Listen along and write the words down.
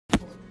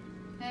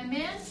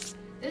Amen.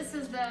 This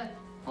is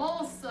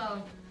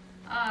also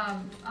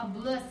a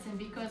blessing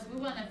because we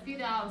want to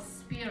feed our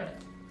spirit.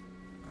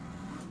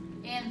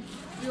 And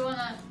we want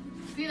to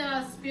feed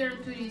our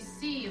spirit to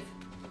receive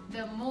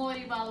the more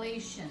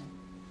revelation.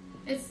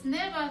 It's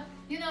never,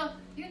 you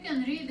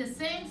can read the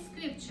same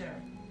scripture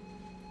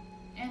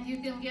and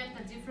you can get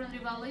a different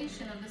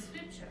revelation of the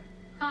scripture.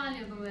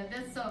 Hallelujah.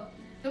 That's so.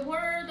 The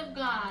word of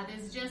God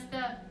is just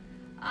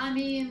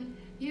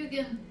you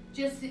can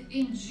just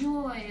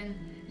enjoy and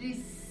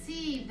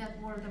receive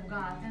that word of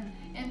God.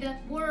 And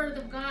that word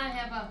of God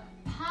have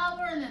a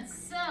power in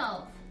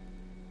itself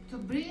to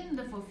bring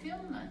the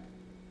fulfillment.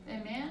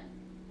 Amen.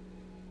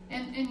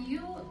 And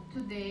you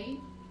today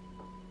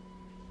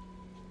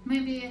may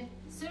be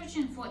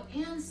searching for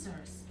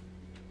answers.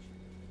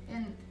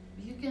 And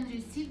you can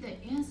receive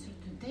the answer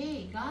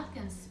today. God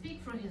can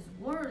speak through His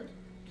word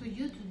to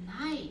you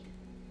tonight.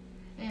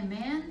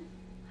 Amen.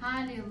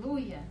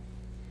 Hallelujah.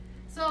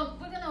 So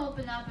we're going to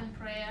open up in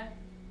prayer.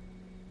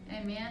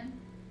 Amen.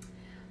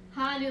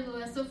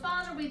 Hallelujah. So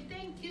Father, we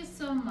thank you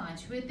so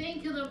much. We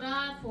thank you, Lord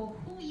God, for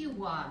who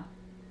you are.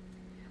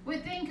 We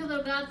thank you,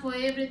 Lord God, for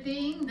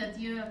everything that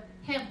you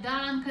have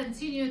done,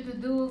 continue to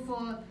do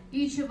for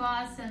each of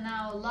us in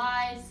our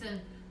lives.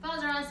 And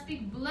Father, I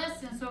speak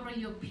blessings over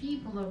your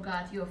people, Lord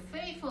God, your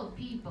faithful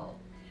people,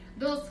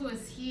 those who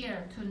is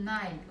here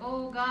tonight.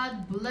 Oh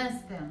God,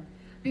 bless them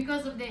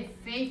because of their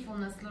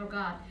faithfulness, Lord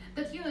God,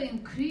 that you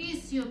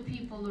increase your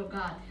people, Lord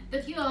God,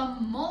 that you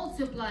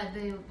multiply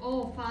them.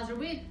 Oh Father,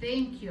 we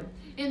thank you.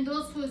 And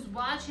those who is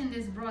watching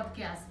this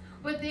broadcast,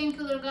 we thank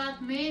you, Lord God,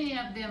 many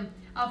of them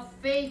are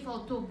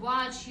faithful to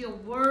watch your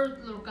word,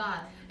 Lord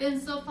God.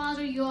 And so,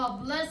 Father, you are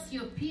bless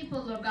your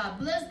people, Lord God.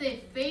 Bless their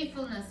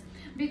faithfulness,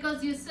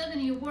 because you said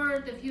in your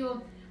word, if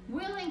you're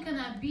willing and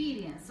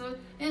obedient.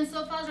 And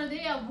so, Father,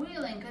 they are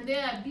willing and they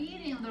are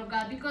obedient, Lord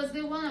God, because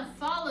they want to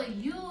follow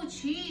you,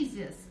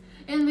 Jesus.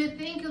 And we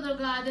thank you, Lord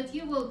God, that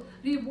you will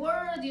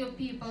reward your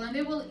people and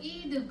they will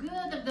eat the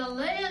good of the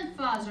land,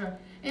 Father,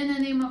 in the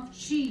name of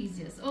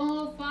Jesus.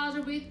 Oh,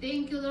 Father, we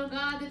thank you, Lord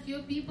God, that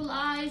your people's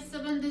eyes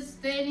of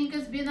understanding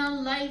has been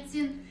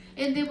enlightened,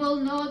 and they will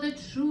know the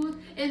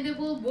truth, and they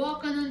will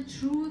walk on the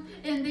truth,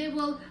 and they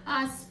will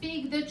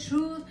speak the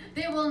truth.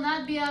 They will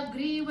not be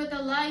agree with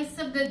the lies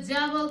of the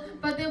devil,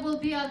 but they will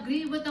be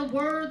agree with the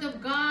word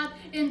of God,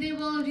 and they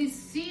will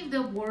receive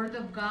the word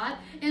of God.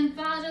 And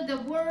Father,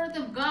 the word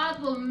of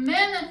God will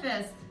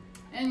manifest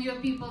in your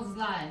people's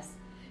lives.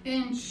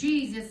 In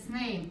Jesus'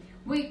 name,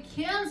 we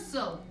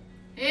cancel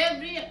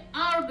every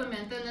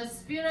argument in the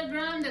spirit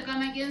realm that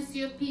come against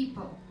your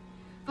people.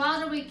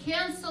 Father, we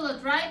cancel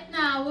it right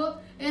now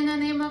in the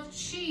name of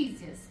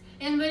Jesus.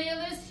 And we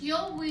release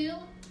your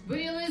will,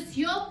 we release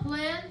your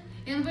plan,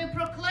 and we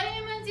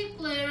proclaim and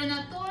declare in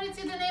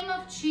authority in the name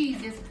of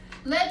Jesus.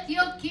 Let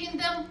your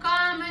kingdom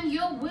come and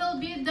your will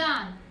be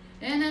done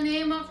in the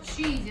name of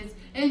Jesus.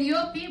 And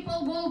your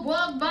people will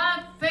walk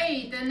by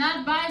faith and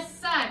not by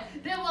sight.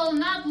 They will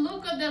not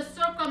look at the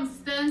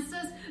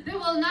circumstances. They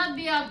will not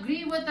be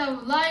agree with the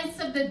lies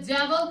of the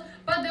devil,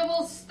 but they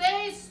will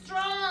stay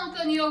strong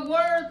on your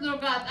word, Lord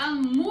God,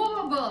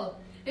 unmovable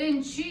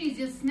in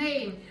Jesus'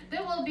 name. They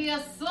will be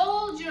as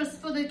soldiers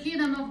for the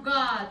kingdom of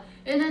God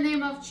in the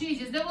name of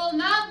Jesus. They will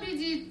not be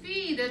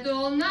defeated. They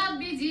will not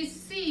be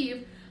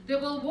deceived. They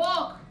will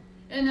walk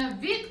in a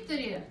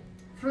victory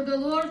through the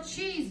Lord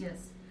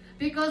Jesus.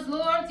 Because,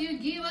 Lord, you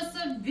give us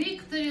a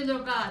victory,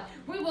 Lord God.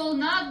 We will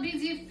not be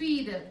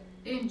defeated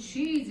in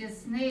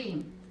Jesus'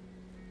 name.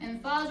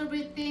 And Father,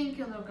 we thank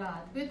you, Lord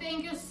God. We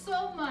thank you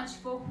so much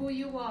for who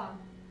you are.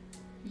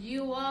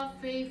 You are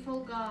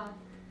faithful, God.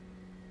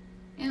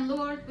 And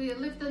Lord, we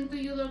lift unto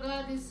you, Lord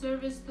God, this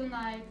service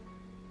tonight.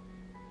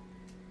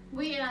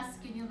 We ask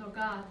you, Lord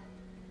God,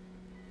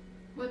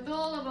 with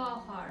all of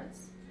our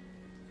hearts,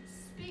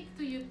 speak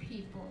to your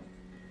people.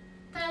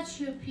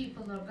 Touch your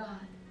people, Lord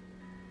God.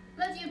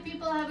 Let your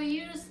people have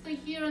ears to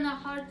hear and a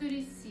heart to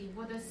receive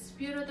what the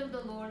Spirit of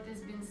the Lord has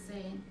been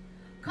saying.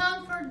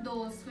 Comfort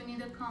those who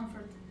need a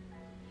comfort.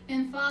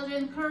 And Father,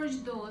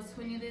 encourage those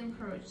who need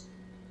encouraged.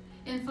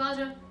 And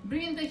Father,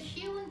 bring the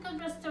healing and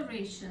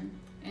restoration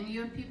in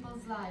your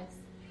people's lives.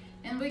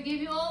 And we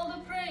give you all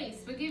the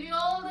praise. We give you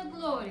all the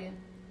glory.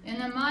 In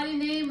the mighty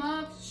name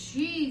of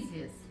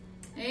Jesus.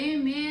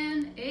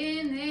 Amen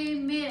and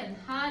amen.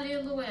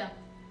 Hallelujah.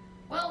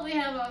 Well, we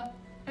have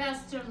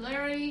Pastor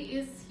Larry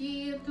is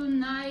here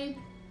tonight.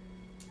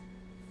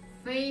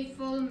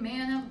 Faithful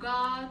man of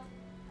God.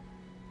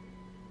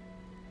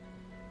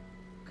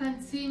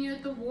 Continue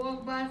to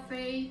walk by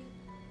faith.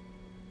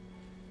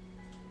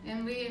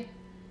 And we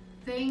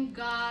thank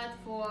God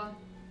for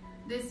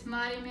this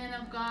mighty man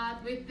of God.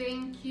 We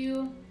thank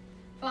you,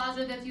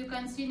 Father, that you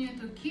continue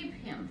to keep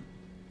him.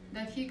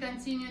 That he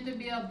continue to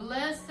be a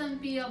blessing,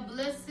 be a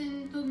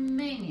blessing to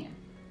many.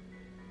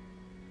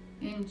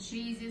 In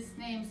Jesus'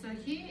 name. So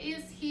he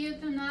is here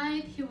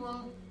tonight. He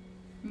will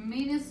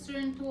minister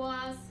to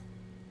us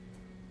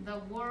the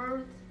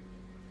word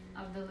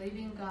of the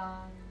living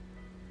God.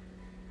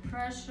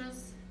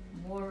 Precious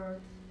word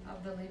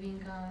of the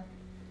living God.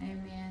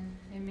 Amen.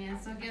 Amen.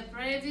 So get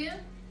ready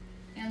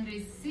and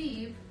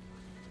receive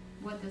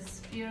what the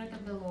Spirit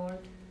of the Lord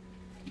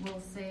will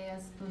say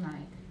us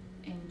tonight.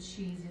 In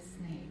Jesus'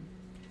 name.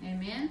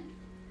 Amen.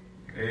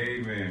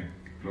 Amen.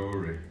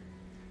 Glory.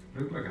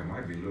 Looks like I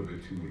might be a little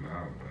bit too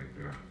loud right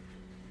there.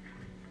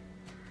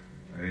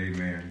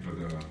 Amen.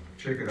 But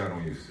check it out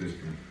on your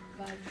system.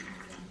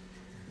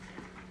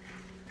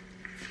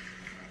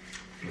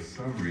 For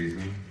some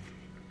reason,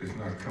 it's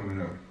not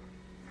coming up.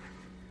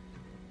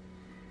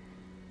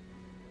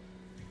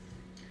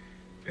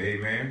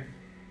 Amen.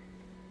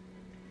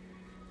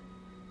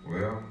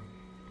 Well,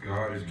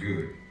 God is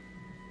good.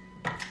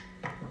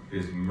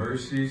 His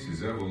mercies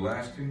is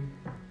everlasting,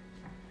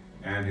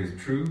 and his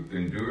truth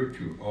endured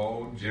to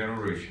all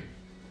generation.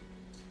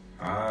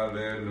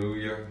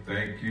 Hallelujah.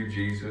 Thank you,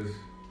 Jesus.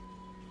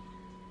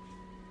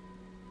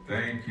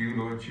 Thank you,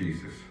 Lord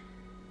Jesus.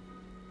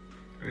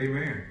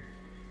 Amen.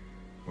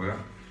 Well,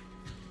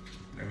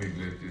 let me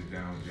lift this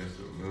down just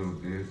a little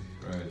bit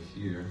right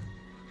here.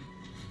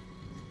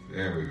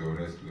 There we go.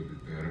 That's a little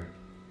bit better.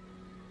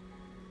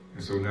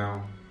 And so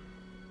now,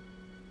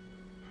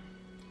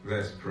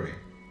 let's pray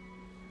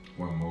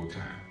one more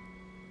time.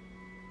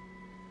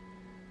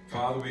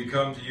 Father, we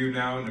come to you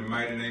now in the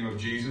mighty name of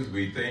Jesus.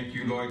 We thank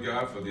you, Lord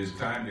God, for this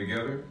time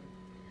together.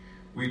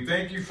 We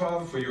thank you,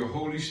 Father, for your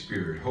Holy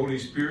Spirit. Holy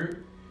Spirit,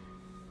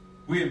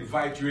 we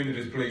invite you into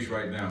this place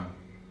right now.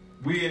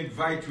 We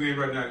invite you in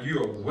right now.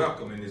 You are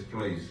welcome in this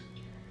place.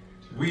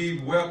 We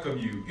welcome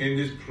you in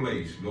this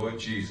place, Lord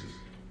Jesus.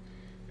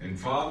 And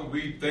Father,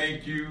 we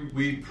thank you,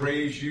 we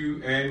praise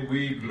you, and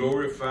we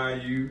glorify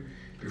you,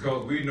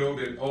 because we know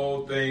that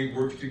all things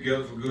work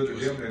together for good to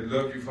them that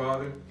love you,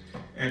 Father,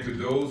 and to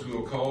those who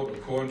are called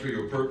according to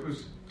your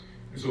purpose.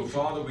 And so,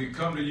 Father, we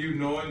come to you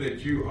knowing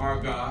that you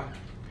are God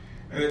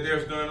and that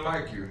there's none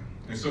like you.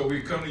 And so we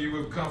come to you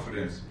with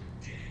confidence,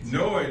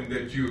 knowing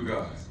that you are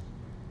God.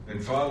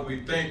 And Father,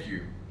 we thank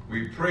you,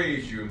 we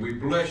praise you, and we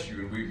bless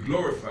you, and we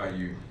glorify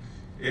you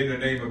in the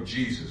name of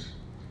Jesus.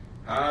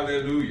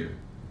 Hallelujah.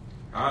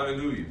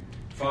 Hallelujah.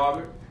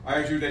 Father,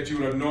 I ask you that you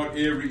will anoint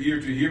every ear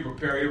to hear,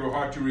 prepare every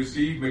heart to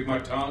receive, make my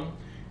tongue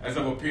as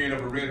I'm a pen of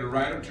a ready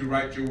writer to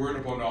write your word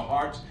upon the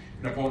hearts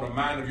and upon the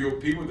mind of your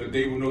people, that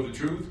they will know the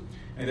truth,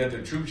 and that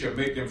the truth shall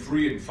make them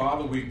free. And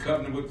Father, we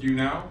covenant with you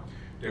now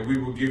that we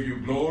will give you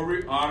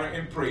glory, honor,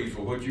 and praise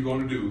for what you're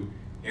going to do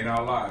in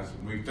our lives.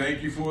 And we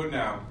thank you for it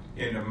now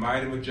in the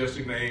mighty,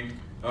 majestic name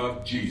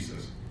of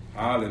Jesus.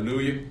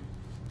 Hallelujah.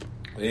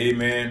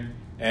 Amen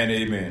and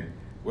amen.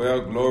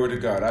 Well, glory to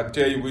God. I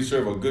tell you, we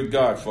serve a good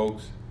God,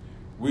 folks.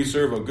 We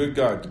serve a good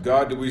God. The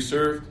God that we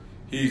serve,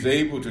 he's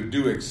able to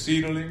do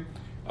exceedingly,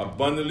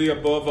 abundantly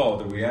above all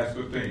that we ask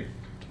or think,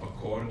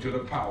 according to the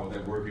power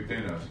that worketh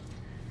in us.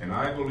 And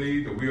I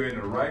believe that we are in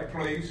the right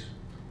place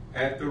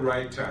at the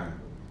right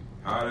time.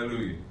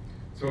 Hallelujah.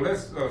 So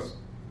let's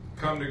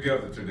come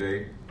together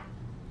today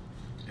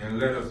and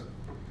let us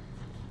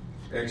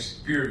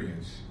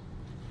experience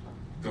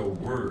the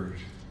Word.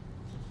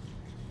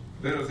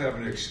 Let us have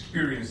an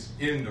experience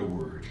in the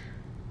Word.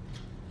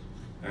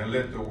 And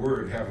let the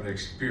Word have an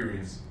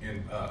experience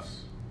in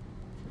us.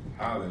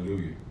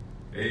 Hallelujah.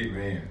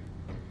 Amen.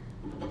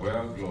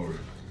 Well, glory.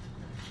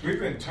 We've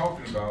been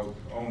talking about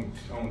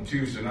on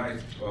Tuesday night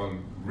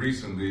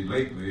recently,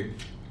 lately,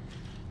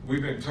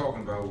 we've been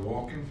talking about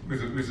walking.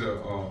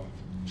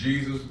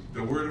 Jesus,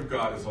 the Word of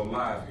God is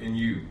alive in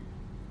you.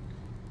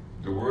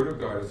 The Word of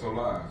God is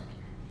alive.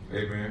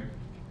 Amen.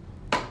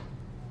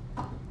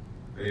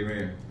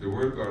 Amen. The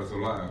Word of God is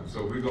alive.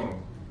 So we're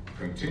going to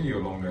continue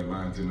along that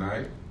line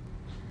tonight,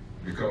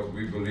 because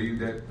we believe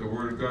that the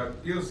Word of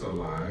God is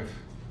alive,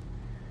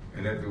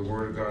 and that the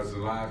Word of God is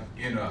alive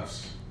in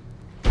us.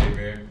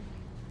 Amen.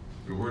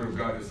 The Word of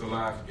God is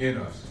alive in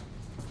us.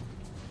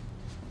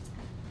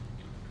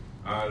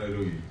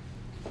 Hallelujah.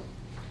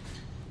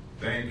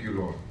 Thank you,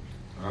 Lord.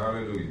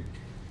 Hallelujah.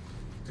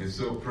 And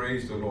so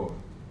praise the Lord.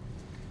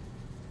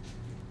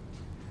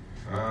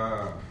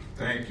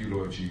 Thank you,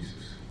 Lord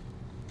Jesus.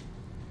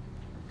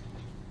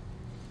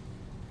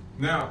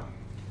 Now,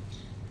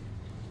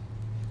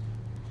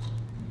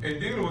 in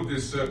dealing with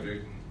this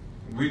subject,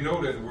 we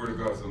know that the Word of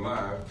God is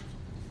alive,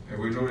 and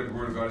we know that the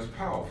Word of God is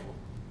powerful.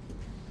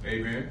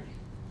 Amen.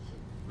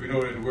 We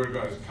know that the Word of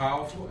God is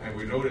powerful, and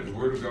we know that the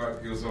Word of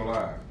God is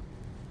alive.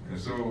 And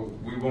so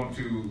we want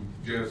to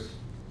just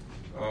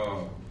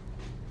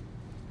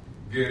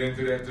get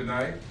into that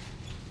tonight.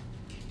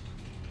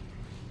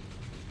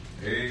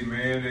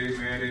 Amen,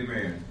 amen,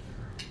 amen.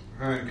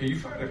 Honey, can you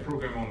find that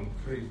program on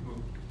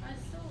Facebook? I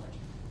saw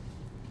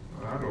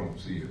it. I don't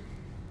see it.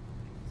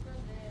 It's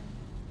not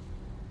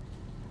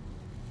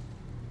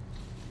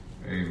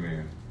there.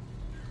 Amen.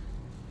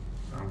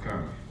 I'm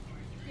kind of...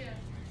 Here.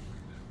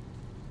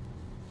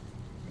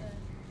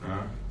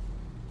 Huh?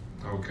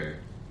 Okay.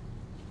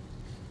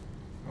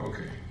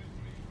 Okay.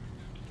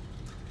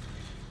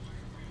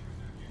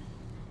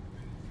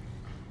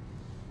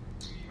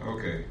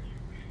 Okay.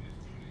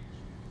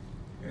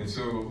 And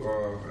so,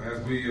 as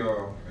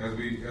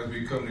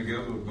we come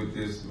together with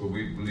this,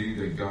 we believe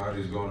that God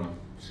is going to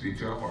speak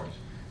to our hearts.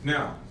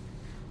 Now,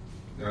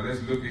 Now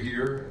let's look at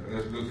here.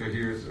 Let's look at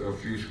here a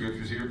few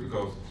scriptures here,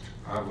 because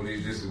I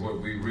believe this is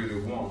what we really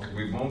want.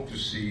 We want to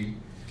see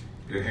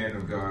the hand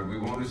of God. We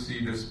want to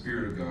see the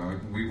Spirit of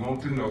God. We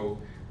want to know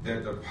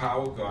that the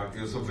power of God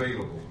is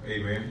available.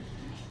 Amen.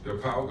 The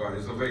power of God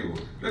is available.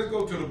 Let's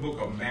go to the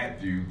book of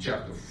Matthew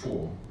chapter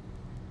 4.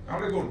 Now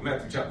let's go to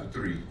Matthew chapter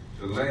 3.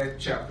 The last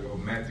chapter of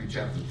Matthew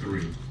chapter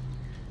 3.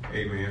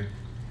 Amen.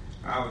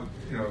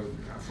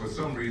 For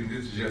some reason,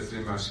 this is just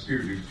in my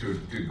spirit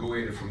to go at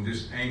it from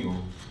this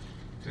angle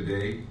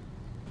today.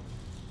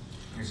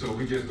 And so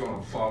we're just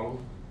going to follow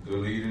the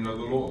leading of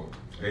the Lord.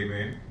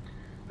 Amen.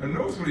 Now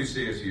notice what he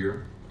says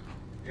here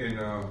in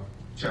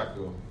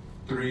chapter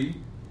 3.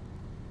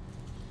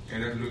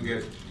 And let's look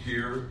at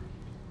here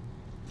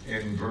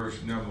in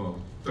verse number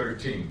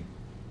 13.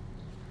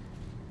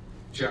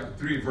 Chapter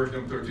 3, verse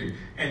number 13.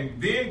 And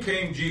then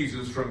came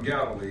Jesus from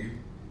Galilee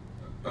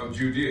of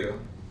Judea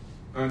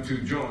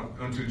unto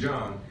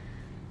John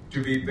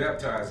to be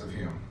baptized of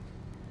him.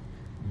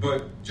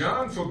 But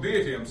John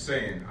forbid him,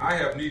 saying, I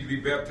have need to be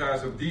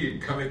baptized of thee,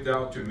 and comest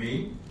thou to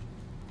me?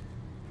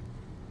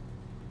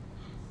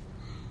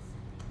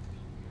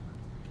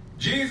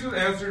 Jesus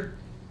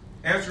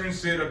answering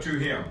said unto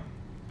him,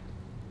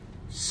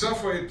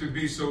 Suffer it to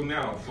be so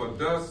now, for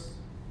thus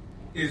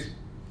it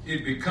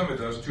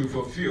becometh us to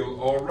fulfill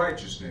all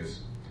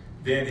righteousness.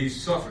 Then he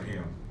suffered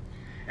him.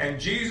 And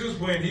Jesus,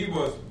 when he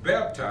was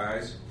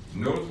baptized,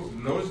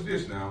 notice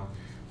this now,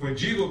 when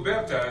Jesus was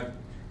baptized,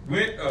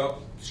 went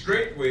up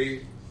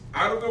straightway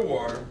out of the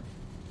water,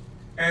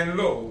 and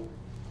lo,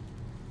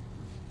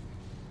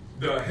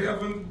 the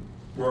heavens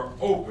were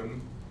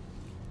opened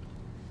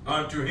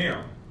unto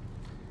him.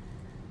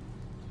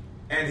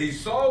 And he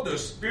saw the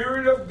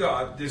Spirit of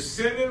God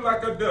descending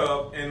like a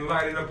dove and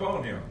lighting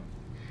upon him.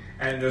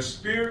 And the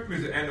Spirit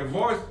and the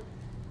voice,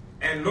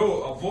 and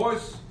lo, a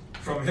voice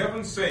from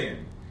heaven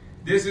saying,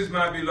 This is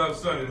my beloved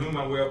Son, in whom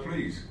I'm well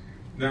pleased.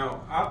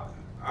 Now,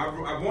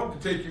 I want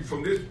to take you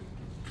from this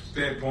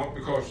standpoint,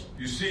 because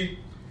you see,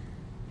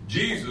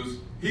 Jesus,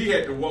 he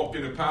had to walk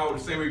in the power the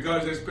same way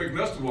God is expecting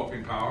us to walk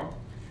in power.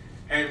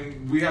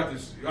 And we have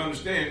to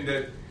understand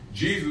that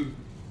Jesus,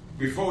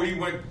 before he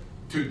went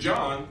to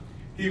John,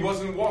 he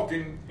wasn't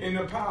walking in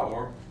the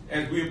power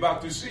as we're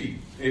about to see.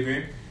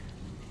 Amen.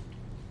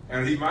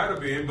 And he might have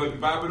been, but the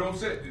Bible doesn't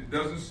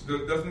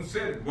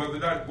say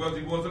whether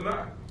he was or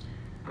not.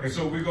 And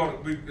so we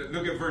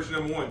look at verse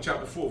number 1,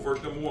 chapter 4,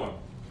 verse number 1.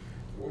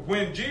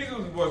 When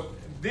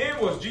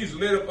was Jesus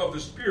led up of the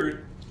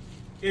Spirit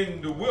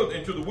into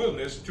the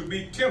wilderness to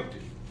be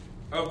tempted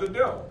of the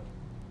devil.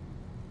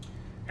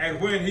 And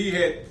when he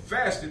had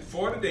fasted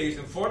 40 days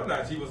and 40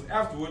 nights, he was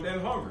afterward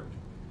and hungered.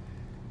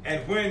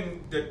 And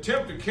when the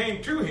tempter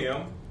came to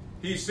him,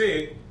 he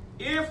said,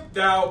 If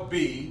thou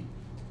be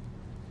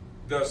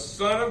the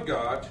Son of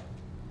God,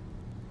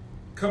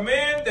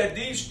 command that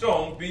these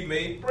stones be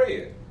made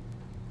bread.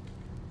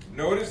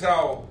 Notice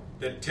how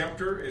the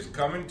tempter is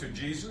coming to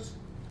Jesus.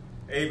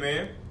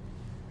 Amen.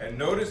 And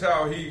notice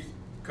how he's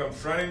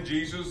confronting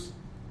Jesus.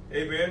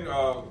 Amen.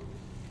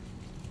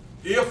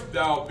 If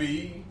thou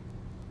be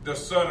the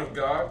Son of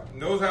God.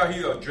 Notice how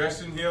he's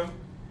addressing him.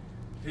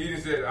 He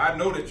didn't say, I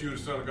know that you're the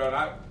Son of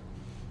God.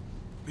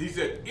 He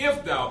said,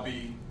 if thou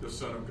be the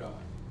Son of God.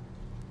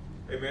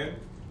 Amen.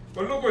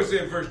 But look what it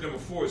says in verse number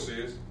 4. It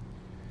says,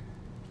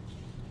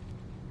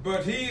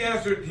 But he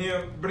answered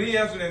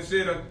and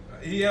said,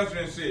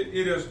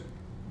 It is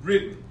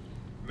written,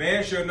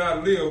 Man shall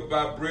not live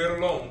by bread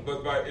alone,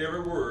 but by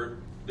every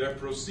word that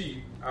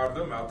proceeds out of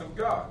the mouth of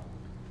God.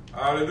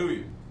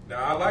 Hallelujah.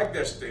 Now I like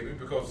that statement,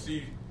 because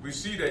we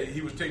see that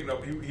he was taking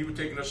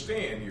a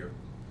stand here.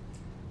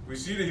 We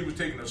see that he was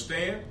taking a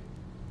stand,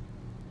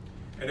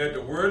 and that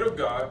the word of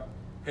God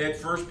had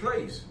first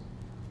place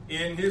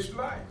in his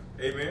life.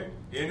 Amen.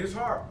 In his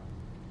heart.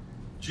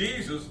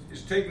 Jesus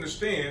is taking a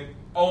stand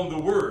on the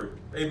word.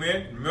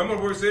 Amen. Remember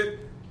where it said,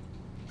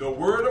 the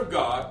word of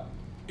God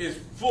is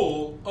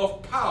full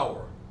of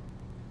power.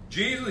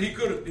 Jesus,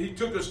 he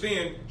took a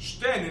stand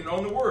standing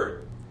on the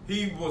word.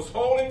 He was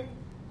holding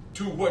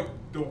to what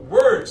the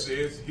word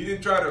says. He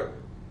didn't try to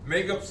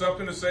make up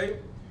something to say.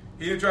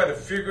 He didn't try to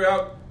figure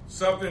out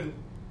something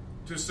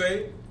to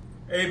say.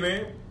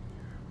 Amen.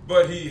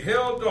 But he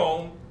held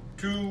on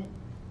to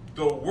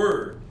the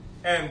word,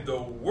 and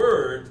the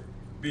word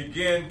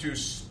began to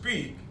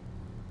speak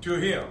to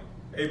him.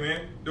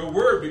 Amen. The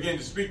word began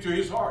to speak to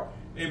his heart.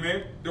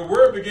 Amen. The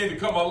word began to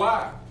come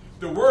alive.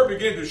 The word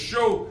began to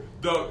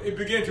it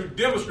began to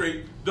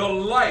demonstrate the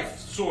life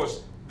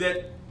source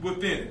that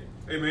within it.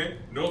 Amen.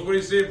 Notice what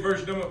he said,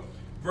 verse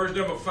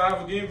number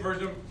 5 again,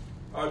 verse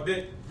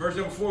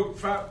number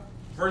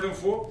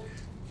 4.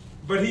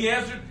 But he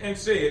answered and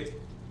said,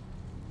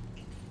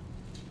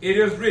 It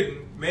is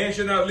written, Man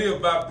shall not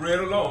live by bread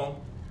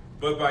alone,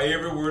 but by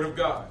every word of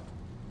God.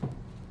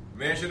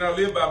 Man shall not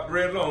live by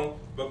bread alone,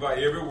 but by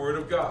every word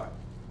of God.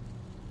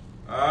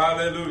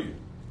 Hallelujah.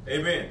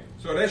 Amen.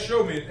 So that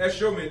showed me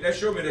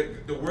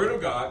that the word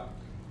of God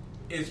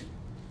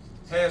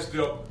has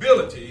the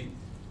ability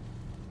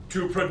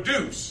to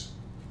produce,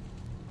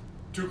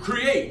 to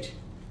create,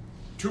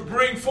 to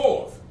bring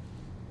forth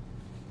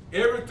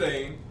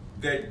everything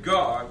that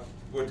God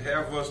would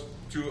have us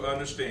to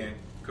understand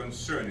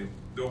concerning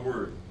the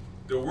Word.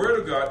 The Word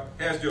of God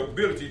has the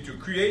ability to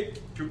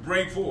create, to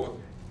bring forth,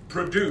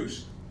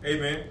 produce.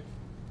 Amen.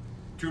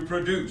 To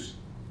produce.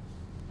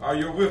 Are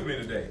you with me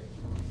today?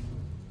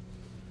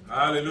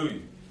 Hallelujah.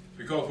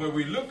 Because when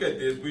we look at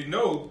this, we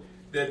know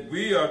that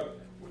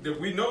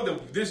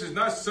this is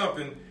not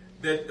something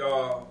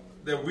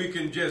that we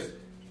can just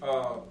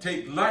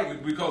take lightly.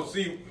 Because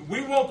see,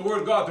 we want the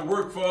Word of God to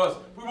work for us.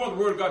 We want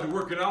the Word of God to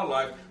work in our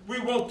life. We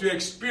want to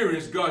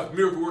experience God's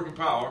miracle working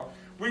power.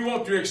 We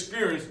want to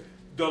experience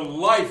the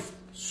life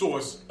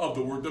source of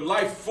the Word, the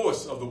life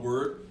force of the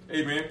Word.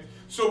 Amen.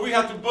 So we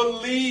have to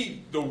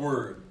believe the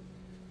Word.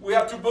 We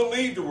have to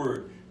believe the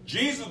Word.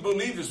 Jesus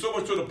believed it so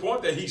much to the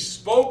point that he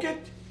spoke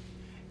it,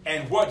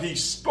 and what he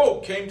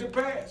spoke came to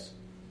pass.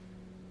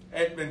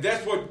 And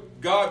that's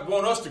what God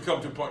wants us to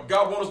come to a point.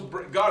 God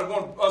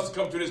wants us to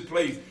come to this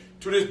place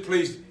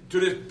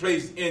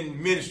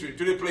in ministry,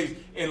 to this place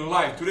in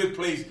life, to this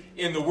place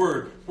in the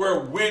Word, where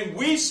when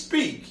we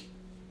speak,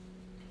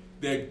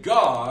 that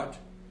God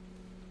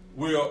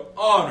will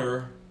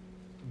honor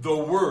the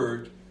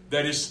Word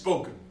that is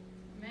spoken.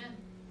 Amen.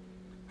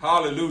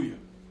 Hallelujah.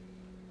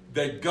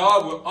 That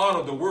God will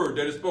honor the Word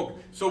that is spoken.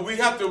 So we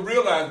have to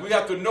realize, we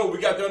have to know, we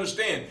got to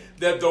understand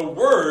that the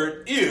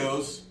Word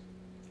is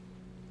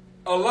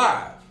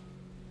alive.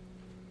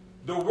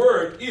 The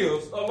Word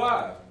is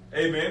alive.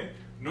 Amen.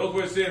 Notice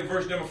what it said in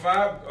verse number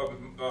 5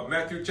 of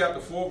Matthew chapter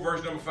 4,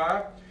 verse number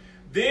 5.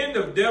 Then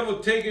the devil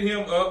taking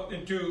him up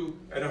into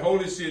the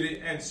holy city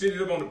and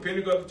seated him on the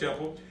pinnacle of the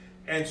temple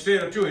and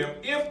said unto him,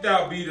 If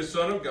thou be the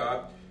Son of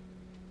God,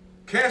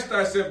 cast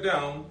thyself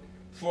down,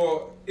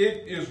 for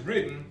it is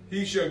written,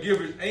 He shall give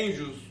his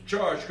angels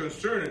charge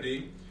concerning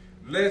thee,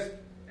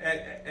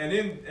 and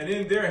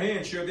in their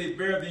hands shall they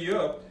bear thee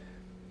up,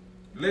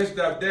 lest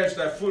thou dash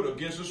thy foot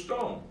against a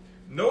stone.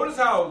 Notice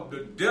how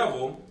the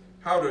devil,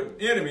 how the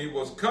enemy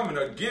was coming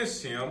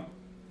against him.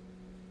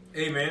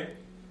 Amen.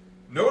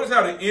 Notice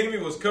how the enemy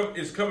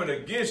is coming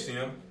against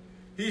him.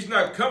 He's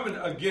not coming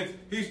against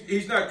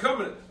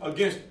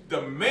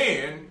the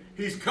man.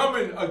 He's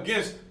coming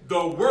against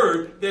the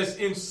Word that's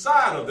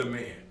inside of the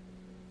man.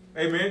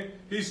 Amen.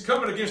 He's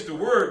coming against the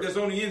Word that's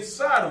on the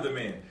inside of the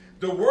man.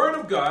 The Word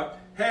of God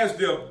has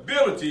the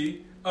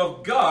ability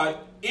of God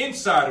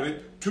inside of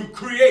it to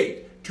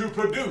create, to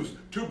produce,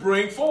 to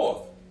bring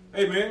forth.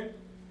 Amen.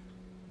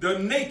 The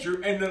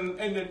nature and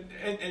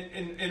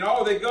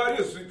all that God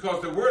is,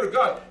 because the Word of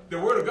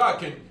God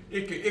can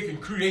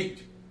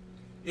create.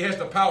 It has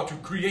the power to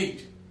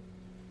create.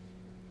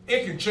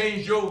 It can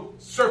change your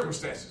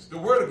circumstances. The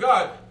Word of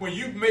God, when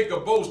you make a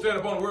bold stand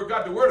upon the Word of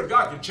God, the Word of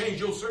God can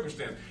change your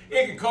circumstance.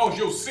 It can cause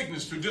your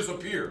sickness to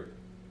disappear.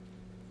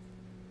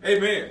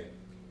 Amen.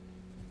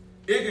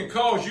 It can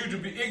cause you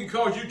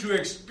to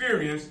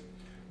experience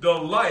the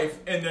life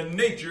and the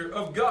nature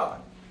of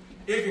God.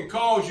 It can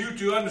cause you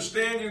to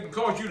understand. It can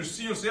cause you to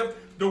see yourself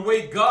the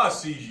way God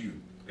sees you.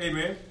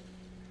 Amen.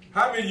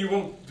 How many of you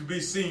want to be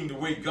seen the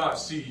way God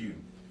sees you?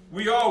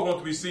 We all want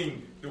to be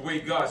seen the way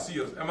God sees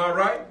us. Am I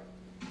right?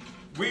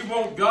 We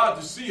want God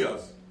to see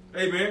us.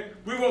 Amen.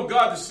 We want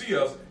God to see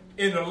us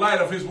in the light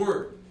of His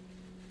Word.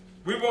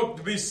 We want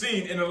to be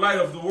seen in the light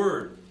of the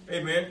Word.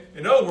 Amen.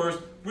 In other words,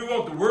 we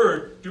want the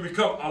Word to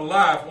become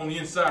alive on the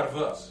inside of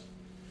us.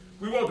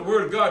 We want the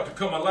Word of God to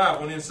come alive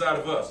on the inside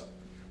of us.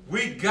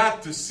 We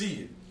got to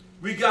see it.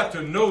 We got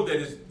to know that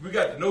it's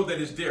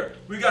there.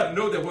 We got to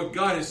know that what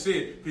God has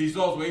said, that He's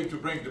also able to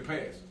bring it to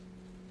pass.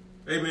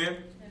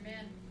 Amen.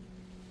 Amen.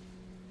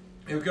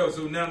 Here we go.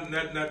 So now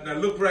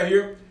look right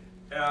here.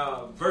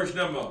 Let's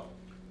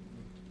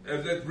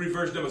read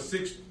verse number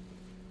 6.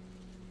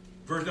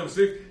 Verse number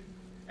 6.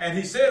 And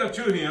he said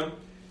unto him,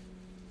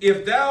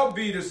 If thou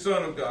be the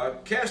Son of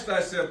God, cast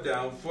thyself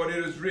down, for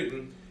it is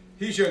written,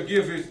 He shall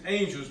give his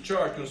angels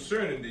charge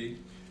concerning thee,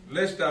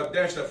 lest thou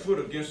dash thy foot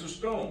against a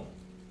stone.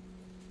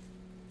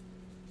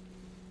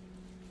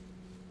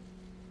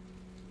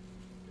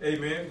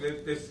 Amen.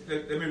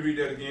 Let me read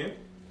that again.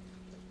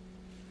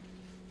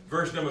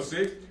 Verse number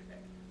 6.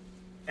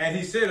 And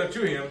he said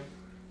unto him,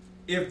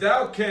 If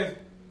thou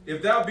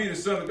be the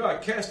Son of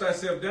God, cast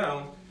thyself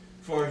down,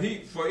 for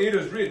it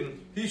is written,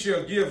 He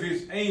shall give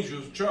his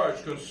angels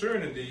charge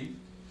concerning thee,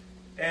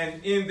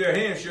 and in their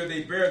hands shall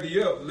they bear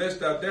thee up, lest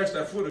thou dash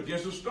thy foot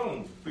against a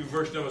stone.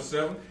 Verse number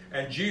 7.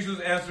 And Jesus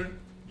answered,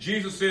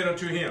 Jesus said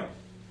unto him,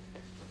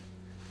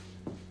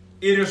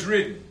 It is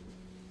written.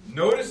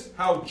 Notice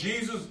how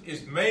Jesus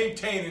is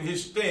maintaining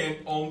his stand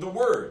on the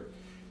Word.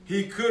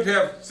 He could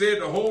have said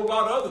a whole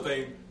lot of other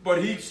things,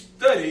 but he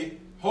studied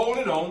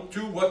holding on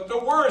to what the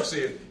Word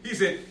says. He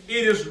said,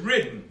 It is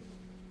written.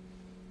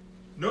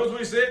 Notice what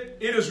he said?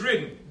 It is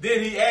written.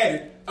 Then he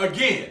added,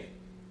 again.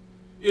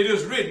 It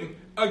is written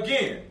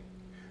again.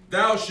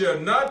 Thou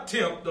shalt not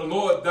tempt the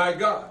Lord thy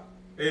God.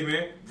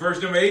 Amen.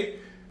 Verse number 8.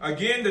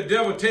 Again the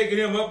devil taking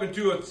him up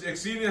into an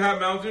exceeding high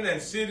mountain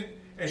and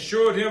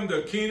showed him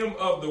the kingdom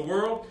of the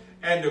world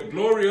and the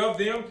glory of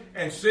them,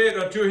 and said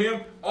unto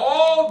him,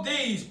 all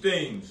these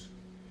things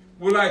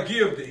will I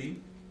give thee,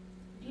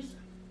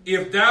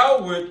 if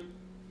thou wilt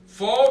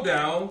fall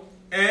down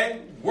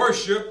and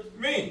worship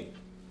me.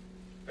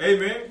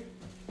 Amen.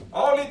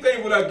 All these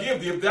things will I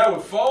give thee, if thou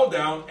wilt fall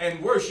down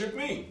and worship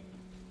me.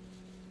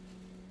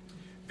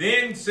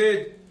 Then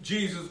said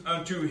Jesus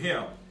unto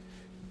him,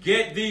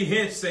 get thee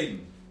hence,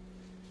 Satan,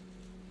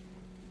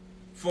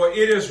 for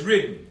it is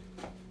written,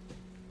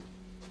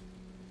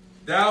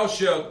 thou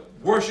shalt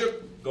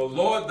worship the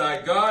Lord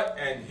thy God,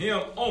 and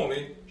him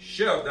only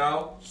shalt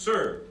thou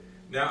serve.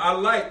 Now I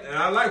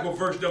like what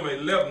verse number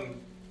 11,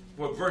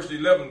 what verse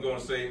 11 is going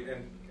to say,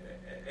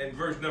 and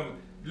verse number,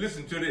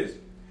 listen to this.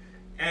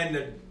 And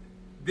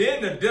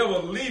then the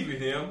devil leaving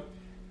him,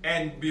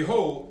 and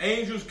behold,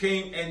 angels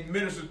came and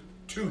ministered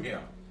to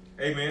him.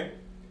 Amen.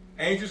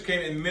 Angels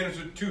came and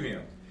ministered to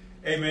him.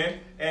 Amen.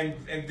 And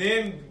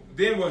then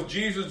was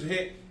Jesus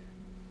hit.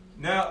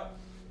 Now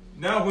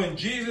when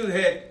Jesus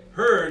had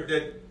heard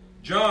that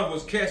John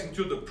was cast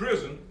into the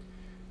prison,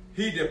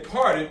 he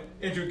departed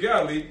into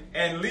Galilee,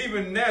 and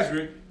leaving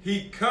Nazareth,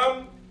 he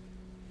come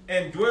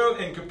and dwelt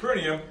in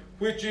Capernaum,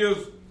 which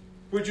is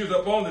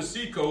upon the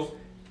sea coast,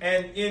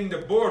 and in the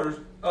borders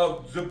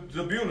of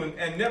Zebulun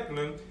and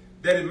Nephthalim,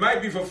 that it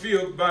might be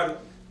fulfilled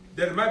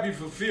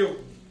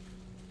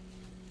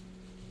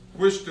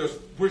which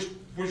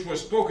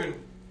was spoken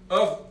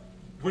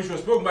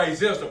by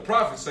Isaiah the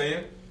prophet,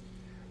 saying,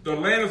 the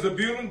land of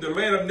Zebulun, the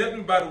land of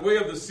Nephthalim, by the way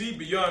of the sea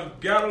beyond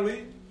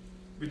Galilee,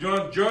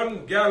 beyond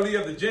Jordan, Galilee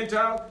of the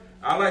Gentiles.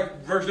 I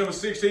like verse number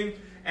 16.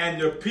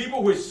 And the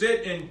people which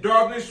sat in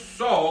darkness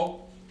saw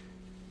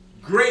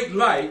great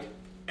light,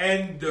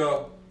 and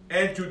to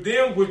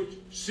them which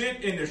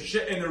sit in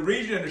the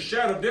region and the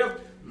shadow of death,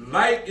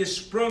 light is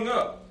sprung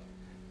up.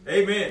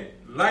 Amen.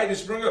 Light is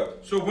sprung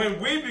up. So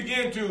when we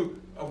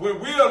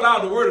allow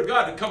the word of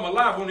God to come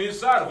alive on the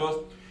inside of us,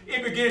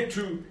 it began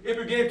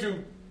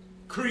to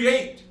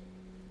create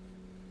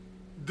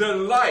the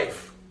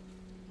life,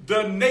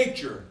 the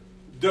nature,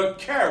 the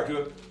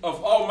character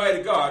of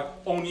Almighty God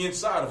on the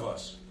inside of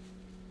us.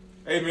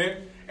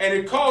 Amen. And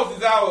it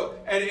causes our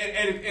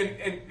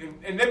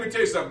and let me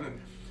tell you something.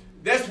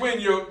 That's when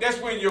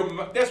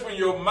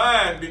your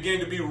mind began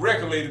to be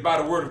regulated by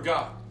the word of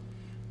God.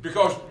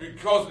 Because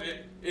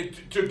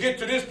to get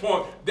to this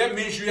point, that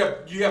means you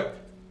have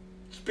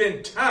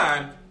spent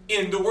time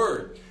in the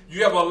word.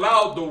 You have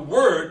allowed the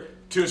word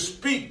to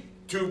speak,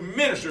 to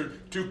minister,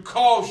 to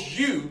cause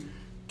you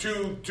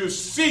to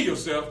see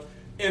yourself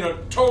in a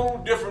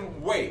total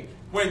different way.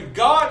 When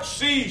God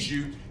sees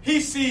you,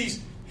 he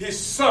sees his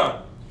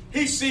son.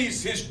 He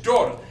sees his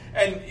daughter.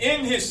 And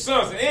in his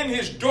sons and in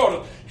his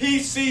daughters, he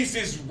sees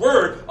his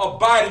word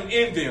abiding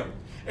in them.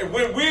 And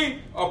when we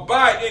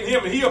abide in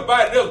him and he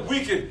abides in us,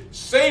 we can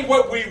say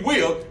what we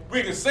will.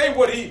 We can say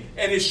what and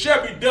it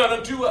shall be done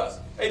unto us.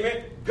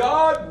 Amen.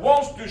 God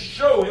wants to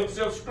show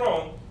himself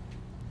strong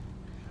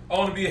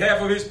on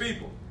behalf of his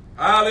people.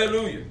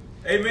 Hallelujah.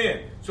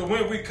 Amen. So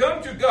when we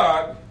come to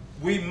God,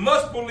 we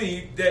must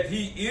believe that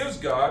he is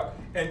God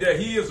and that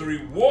he is a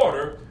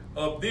rewarder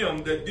of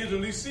them that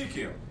diligently seek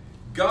him.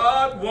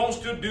 God wants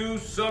to do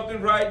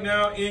something right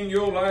now in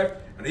your life,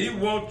 and he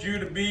wants you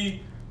to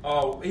be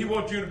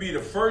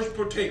the first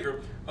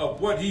partaker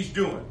of what he's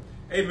doing.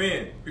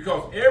 Amen.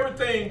 Because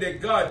everything that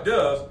God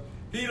does,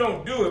 he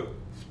don't do it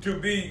to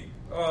be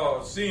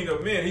seen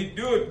of men. He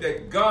do it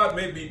that God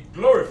may be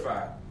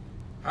glorified.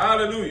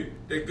 Hallelujah.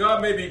 That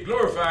God may be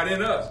glorified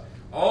in us.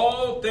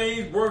 All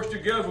things work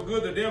together for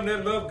good to them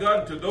that love God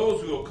and to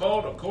those who are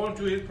called according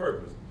to his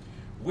purpose.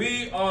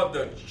 We are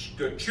the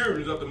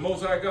children of the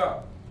Most High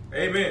God.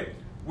 Amen.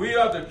 We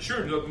are the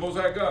children of the Most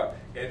High God.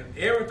 And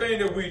everything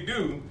that we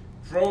do,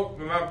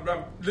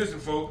 listen,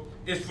 folks,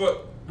 it's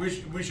for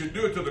we should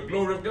do it to the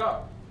glory of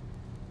God.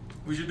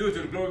 We should do it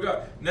to the glory of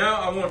God.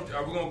 Now we're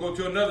going to go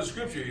to another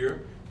scripture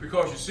here,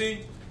 because you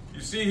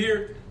see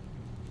here,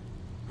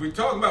 we're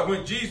talking about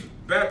when Jesus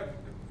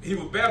he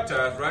was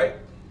baptized, right?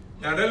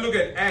 Now let's look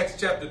at Acts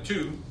chapter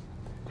 2.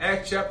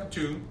 Acts chapter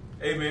 2.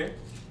 Amen.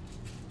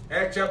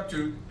 Acts chapter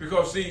 2.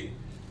 Because see,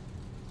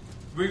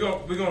 we're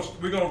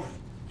gonna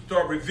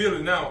start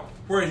revealing now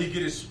where he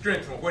get his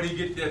strength from, where he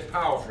get that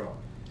power from.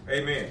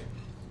 Amen.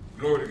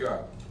 Glory to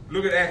God.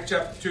 Look at Acts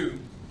chapter 2.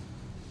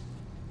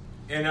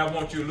 And I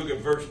want you to look at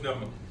verse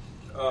number.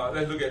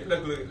 Let's look at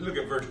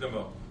verse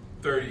number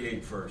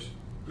 38 first.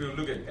 We'll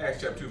look at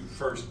Acts chapter 2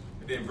 first,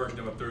 and then verse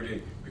number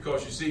 38.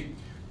 Because you see,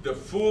 the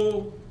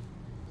full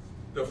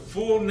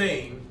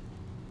name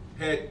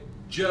had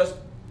just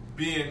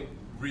been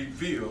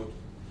revealed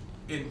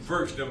in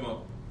verse number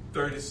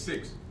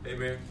 36.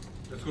 Amen.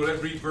 Let's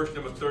read verse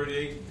number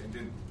 38 and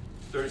then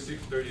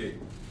 36, 38.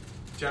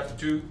 Chapter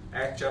 2,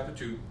 Acts chapter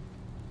 2.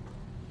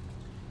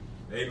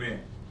 Amen.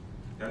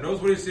 Now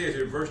notice what it says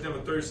here, verse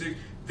number 36.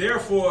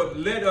 Therefore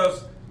let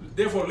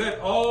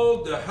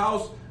all the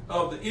house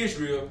of the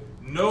Israel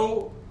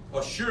know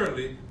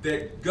assuredly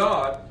that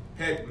God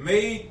had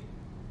made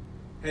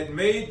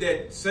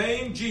that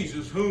same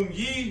Jesus whom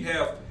ye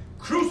have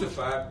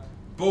crucified,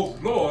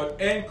 both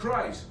Lord and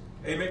Christ.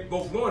 Amen.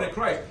 Both Lord and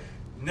Christ.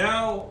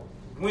 Now,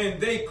 when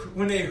they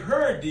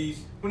heard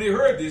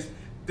this,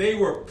 they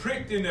were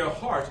pricked in their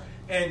hearts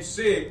and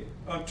said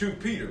unto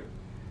Peter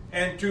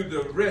and to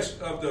the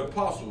rest of the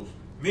apostles,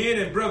 men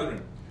and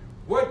brethren,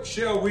 what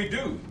shall we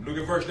do? Look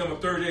at verse number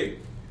 38.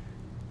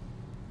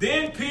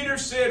 Then Peter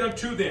said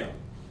unto them,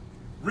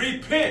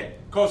 repent.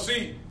 Because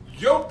see,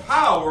 your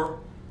power,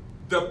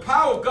 the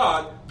power of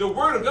God, the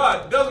word of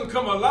God doesn't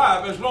come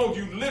alive as long as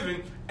you're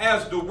living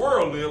as the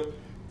world lives.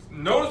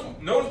 Notice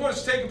what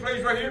is taking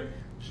place right here.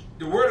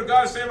 The word of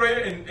God is saying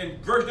right here in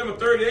verse number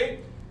 38.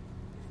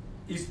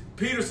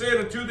 Peter said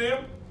unto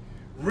them,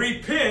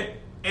 repent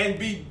and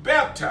be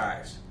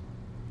baptized,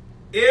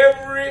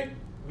 every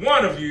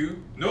one of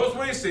you. Notice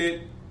what he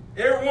said,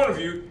 every one of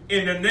you,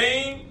 in the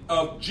name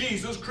of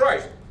Jesus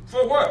Christ.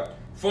 For what?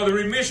 For the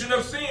remission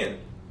of sin.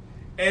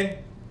 And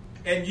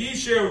ye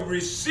shall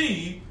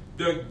receive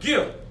the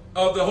gift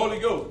of the Holy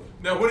Ghost.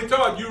 Now, when he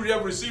taught you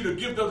have received the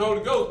gift of the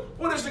Holy Ghost,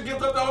 what is the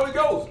gift of the Holy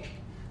Ghost?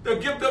 The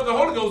gift of the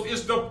Holy Ghost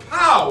is the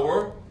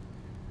power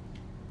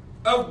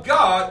of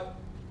God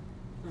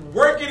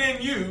working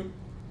in you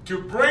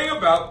to bring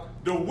about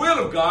the will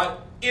of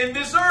God in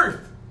this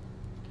earth.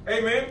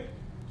 Amen.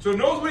 So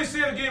notice what he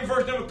said again in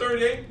verse number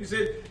 38. He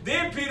said,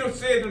 then Peter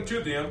said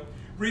unto them,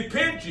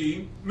 repent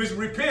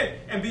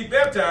and be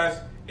baptized,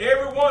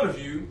 every one of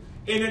you,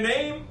 in the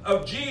name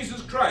of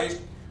Jesus Christ,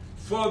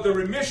 for the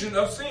remission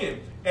of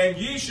sin, and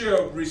ye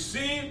shall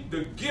receive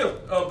the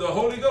gift of the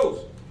Holy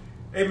Ghost.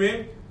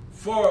 Amen.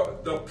 For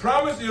the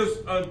promise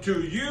is unto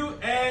you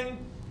and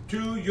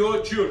to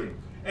your children,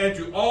 and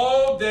to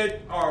all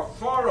that are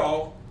far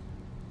off,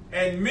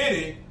 and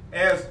many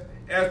as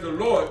the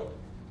Lord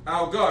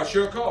our God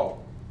shall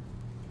call.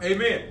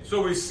 Amen.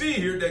 So we see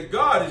here that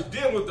God is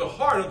dealing with the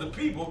heart of the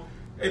people,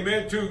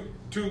 amen, to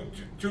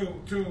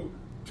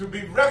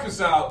be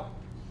reconciled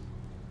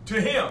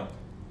to him,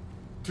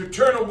 to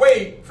turn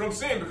away from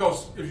sin.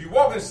 Because if you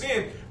walk in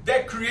sin,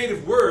 that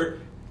creative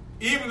word,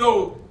 even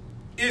though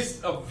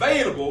it's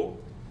available,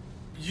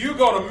 you're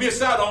going to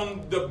miss out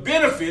on the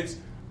benefits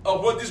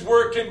of what this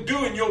word can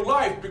do in your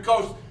life.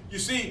 Because you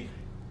see,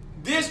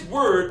 this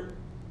word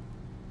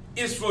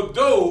is for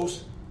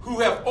those who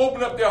have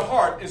opened up their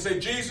heart and say,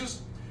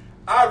 Jesus,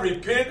 I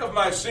repent of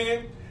my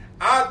sin.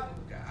 I've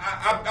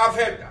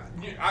had,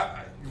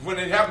 when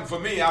it happened for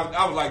me,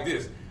 I was like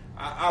this.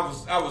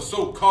 I was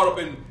so caught up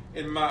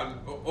in my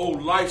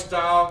old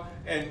lifestyle,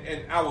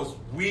 and I was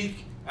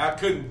weak. I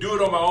couldn't do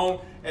it on my own.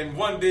 And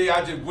one day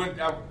I just went,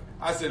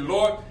 I said,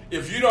 Lord,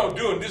 if you don't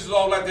do it, this is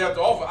all I have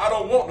to offer. I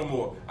don't want no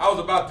more. I was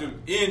about to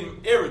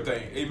end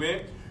everything.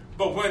 Amen.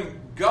 But when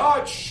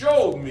God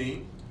showed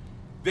me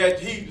that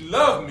he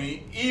loved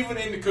me, even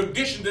in the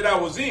condition that I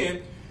was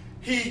in,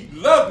 he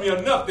loved me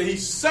enough that he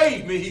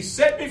saved me. He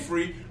set me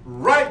free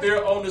right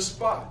there on the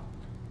spot.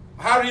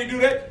 How did he do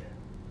that?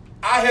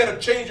 I had a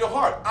change of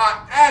heart.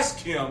 I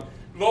asked him,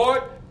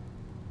 Lord,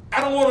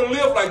 I don't want to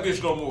live like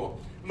this no more.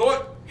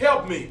 Lord,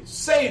 help me,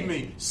 save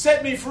me,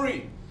 set me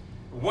free.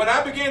 When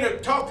I began to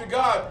talk to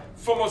God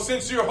from a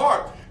sincere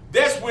heart,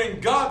 that's when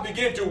God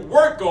began to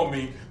work on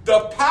me.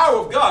 The power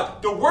of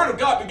God, the word of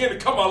God began to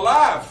come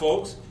alive,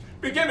 folks.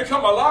 Began to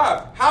come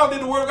alive. How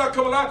did the word of God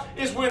come alive?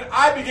 It's when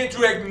I began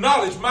to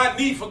acknowledge my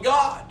need for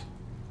God.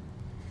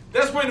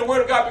 That's when the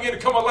word of God began to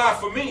come alive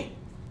for me.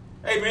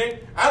 Amen.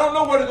 I don't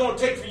know what it's going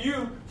to take for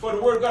you for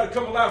the word of God to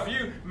come alive for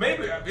you.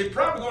 Maybe it's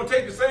probably going to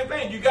take the same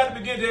thing. You got to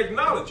begin to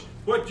acknowledge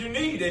what you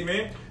need.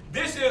 Amen.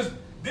 This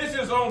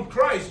is on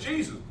Christ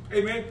Jesus.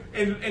 Amen.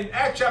 In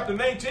Acts chapter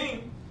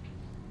 19,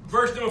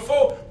 verse number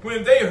 4,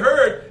 when they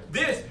heard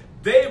this,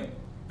 they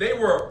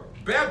were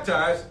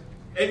baptized.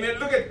 Amen.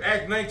 Look at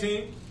Acts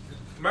 19.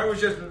 Might we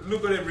just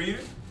look at it and read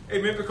it?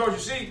 Amen. Because you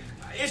see,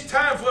 it's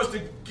time for us to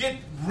get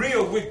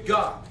real with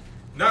God.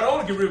 Not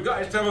only get real with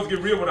God, it's time for us to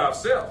get real with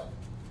ourselves.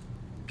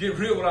 Get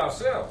real with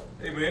ourselves.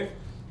 Amen.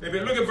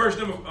 Amen. Look at verse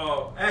number,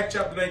 Acts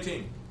chapter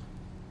 19.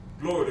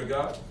 Glory to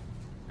God.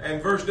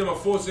 And verse number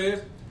 4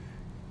 says,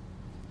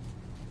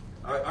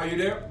 are you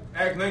there?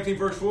 Acts 19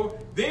 verse 4.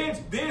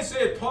 Then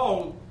said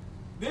Paul,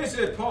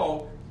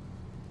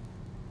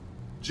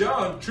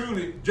 John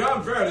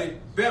verily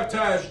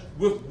baptized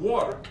with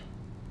water.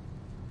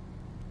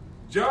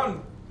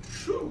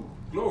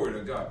 Glory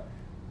to God.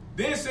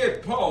 Then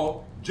said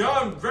Paul,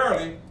 John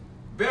verily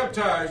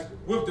baptized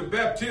with the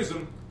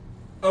baptism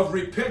of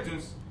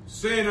repentance,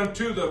 saying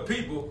unto the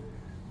people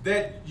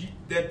that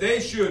they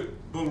should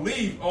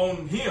believe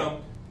on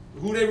him.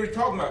 Who they were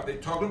talking about? They're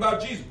talking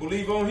about Jesus.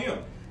 Believe on him,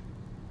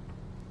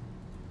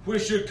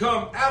 which should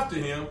come after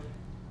him,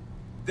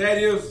 that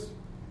is,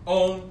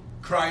 on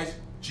Christ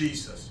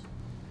Jesus.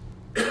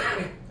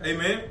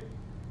 Amen.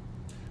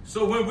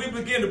 So when we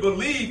begin to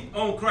believe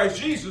on Christ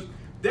Jesus,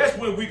 that's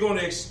when we're going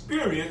to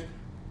experience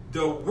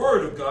the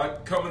word of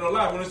God coming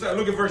alive.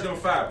 Look at verse number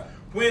 5.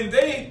 When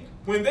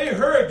they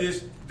heard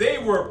this, they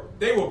were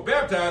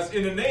baptized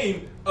in the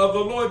name of the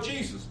Lord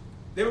Jesus.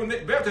 They were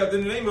baptized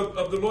in the name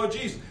of the Lord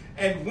Jesus.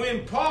 And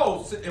when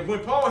Paul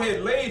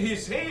had laid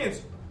his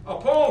hands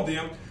upon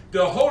them,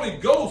 the Holy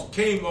Ghost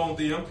came on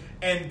them,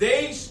 and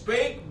they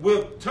spake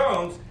with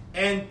tongues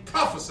and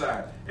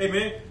prophesied.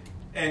 Amen.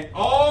 And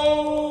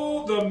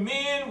all the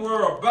men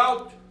were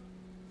about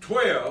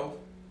 12.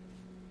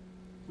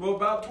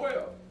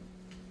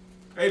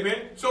 Amen.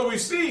 So we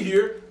see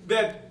here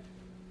that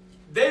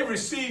they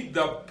received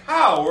the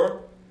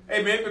power,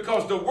 amen,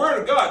 because the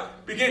Word of God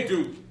began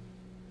to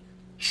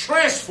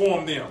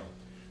transform them.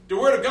 The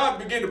Word of God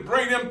began to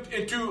bring them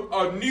into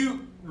a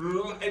new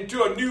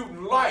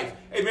life.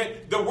 Amen.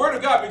 The Word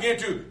of God began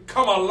to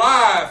come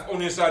alive on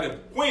the inside of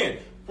them.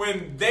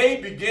 When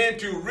they began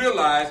to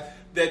realize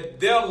that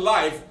their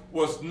life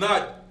was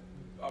not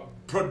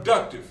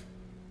productive.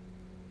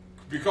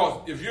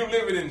 Because if you're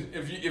living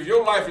if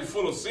your life is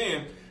full of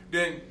sin,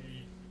 then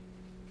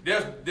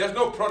there's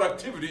no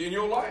productivity in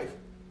your life.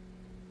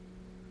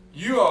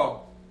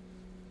 You're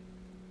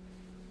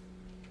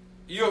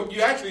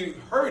actually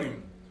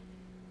hurting.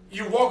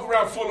 You walk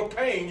around full of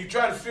pain. You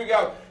try to figure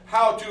out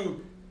how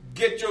to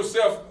get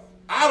yourself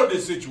out of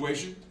this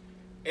situation,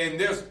 and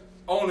there's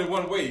only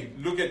one way.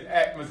 Look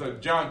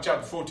at John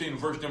chapter 14,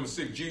 verse number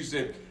 6. Jesus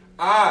said,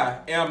 I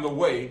am the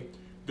way,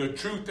 the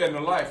truth, and the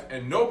life,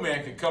 and no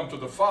man can come to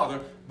the Father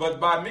but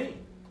by me.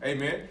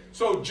 Amen.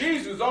 So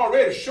Jesus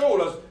already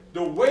showed us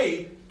the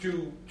way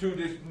to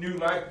this new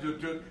life,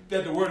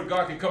 that the Word of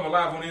God can come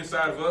alive on the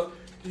inside of us.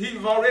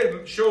 He's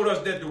already showed us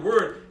that the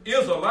Word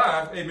is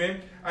alive.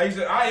 Amen. He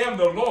said, I am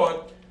the Lord.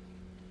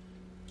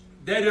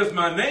 That is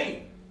my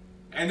name.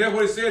 And that's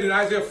what it said in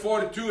Isaiah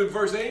 42 and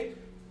verse 8.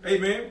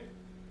 Amen.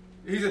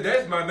 He said,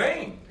 that's my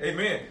name.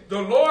 Amen.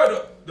 The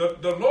Lord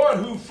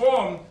who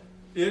formed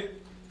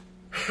it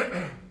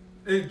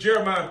in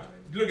Jeremiah.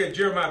 Look at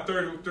Jeremiah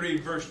 33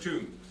 verse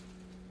 2.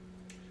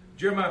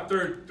 Jeremiah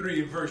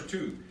 33 verse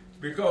 2.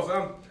 Because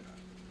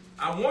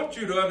I want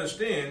you to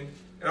understand,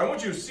 and I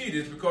want you to see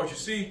this, because you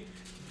see,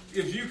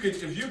 if you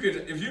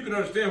can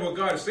understand what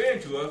God is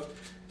saying to us,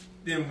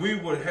 then we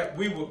would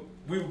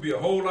be a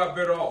whole lot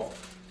better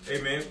off.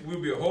 Amen.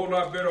 We'll be a whole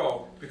lot better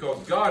off, because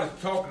God is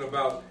talking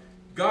about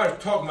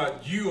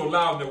you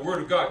allowing the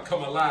Word of God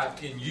come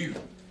alive in you.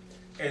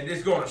 And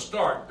it's going to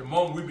start the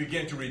moment we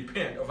begin to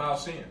repent of our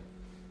sin.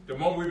 The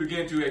moment we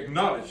begin to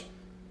acknowledge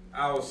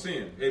our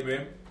sin.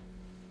 Amen.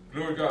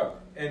 Glory to God.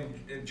 And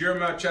in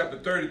Jeremiah chapter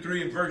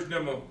 33 and verse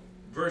number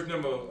 1,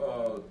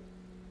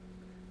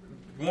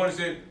 it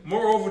said,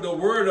 moreover, the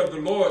word of the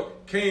Lord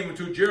came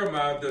to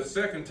Jeremiah the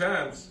second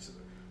time,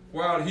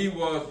 while he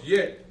was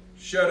yet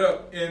shut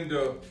up in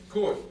the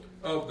court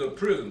of the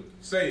prison,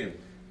 saying,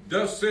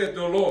 thus said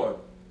the Lord,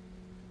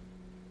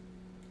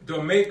 the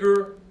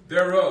maker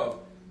thereof,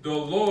 the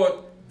Lord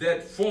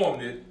that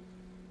formed it,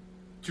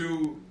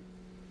 to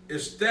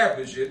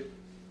establish it.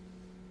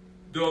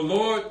 The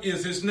Lord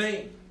is his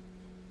name.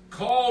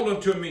 Call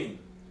unto me.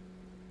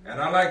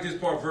 And I like this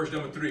part, verse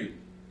number 3.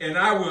 And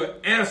I will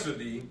answer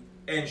thee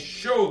and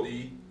show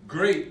thee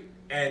great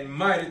and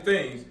mighty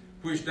things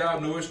which thou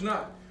knowest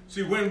not.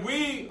 See, when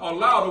we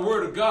allow the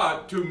Word of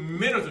God to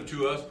minister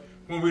to us,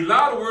 when we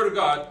allow the Word of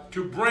God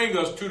to bring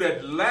us to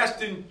that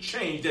lasting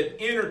change,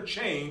 that inner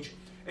change,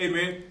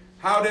 amen,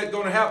 how that's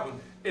going to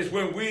happen is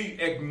when we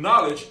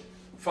acknowledge,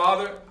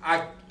 Father,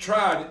 I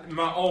tried in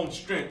my own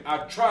strength. I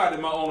tried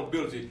in my own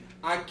ability.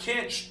 I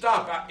can't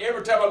stop.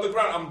 Every time I look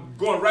around, I'm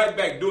going right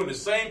back doing the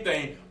same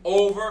thing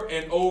over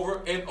and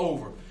over and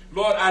over.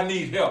 Lord, I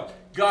need help.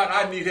 God,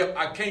 I need help.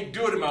 I can't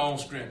do it in my own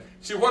strength.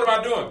 See, what am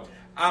I doing?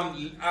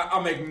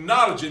 I'm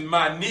acknowledging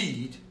my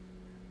need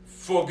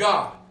for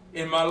God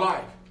in my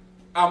life.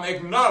 I'm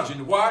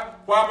acknowledging. Why?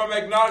 Why am I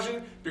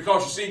acknowledging?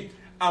 Because you see,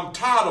 I'm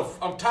tired of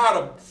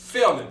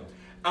failing.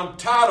 I'm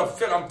tired of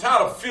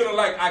feeling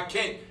like I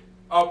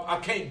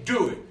can't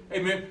do it.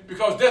 Amen.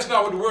 Because that's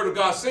not what the Word of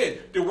God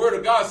said. The Word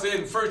of God said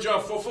in 1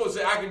 John 4:4, it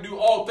said, I can do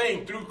all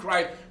things through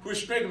Christ who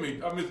strengthens me.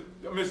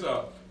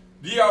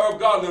 Ye are of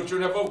God, little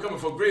children, have overcome.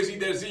 For greater is he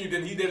that is in you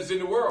than he that is in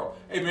the world.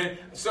 Amen.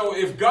 So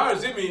if God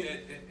is in me,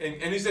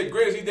 and he said,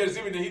 greater is he that is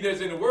in me than he that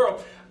is in the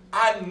world,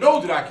 I know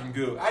that I can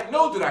do it. I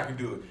know that I can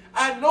do it.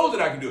 I know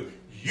that I can do it.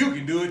 You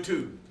can do it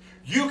too.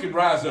 You can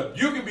rise up.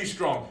 You can be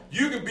strong.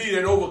 You can be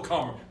an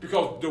overcomer,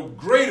 because the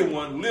greater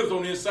one lives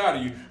on the inside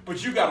of you.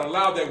 But you got to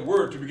allow that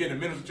word to begin to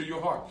minister to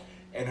your heart.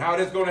 And how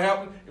that's going to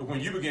happen is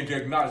when you begin to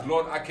acknowledge,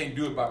 Lord, I can't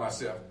do it by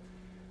myself.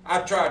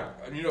 I tried,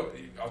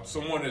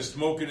 someone that's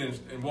smoking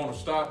and want to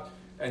stop,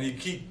 and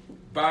he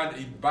buy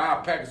a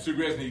pack of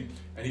cigarettes,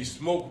 and he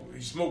smoke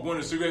one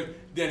of the cigarettes,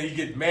 then he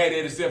get mad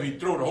at himself, he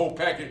throw the whole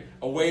packet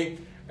away,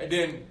 and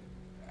then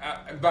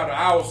about an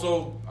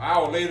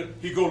hour later,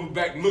 he go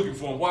back looking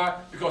for him. Why?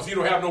 Because he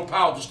don't have no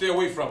power to stay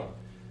away from him.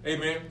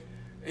 Amen.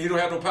 He don't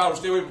have no power to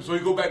stay away from him, so he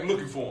go back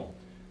looking for him.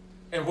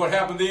 And what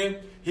happened then?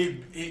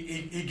 He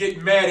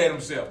get mad at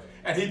himself.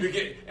 And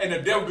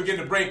the devil begin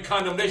to bring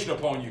condemnation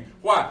upon you.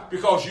 Why?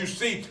 Because you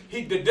see,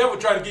 the devil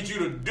trying to get you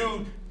to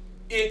do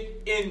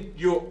it in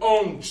your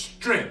own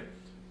strength.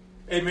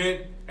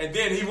 Amen. And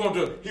then he want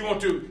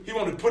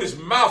to put his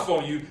mouth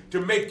on you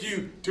to make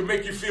you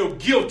feel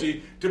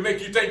guilty, to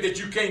make you think that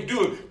you can't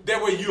do it.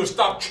 That way you'll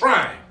stop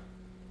trying.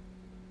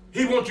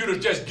 He wants you to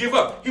just give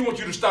up. He wants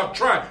you to stop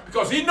trying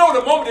because he knows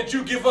the moment that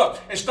you give up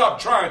and stop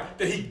trying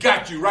that he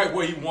got you right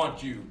where he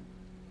wants you.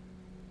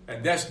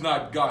 And that's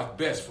not God's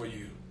best for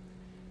you.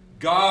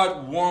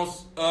 God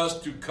wants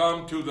us to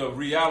come to the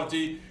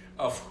reality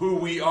of who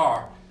we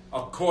are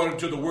according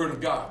to the Word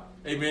of God.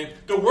 Amen.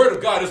 The Word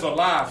of God is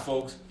alive,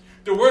 folks.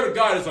 The Word of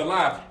God is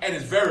alive and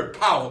it's very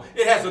powerful.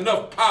 It has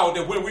enough power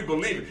that when we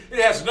believe it,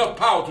 it has enough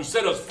power to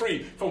set us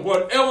free from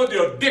whatever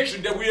the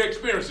addiction that we're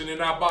experiencing in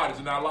our bodies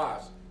and our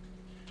lives.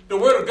 The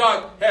Word of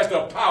God has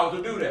the power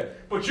to do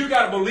that. But you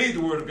got to believe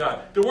the Word of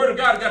God. The Word of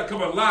God has got to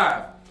come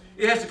alive.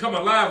 It has to come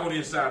alive on the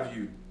inside of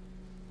you.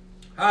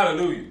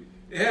 Hallelujah.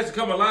 It has to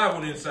come alive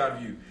on the inside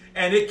of you.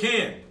 And it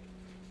can.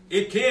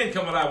 It can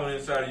come alive on the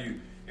inside of you.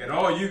 And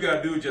all you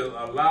got to do is just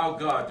allow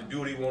God to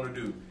do what he wants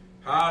to do.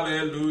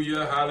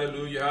 Hallelujah,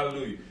 hallelujah,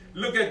 hallelujah.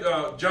 Look at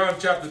John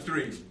chapter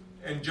 3.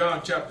 In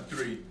John chapter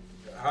 3.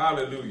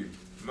 Hallelujah.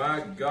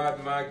 My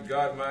God, my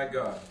God, my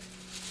God.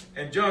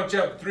 In John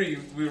chapter 3,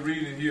 we're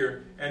reading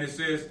here, and it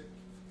says,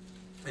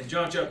 in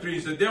John chapter 3,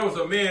 it says, there was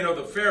a man of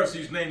the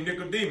Pharisees named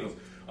Nicodemus,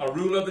 a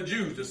ruler of the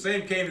Jews. The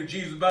same came to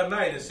Jesus by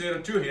night and said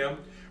unto him,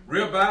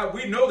 Rabbi,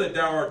 we know that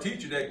thou art a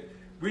teacher,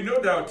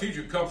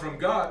 come from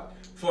God,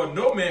 for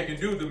no man can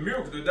do the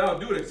miracles that thou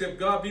doest except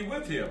God be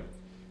with him.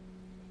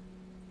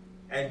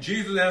 And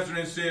Jesus answered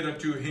and said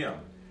unto him,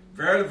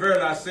 Verily,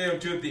 verily, I say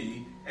unto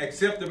thee,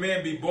 except a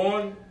man be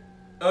born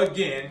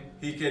again,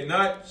 he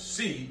cannot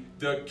see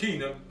the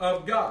kingdom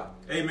of God.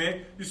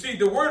 Amen. You see,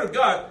 the Word of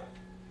God,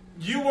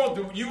 you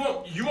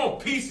want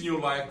peace in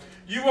your life.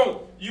 You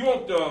want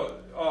to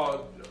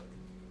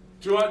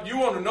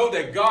know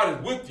that God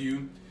is with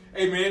you.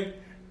 Amen.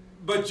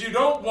 But you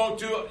don't want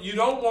to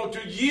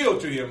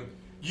yield to him.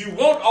 You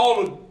want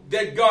all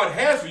that God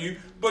has for you,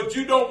 but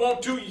you don't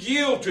want to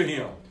yield to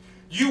him.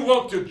 You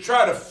want to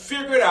try to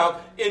figure it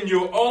out in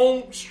your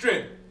own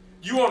strength.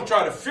 You want to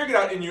try to figure it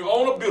out in your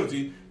own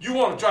ability. You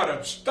want to try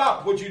to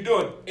stop what you're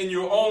doing in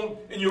your own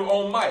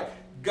might.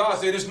 God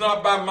said it's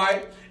not by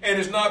might and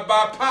it's not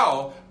by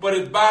power, but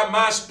it's by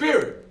my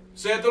spirit,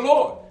 said the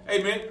Lord.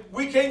 Amen.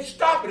 We can't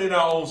stop it in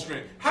our own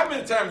strength. How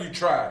many times you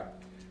tried?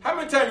 How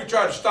many times you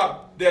tried to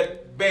stop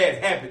that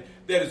bad habit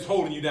that is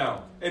holding you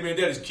down? Amen.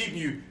 That is keeping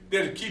you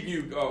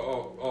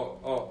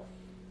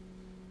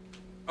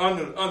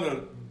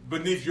under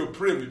beneath your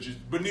privileges,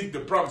 beneath the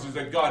promises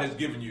that God has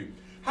given you.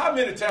 How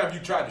many times you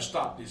tried to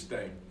stop this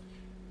thing?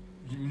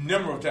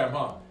 Number of times,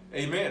 huh?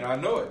 Amen. I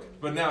know it.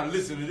 But now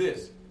listen to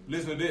this.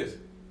 Listen to this.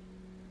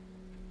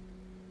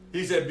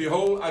 He said,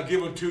 Behold, I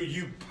give unto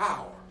you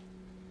power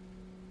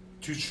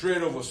to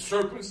tread over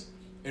serpents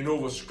and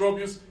over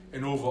scorpions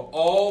and over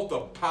all the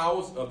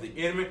powers of the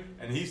enemy.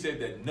 And he said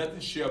that nothing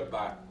shall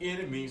by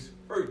any means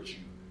hurt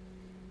you.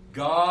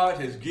 God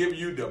has given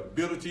you the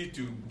ability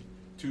to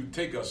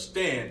take a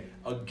stand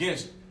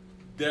against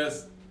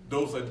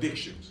those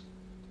addictions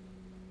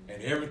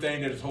and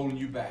everything that is holding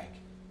you back.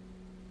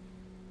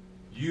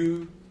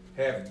 You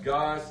have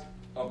God's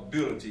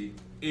ability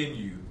in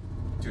you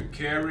to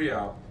carry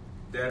out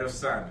that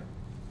assignment.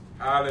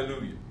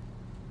 Hallelujah.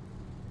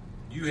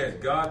 You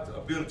have God's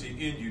ability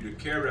in you to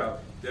carry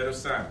out that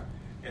assignment.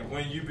 And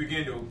when you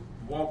begin to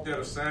walk that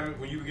assignment,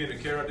 when you begin to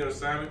carry out that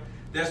assignment,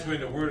 that's when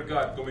the Word of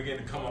God is going to begin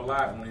to come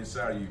alive on the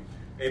inside of you.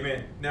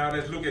 Amen. Now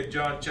let's look at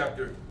John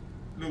chapter.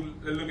 Let's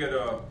look at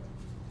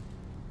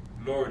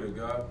glory to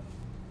God.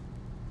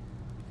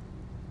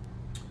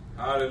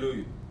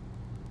 Hallelujah.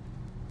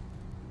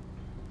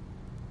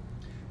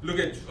 Look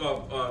at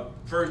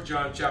 1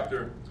 John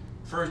chapter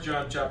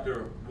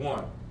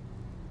 1.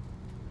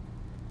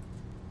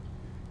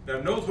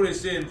 Now notice what it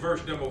said in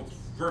verse number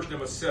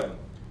 7.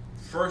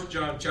 1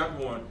 John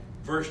chapter 1,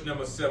 verse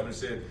number 7. It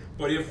said,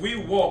 But if we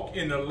walk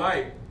in the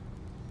light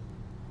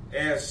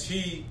as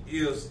he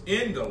is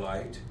in the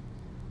light,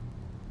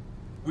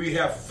 we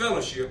have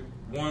fellowship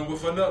one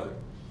with another.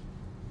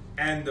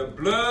 And the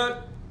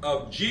blood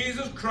of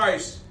Jesus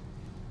Christ,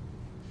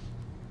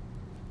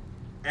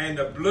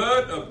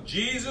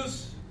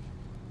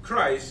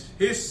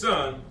 his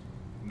Son,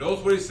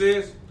 notice what it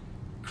says,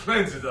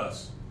 cleanses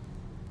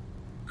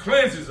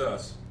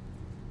us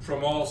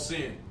from all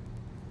sin.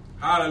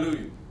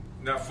 Hallelujah.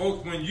 Now,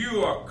 folks, when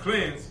you are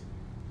cleansed,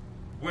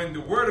 when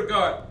the Word of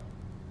God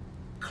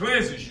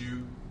cleanses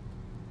you,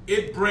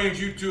 it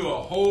brings you to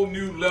a whole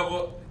new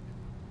level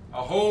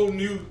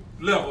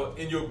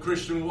in your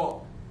Christian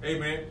walk.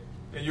 Amen.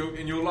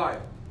 In your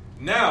life.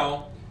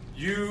 Now,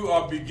 you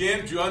are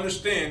beginning to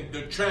understand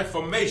the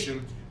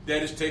transformation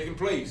that is taking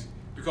place.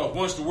 Because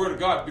once the Word of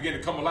God begins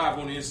to come alive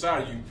on the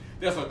inside of you,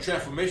 there's a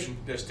transformation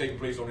that's taking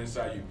place on the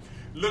inside of you.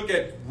 Look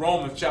at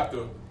Romans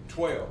chapter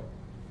 12.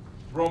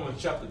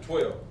 Romans chapter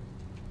 12.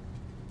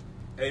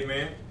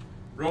 Amen.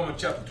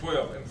 Romans chapter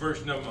 12 and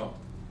verse number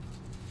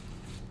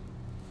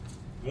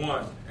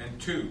 1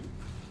 and 2.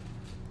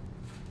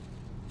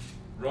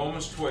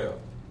 Romans 12.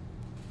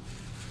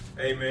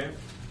 Amen.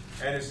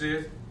 And it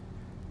says,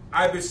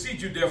 I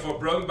beseech you, therefore,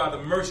 brethren, by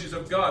the mercies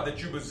of God,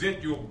 that you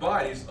present your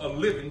bodies a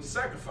living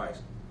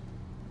sacrifice,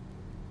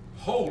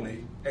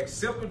 holy,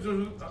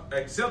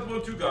 acceptable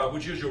to God,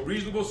 which is your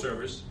reasonable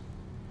service.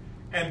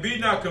 And be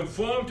not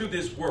conformed to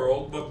this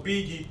world, but be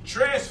ye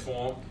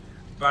transformed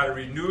by the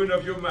renewing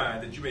of your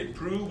mind, that you may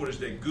prove what is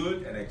the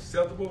good and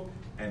acceptable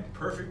and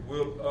perfect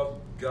will of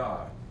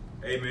God.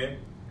 Amen.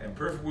 And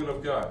perfect will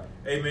of God.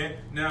 Amen.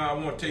 Now I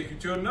want to take you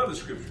to another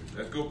scripture.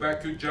 Let's go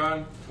back to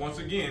John once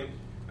again.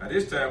 Now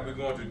this time we're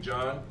going to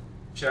John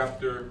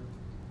chapter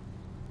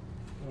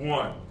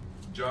 1.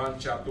 John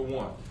chapter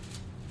 1.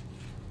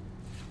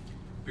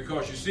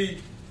 Because you see,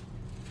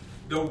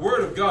 the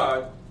word of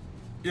God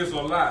is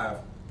alive.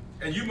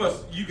 And you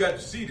got to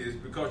see this,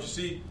 because you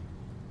see,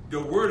 the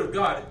word of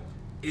God,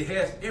 it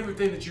has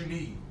everything that you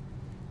need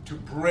to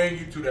bring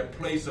you to that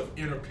place of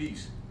inner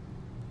peace.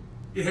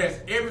 It has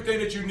everything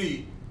that you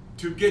need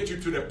to get you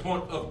to that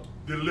point of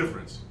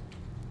deliverance.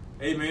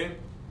 Amen.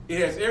 It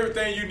has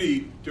everything you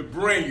need to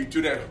bring you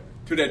to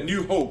that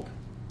new hope,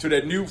 to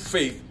that new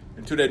faith,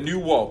 and to that new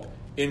walk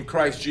in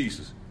Christ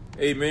Jesus.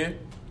 Amen.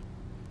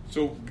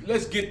 So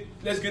let's get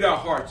our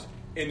hearts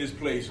in this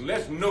place.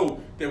 Let's know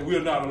that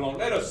we're not alone.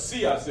 Let us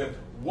see ourselves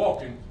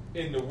walking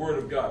in the Word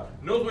of God.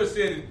 Notice what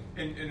it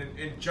said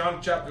in John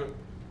chapter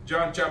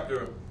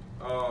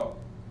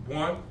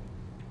 1,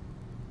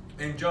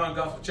 in John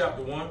Gospel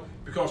chapter 1,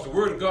 because the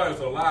Word of God is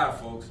alive,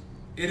 folks.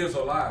 It is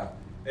alive.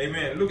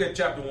 Amen. Look at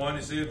chapter 1.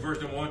 It says, verse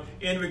number 1,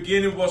 in the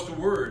beginning was the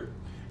Word,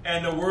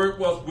 and the Word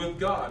was with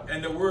God,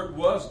 and the Word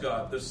was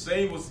God. The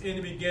same was in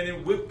the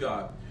beginning with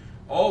God.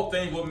 All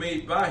things were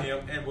made by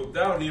him, and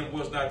without him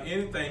was not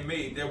anything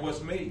made that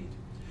was made.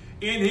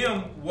 In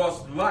him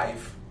was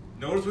life.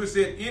 Notice what it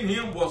said, in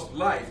him was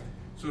life.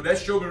 So that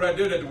showed me right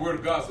there that the word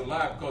of God is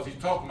alive, because he's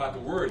talking about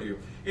the word here.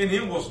 In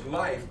him was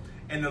life,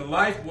 and the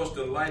life was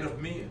the light of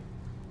men.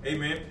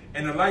 Amen.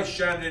 And the light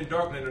shined in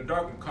darkness, and the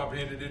darkness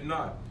comprehended it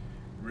not.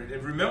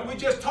 Remember, we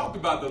just talked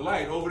about the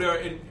light over there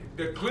in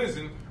the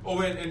cleansing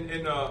over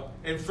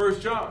in 1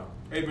 John.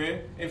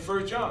 Amen. In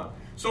 1 John.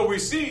 So we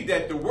see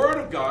that the word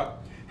of God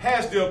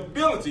has the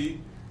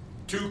ability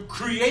to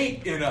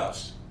create in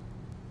us.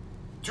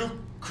 To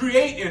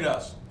create in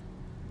us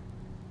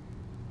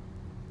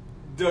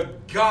the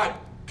God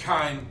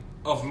kind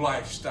of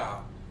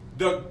lifestyle.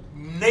 The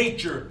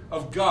nature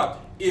of God.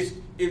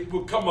 It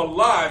will come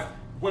alive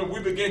when we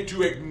begin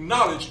to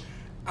acknowledge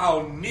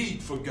our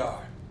need for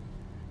God.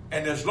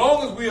 And as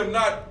long as we are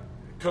not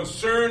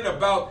concerned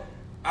about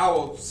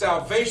our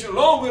salvation, as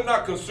long as we're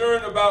not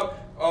concerned about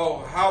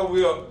how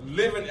we are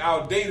living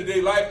our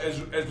day-to-day life,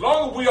 as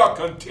long as we are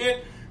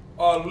content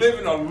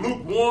living a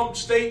lukewarm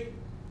state,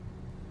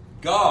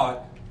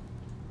 God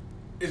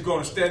is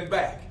going to stand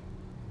back.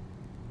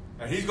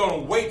 And he's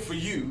going to wait for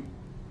you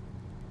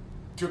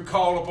to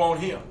call upon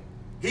him.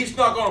 He's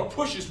not going to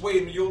push his way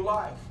into your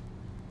life.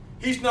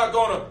 He's not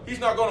going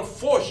to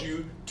force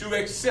you to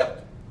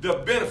accept the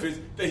benefits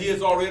that he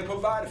has already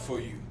provided for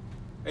you.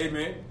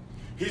 Amen.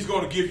 He's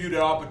going to give you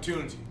that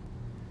opportunity.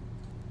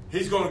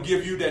 He's going to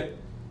give you that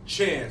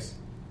chance.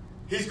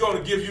 He's going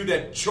to give you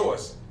that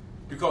choice,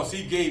 because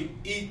he gave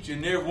each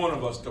and every one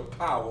of us the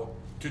power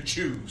to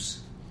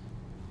choose.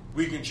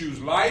 We can choose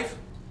life,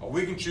 or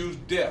we can choose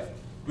death.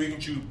 We can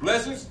choose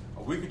blessings,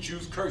 or we can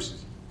choose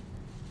curses.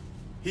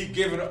 He's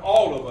given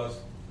all of us,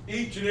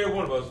 each and every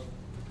one of us,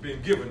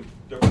 been given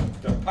the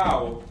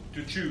power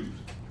to choose.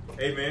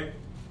 Amen.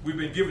 We've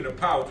been given the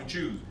power to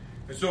choose.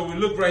 And so we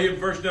look right here in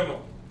verse number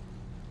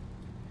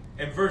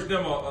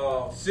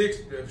 6,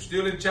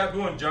 still in chapter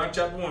 1, John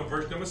chapter 1,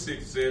 verse number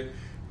 6, it says,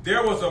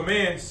 there was a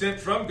man sent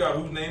from God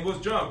whose name was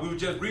John. We were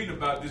just reading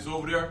about this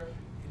over there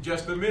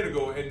just a minute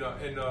ago in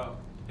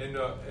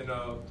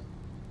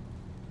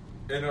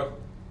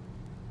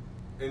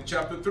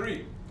chapter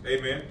 3.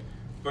 Amen.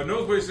 But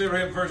notice what it says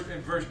right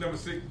in verse number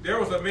 6. There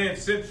was a man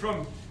sent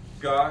from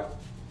God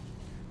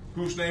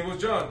whose name was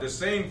John. The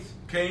same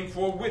came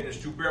for a witness,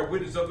 to bear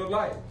witness of the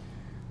light,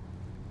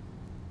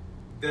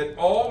 that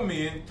all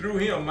men through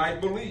him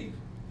might believe.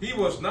 He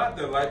was not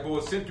the light, but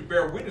was sent to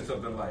bear witness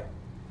of the light.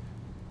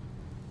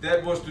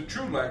 That was the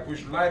true light,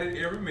 which lighted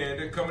every man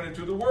that cometh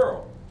into the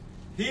world.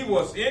 He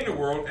was in the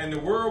world, and the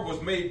world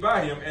was made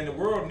by him, and the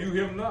world knew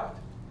him not.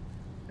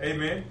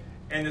 Amen.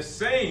 And the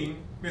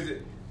same is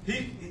it.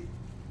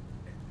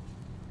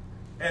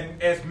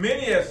 And as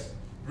many as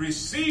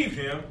received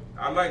him,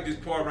 I like this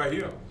part right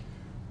here.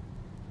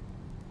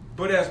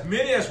 But as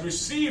many as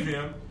received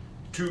him,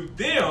 to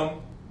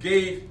them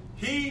gave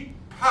he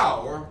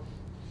power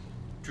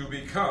to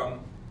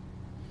become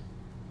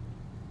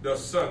the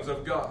sons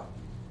of God,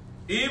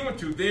 even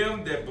to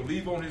them that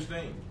believe on his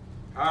name.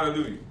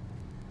 Hallelujah.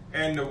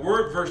 And the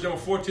word, verse number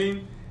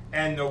 14,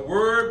 and the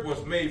word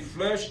was made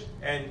flesh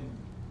and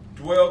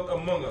dwelt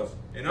among us.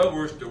 In other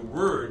words, the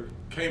word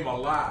came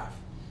alive.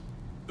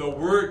 The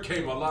word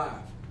came alive.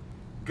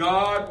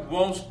 God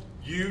wants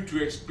you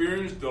to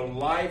experience the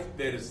life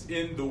that is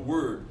in the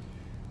word.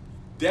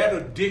 That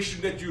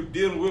addiction that you're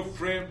dealing with,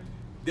 friend,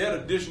 that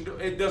addiction,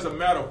 it doesn't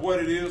matter what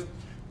it is,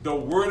 the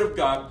word of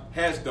God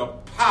has the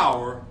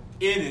power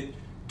in it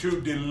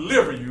to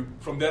deliver you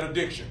from that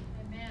addiction.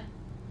 Amen.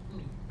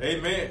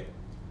 Amen.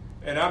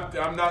 And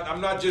I'm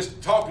not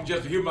just talking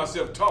just to hear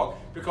myself talk,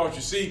 because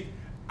you see,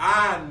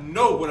 I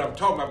know what I'm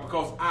talking about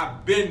because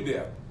I've been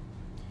there.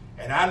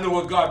 And I know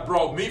where God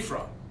brought me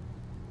from.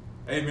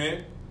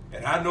 Amen.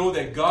 And I know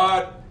that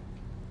God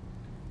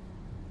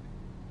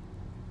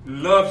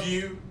loves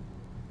you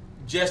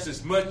just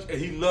as much as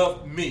he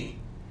loved me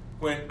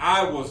when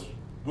I was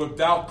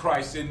without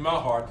Christ in my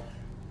heart,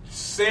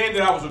 saying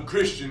that I was a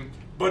Christian,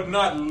 but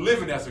not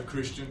living as a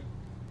Christian,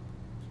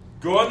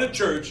 going to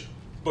church,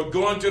 but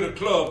going to the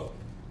club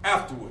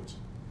afterwards.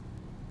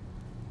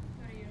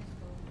 30 years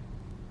ago.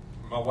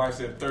 My wife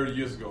said 30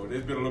 years ago.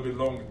 It's been a little bit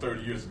longer than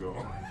 30 years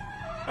ago.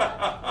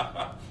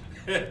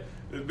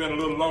 It's been a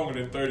little longer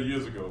than 30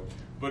 years ago.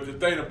 But the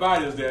thing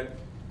about it is that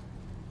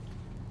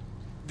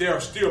there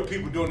are still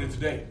people doing it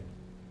today.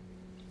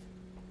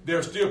 There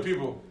are still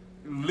people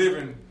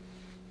living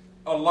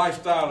a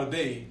lifestyle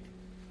today,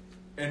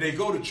 and they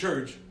go to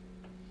church,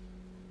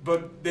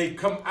 but they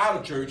come out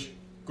of church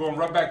going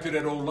right back to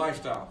that old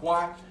lifestyle.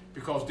 Why?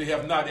 Because they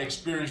have not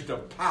experienced the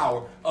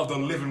power of the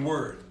living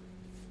word.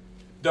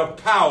 The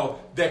power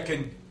that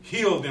can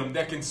heal them,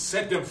 that can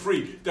set them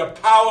free. The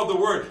power of the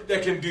word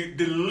that can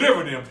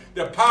deliver them.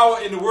 The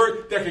power in the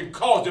word that can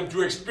cause them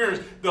to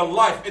experience the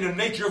life and the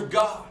nature of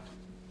God.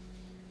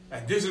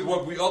 And this is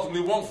what we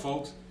ultimately want,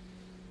 folks,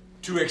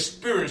 to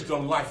experience the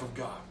life of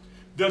God,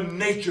 the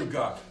nature of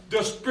God,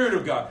 the Spirit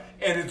of God.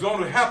 And it's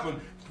going to happen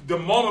the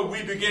moment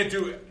we begin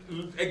to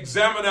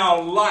examine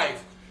our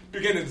life,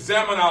 begin to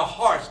examine our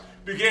hearts,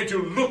 begin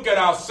to look at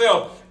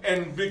ourselves,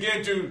 and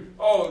begin to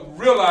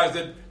realize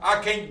that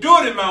I can't do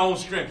it in my own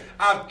strength.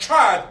 I've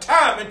tried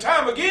time and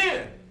time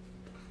again.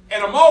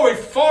 And I'm always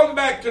falling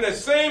back to that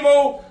same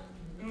old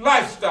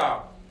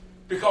lifestyle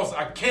because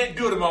I can't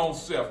do it in my own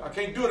self. I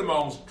can't do it in my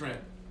own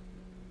strength.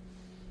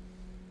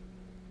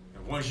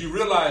 And once you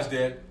realize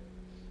that,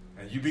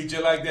 and you be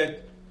just like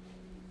that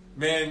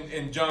man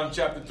in John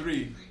chapter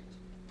 3,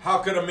 how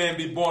could a man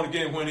be born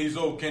again when he's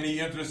old? Can he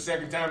enter the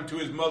second time to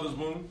his mother's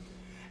womb?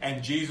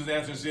 And Jesus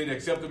answered and said,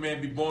 except a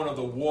man be born of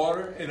the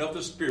water and of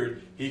the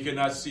Spirit, he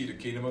cannot see the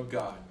kingdom of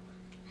God.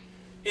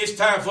 It's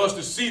time for us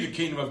to see the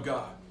kingdom of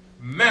God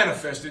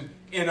manifesting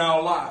in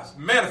our lives,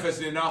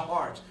 manifesting in our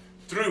hearts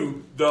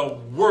through the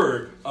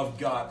Word of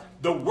God.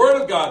 The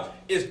Word of God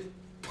is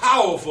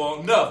powerful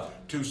enough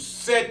to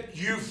set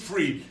you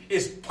free.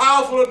 It's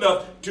powerful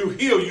enough to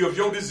heal you of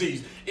your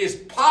disease. It's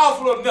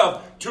powerful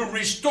enough to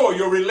restore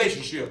your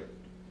relationship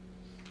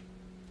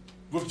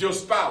with your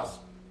spouse,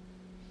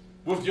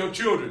 with your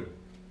children,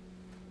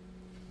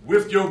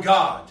 with your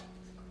God.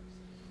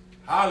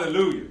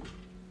 Hallelujah.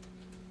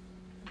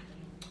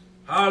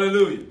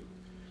 Hallelujah.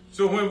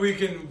 So when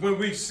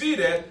we see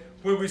that,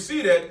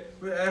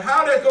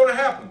 how that's going to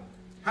happen?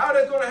 How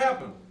that's going to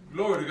happen?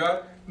 Glory to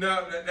God.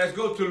 Now let's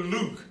go to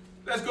Luke.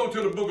 Let's go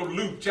to the book of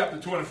Luke chapter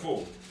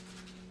 24.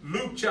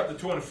 Luke chapter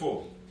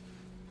 24.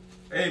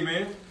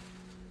 Amen.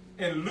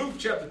 In Luke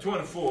chapter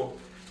 24,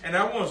 and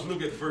I want us to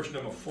look at verse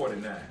number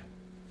 49.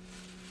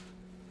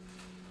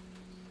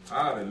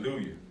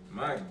 Hallelujah.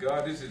 My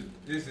God, this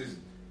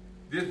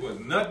was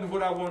nothing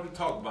what I wanted to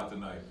talk about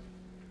tonight.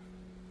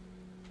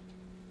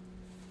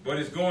 But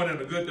it's going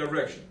in a good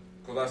direction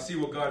because I see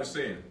what God is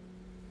saying.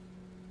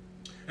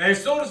 And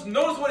so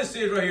notice what it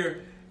says right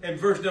here in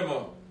verse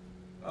number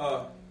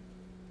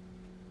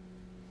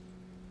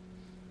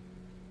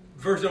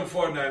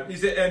 49. He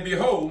said, and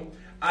behold,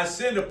 I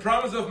send the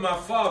promise of my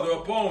Father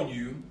upon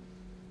you,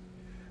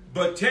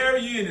 but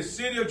tarry ye in the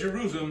city of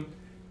Jerusalem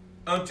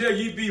until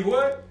ye be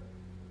what?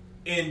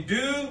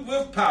 Endued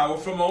with power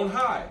from on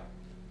high.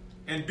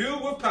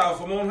 Endued with power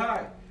from on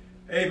high.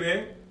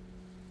 Amen.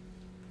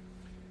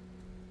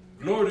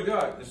 Glory to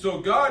God. And so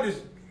God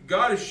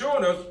is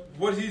showing us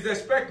what he's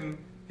expecting.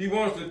 He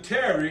wants to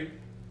tarry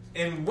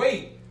and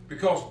wait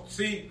because,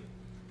 see,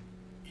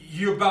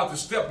 you're about to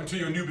step into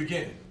your new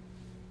beginning.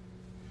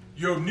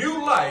 Your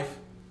new life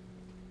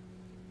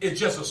is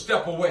just a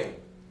step away.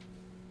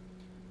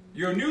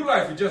 Your new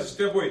life is just a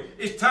step away.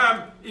 It's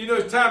time,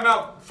 it's time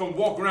out from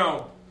walking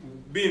around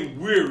being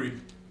weary,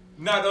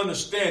 not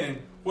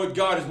understanding what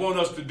God is wanting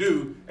us to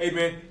do.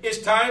 Amen. It's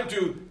time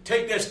to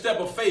take that step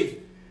of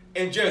faith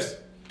and just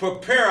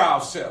prepare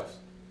ourselves.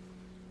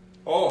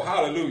 Oh,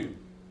 hallelujah.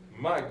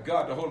 My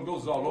God, the Holy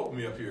Ghost is all over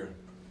me up here.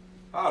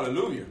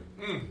 Hallelujah.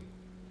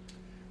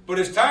 But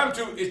it's time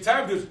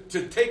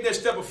to take that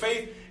step of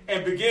faith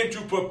and begin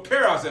to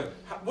prepare ourselves.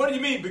 What do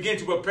you mean begin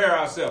to prepare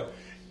ourselves?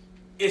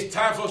 It's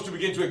time for us to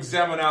begin to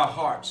examine our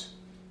hearts.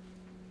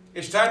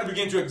 It's time to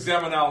begin to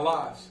examine our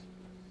lives.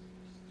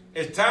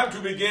 It's time to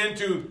begin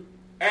to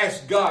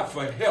ask God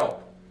for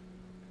help.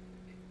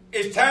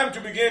 It's time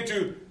to begin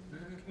to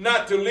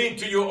not to lean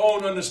to your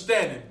own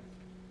understanding,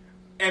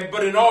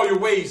 but in all your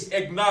ways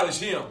acknowledge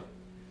him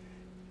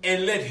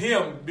and let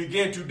him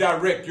begin to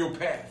direct your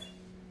path.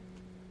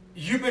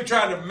 You've been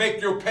trying to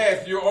make your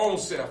path your own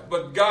self,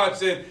 but God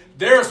said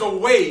there's a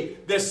way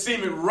that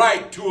seemeth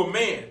right to a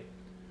man,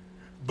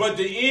 but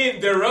the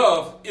end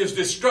thereof is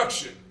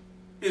destruction,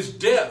 is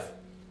death.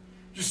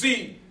 You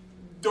see,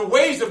 the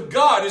ways of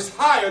God is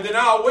higher than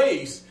our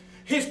ways.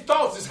 His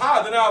thoughts is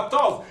higher than our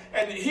thoughts.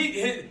 And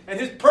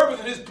his purpose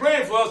and his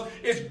plan for us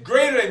is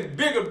greater and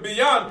bigger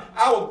beyond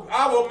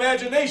our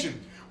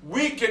imagination.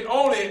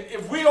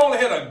 If we only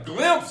had a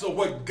glimpse of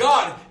what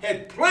God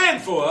had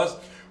planned for us,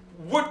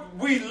 would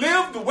we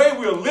live the way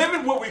we're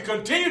living? Would we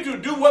continue to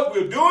do what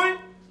we're doing?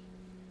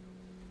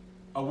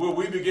 Or will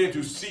we begin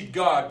to seek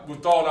God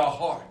with all our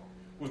heart,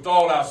 with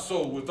all our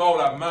soul, with all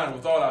our mind,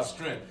 with all our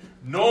strength,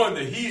 knowing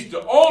that He's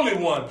the only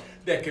one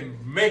that can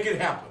make it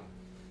happen?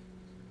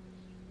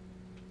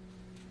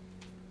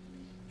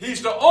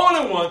 He's the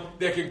only one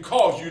that can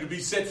cause you to be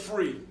set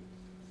free.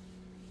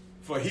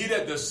 For he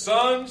that the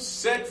Son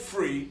set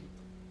free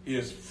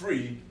is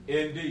free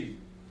indeed.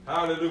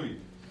 Hallelujah.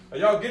 Are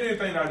y'all getting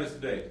anything out of this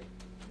today?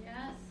 Yes.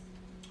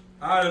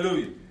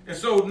 Hallelujah. And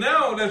so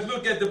now let's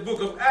look at the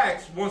book of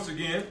Acts once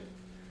again.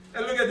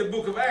 Let's look at the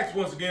book of Acts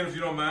once again, if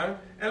you don't mind.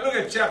 And look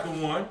at chapter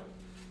 1.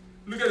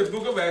 Look at the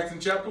book of Acts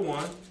in chapter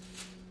 1.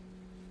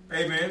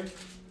 Amen.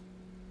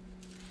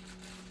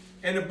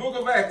 In the book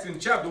of Acts in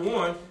chapter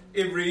 1,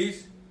 it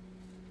reads,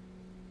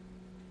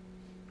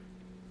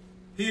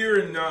 here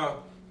in,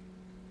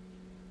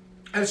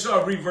 and so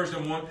I'll read verse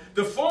number 1.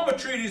 The former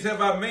treaties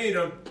have I made,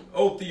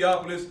 O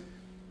Theophilus,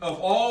 of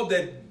all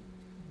that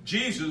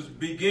Jesus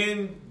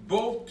began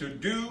both to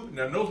do,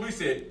 now notice what he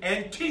said,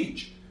 and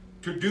teach,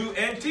 to do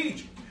and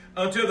teach,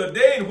 until the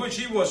day in which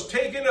he was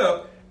taken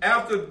up,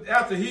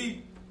 after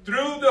he,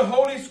 through the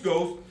Holy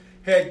Ghost,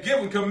 had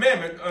given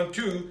commandment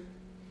unto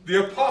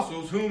the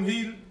apostles whom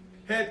he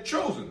had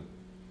chosen,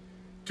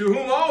 to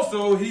whom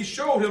also he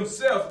showed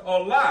himself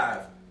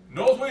alive.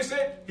 Notice what he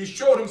said? He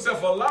showed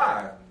himself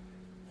alive.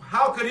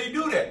 How could he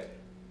do that?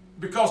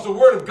 Because the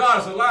word of God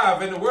is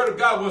alive, and the word of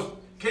God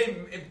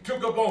came and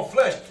took up on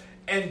flesh,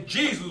 and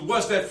Jesus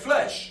was that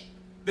flesh,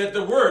 that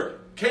the word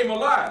came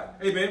alive.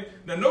 Amen.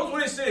 Now notice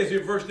what it says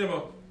here, verse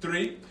number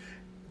 3.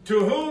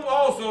 To whom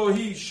also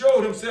he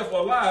showed himself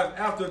alive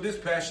after this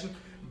passion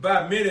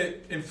by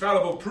many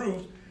infallible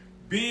proofs,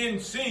 being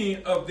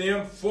seen of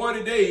them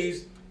 40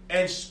 days,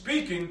 and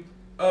speaking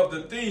of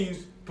the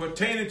things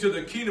pertaining to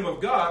the kingdom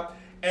of God,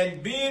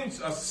 and being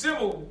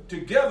assembled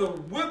together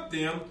with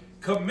them,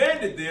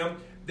 commanded them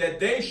that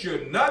they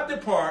should not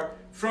depart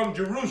from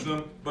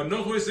Jerusalem. But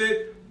notice what it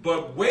said,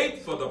 but wait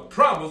for the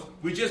promise.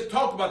 We just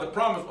talked about the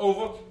promise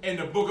over in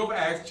the book of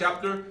Acts,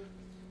 chapter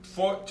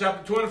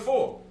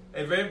 24.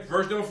 Amen.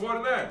 Verse number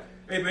 49.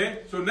 Amen.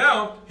 So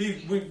now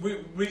he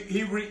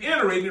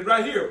reiterated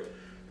right here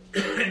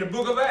in the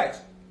book of Acts,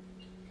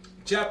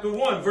 chapter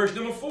 1, verse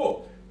number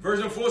 4. Verse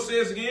number 4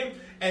 says again,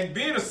 and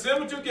being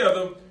assembled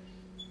together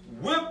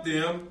with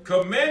them,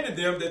 commanded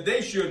them that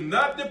they should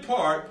not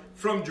depart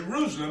from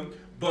Jerusalem,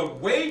 but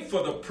wait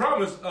for the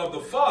promise of the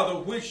Father,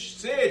 which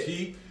said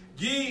he,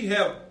 ye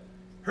have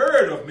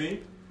heard of me.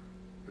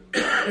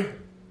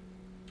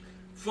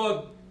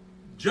 For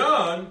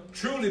John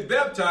truly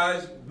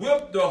baptized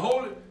with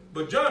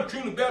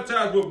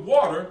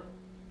water,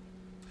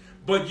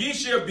 but ye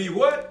shall be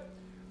what?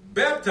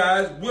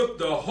 Baptized with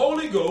the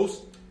Holy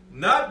Ghost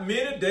not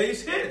many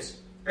days hence.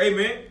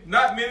 Amen.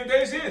 Not many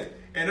days hence.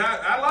 And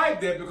I like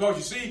that, because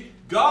you see,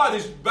 God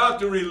is about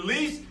to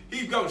release,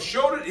 he's going to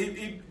show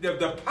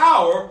the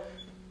power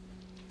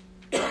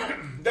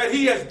that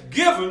he has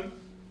given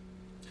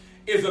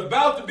is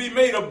about to be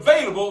made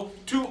available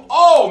to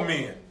all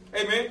men.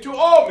 Amen. To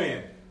all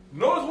men.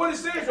 Notice what it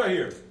says right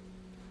here.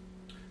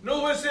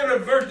 Notice what it says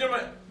in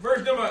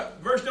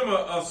verse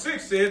number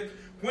 6 says,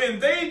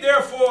 when they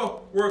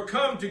therefore were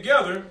come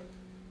together,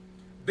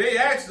 they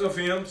asked of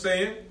him,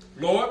 saying,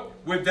 Lord,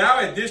 wilt thou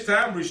at this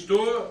time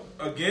restore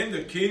again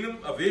the kingdom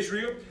of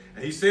Israel?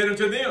 And he said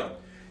unto them,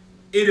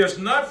 it is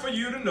not for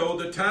you to know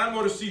the time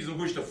or the season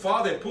which the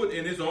Father had put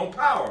in his own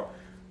power,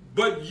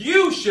 but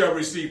you shall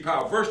receive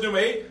power. Verse number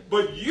 8,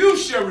 but you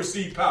shall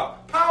receive power.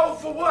 Power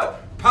for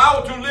what?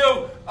 Power to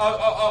live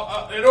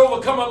an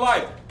overcoming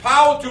life.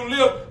 Power to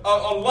live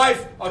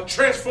a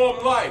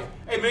transformed life.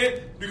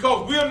 Amen.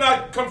 Because we're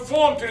not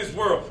conformed to this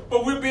world,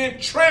 but we're being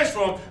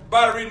transformed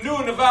by the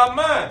renewing of our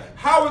mind.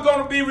 How are we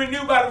going to be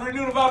renewed by the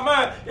renewing of our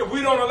mind if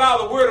we don't allow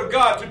the word of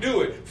God to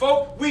do it?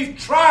 Folks, we've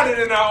tried it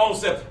in our own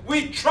self.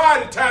 We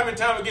tried it time and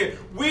time again.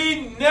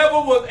 We never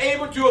was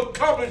able to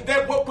accomplish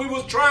that what we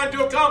was trying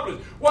to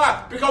accomplish.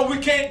 Why? Because we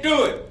can't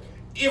do it.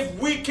 If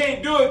we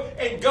can't do it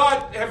and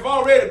God have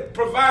already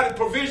provided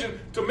provision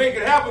to make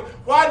it happen,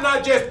 why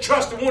not just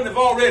trust the one that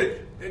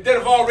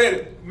have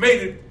already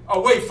made it a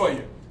way for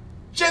you?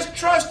 Just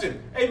trust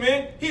him.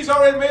 Amen. He's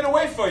already made a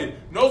way for you.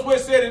 Notice what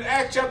it said in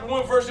Acts chapter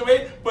 1, verse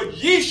 8, but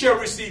ye shall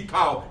receive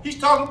power. He's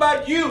talking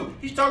about you.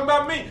 He's talking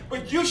about me.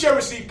 But you shall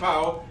receive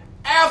power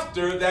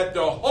after that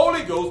the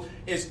Holy Ghost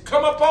is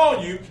come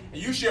upon you,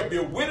 and you shall be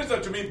a witness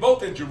unto me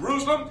both in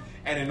Jerusalem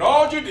and in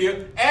all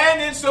Judea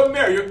and in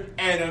Samaria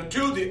and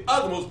unto the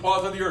uttermost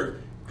parts of the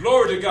earth.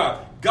 Glory to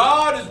God.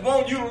 God is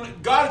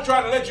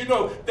trying to let you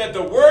know that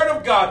the word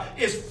of God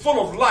is full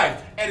of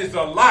life and is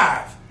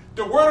alive.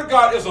 The word of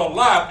God is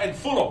alive and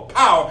full of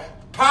power.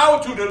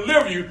 Power to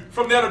deliver you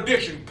from that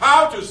addiction.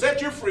 Power to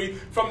set you free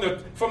from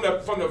the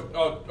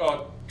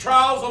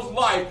trials of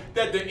life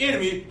that the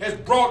enemy has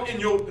brought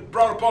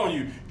upon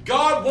you.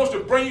 God wants to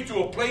bring you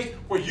to a place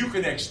where you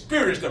can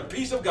experience the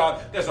peace of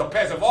God that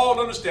surpasses all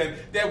understanding,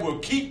 that will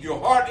keep your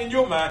heart and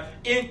your mind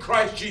in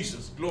Christ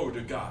Jesus. Glory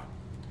to God.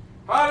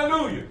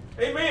 Hallelujah.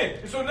 Amen.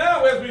 And so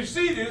now as we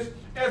see this,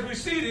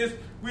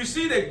 we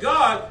see that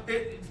God,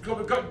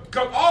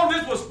 all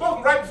this was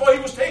spoken right before he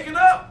was taken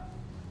up.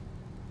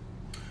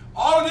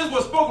 All of this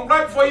was spoken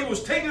right before he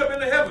was taken up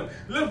into heaven.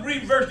 Let's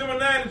read verse number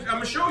 9. I'm going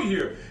to show you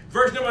here.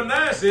 Verse number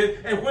 9 said,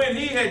 and when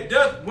he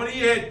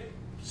had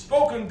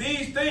spoken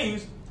these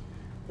things,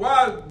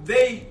 while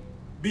they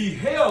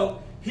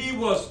beheld, he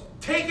was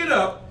taken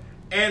up,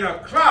 and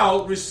a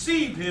cloud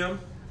received him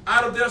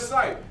out of their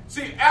sight.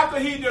 See, after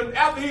he gave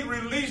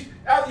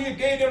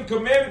them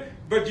commandment,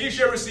 but ye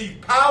shall receive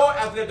power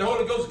after that the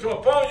Holy Ghost will come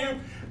upon you.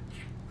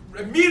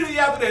 Immediately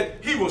after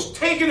that, he was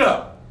taken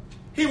up.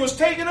 He was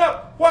taken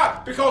up.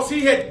 Why? Because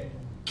he had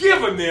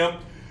given them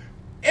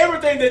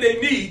everything that they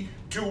need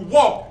to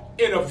walk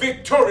in a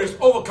victorious,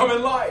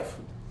 overcoming life.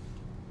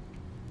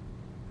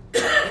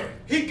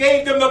 He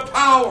gave them the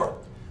power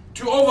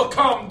to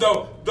overcome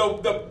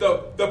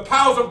the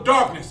powers of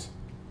darkness.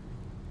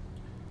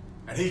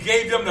 And he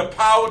gave them the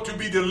power to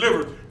be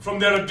delivered from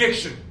their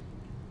addiction.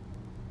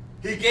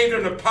 He gave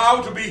them the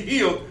power to be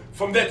healed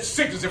from that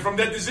sickness and from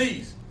that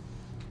disease.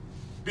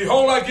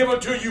 Behold, I give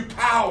unto you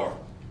power.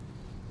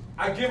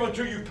 I give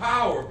unto you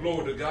power,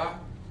 glory to God.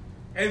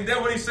 Ain't that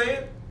what he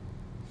said?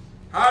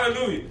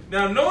 Hallelujah.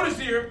 Now notice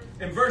here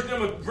in verse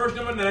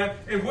number 9,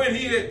 and when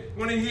he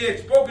had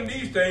spoken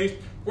these things,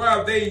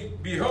 while they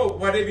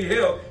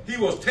beheld, he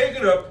was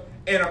taken up,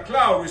 and a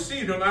cloud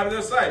received him out of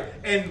their sight.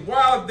 And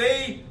while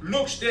they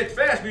looked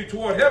steadfastly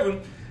toward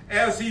heaven,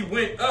 as he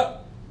went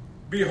up,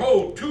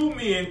 behold, two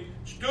men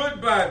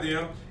stood by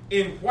them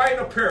in white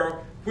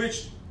apparel,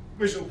 which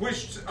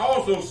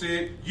also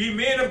said, Ye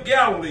men of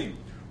Galilee,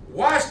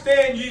 why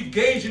stand ye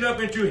gazing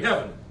up into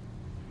heaven?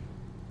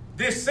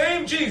 This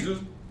same Jesus,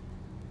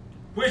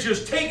 which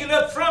is taken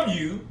up from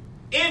you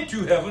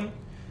into heaven,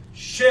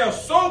 shall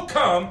so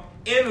come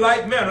in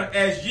like manner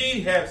as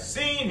ye have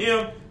seen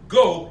him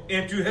go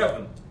into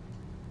heaven.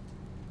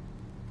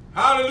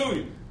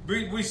 Hallelujah.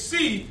 We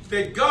see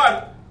that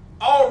God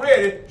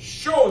already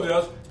showed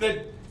us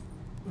that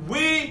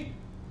we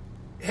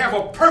have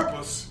a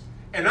purpose,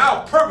 and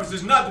our purpose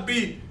is not to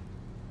be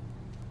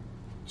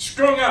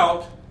strung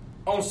out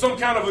on some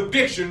kind of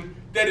addiction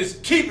that is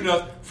keeping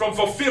us from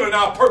fulfilling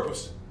our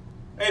purpose.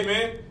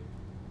 Amen.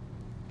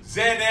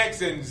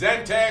 Xanax and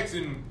Zantax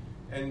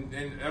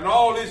and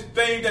all this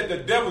thing that the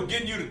devil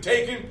getting you to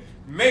taking,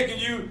 making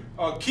you,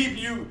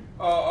 keeping you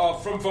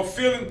from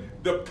fulfilling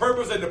the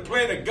purpose and the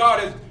plan that God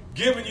has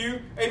given you.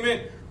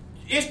 Amen.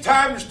 It's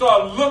time to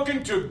start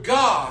looking to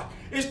God.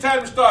 It's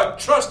time to start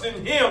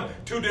trusting him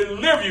to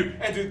deliver you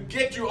and to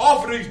get you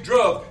off of these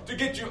drugs, to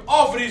get you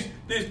off of these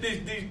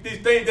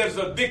things that's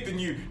addicting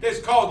you, that's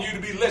causing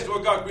you to be less than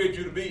what God created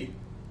you to be.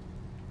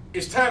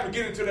 It's time to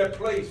get into that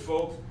place,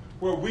 folks,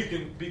 where we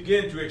can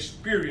begin to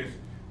experience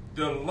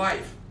the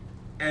life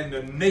and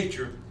the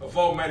nature of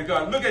Almighty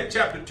God. Look at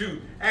chapter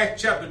 2,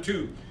 Acts chapter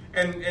 2,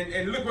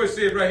 and look what it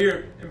says right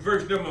here in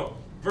verse number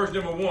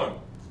 1.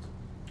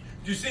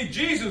 You see,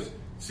 Jesus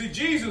said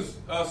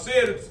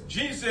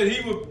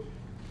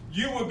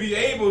you would be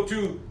able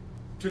to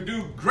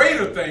do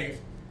greater things.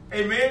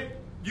 Amen.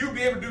 You'll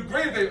be able to do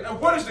greater things. And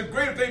what is the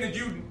greater thing that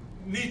you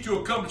need to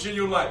accomplish in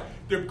your life?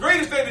 The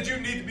greatest thing that you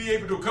need to be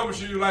able to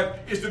accomplish in your life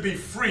is to be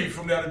free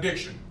from that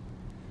addiction.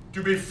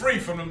 To be free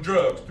from them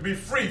drugs. To be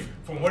free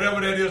from whatever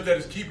that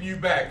is keeping you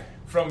back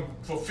from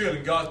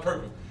fulfilling God's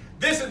purpose.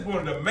 This is one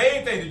of the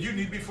main things that you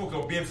need to be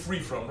focused on being free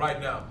from right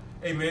now.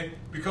 Amen.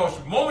 Because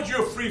the moment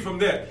you're free from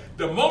that,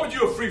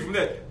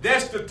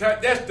 that's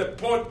the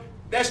point.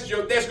 That's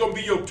going to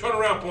be your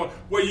turnaround point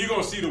where you're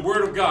going to see the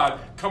word of God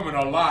coming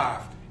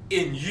alive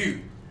in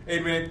you.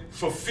 Amen.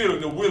 Fulfilling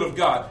the will of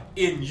God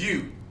in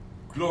you.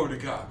 Glory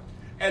to God.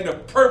 And the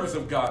purpose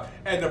of God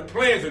and the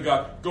plans of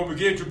God going to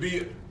begin to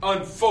be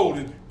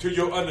unfolded to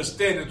your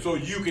understanding so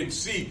you can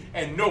see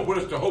and know what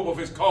is the hope of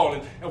his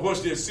calling and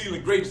what's the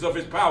exceeding greatness of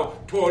his power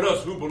toward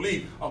us who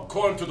believe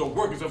according to the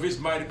workings of his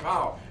mighty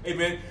power.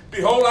 Amen.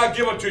 Behold, I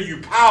give unto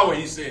you power,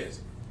 he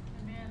says.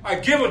 Amen. I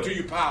give unto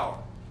you power.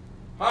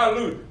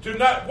 Hallelujah.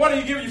 What are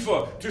you giving you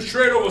for? To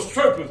tread over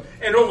serpents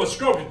and over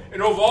scorpions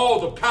and over all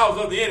the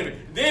powers of the enemy.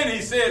 Then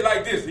he said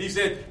like this. He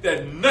said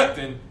that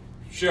nothing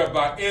shall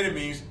by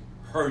enemies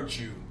hurt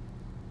you.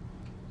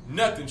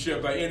 Nothing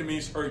shall by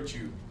enemies hurt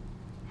you.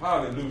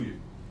 Hallelujah.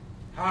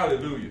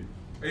 Hallelujah.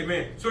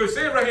 Amen. So it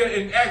says right here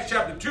in Acts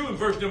chapter 2 and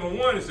verse number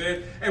 1, it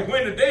says, and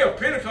when the day of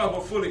Pentecost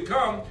was fully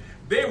come,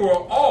 they were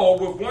all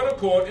with one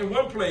accord in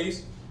one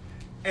place,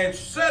 and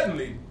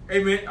suddenly,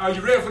 amen, are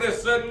you ready for that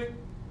suddenly?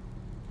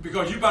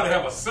 Because you're about to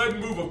have a sudden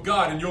move of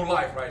God in your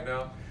life right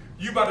now.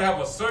 You're about to have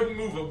a sudden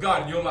move of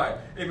God in your life.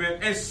 Amen.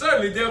 And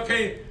suddenly there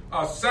came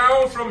a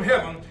sound from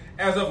heaven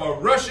as of a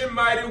rushing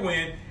mighty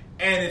wind,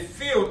 and it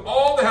filled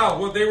all the house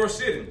where they were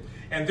sitting.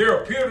 And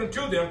there appeared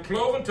unto them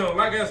cloven tongues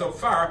like as of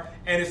fire,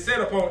 and it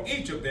sat upon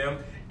each of them.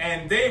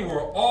 And they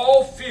were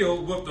all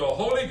filled with the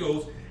Holy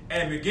Ghost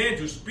and began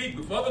to speak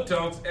with other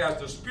tongues as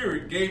the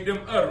Spirit gave them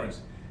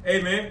utterance.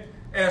 Amen.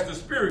 As the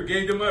Spirit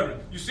gave them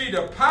utterance. You see,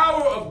 the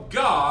power of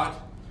God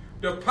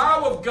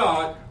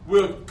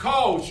will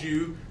cause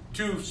you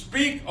to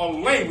speak a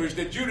language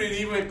that you didn't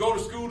even go to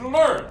school to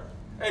learn.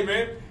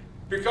 Amen.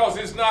 Because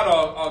it's not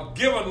a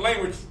given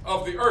language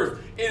of the earth.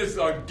 It is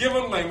a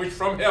given language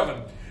from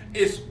heaven.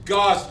 It's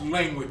God's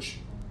language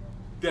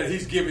that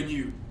he's given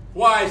you.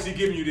 Why is he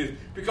giving you this?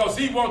 Because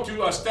he wants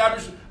to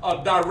establish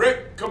a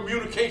direct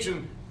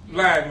communication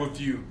line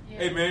with you.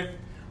 Yeah. Amen.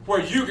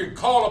 Where you can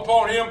call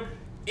upon him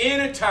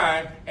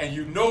anytime and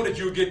you know that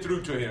you'll get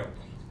through to him.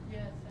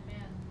 Yes,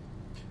 amen.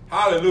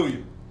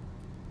 Hallelujah.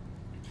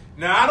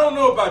 Now I don't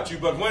know about you,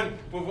 but when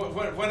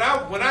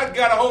I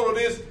got a hold of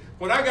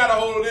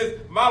this,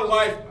 my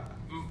life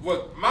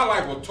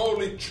was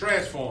totally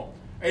transformed.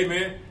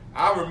 Amen.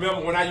 I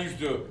remember when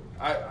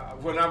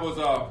I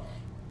was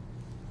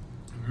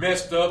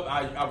messed up,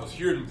 I was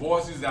hearing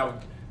voices, I was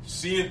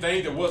seeing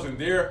things that wasn't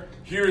there,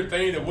 hearing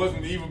things that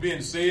wasn't even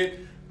being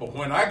said. But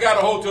when I got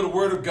a hold to the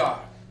Word of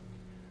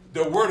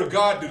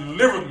God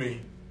delivered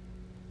me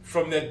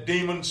from that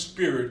demon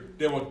spirit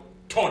that was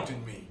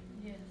taunting me.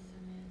 Yes,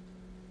 amen.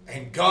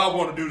 And God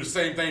wants to do the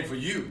same thing for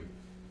you.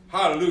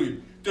 Hallelujah.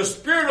 The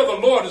Spirit of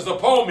the Lord is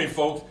upon me,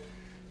 folks.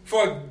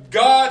 For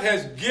God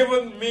has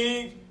given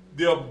me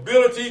the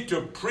ability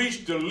to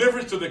preach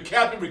deliverance to the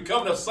captive,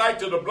 recovery of sight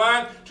to the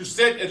blind, to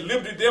set at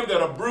liberty them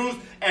that are bruised,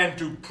 and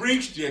to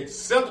preach the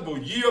acceptable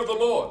year of the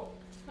Lord.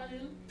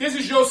 Hallelujah. This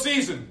is your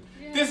season.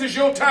 Yeah. This is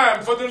your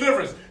time for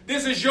deliverance.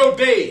 This is your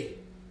day.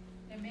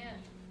 Amen.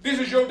 This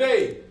is your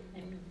day.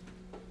 Amen.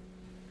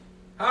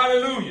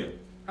 Hallelujah.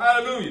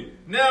 Hallelujah.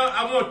 Now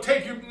I want to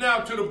take you now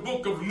to the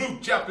book of Luke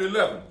chapter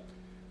 11.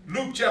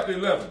 Luke chapter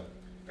 11.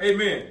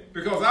 Amen.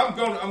 Because I'm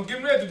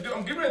getting ready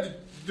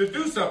to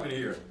do something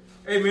here.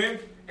 Amen.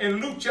 In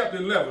Luke chapter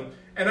 11.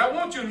 And I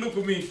want you to look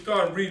at me,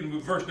 start reading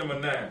with verse number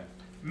 9.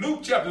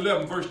 Luke chapter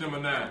 11, verse number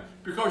 9.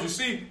 Because you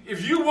see,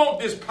 if you want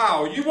this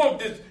power, you want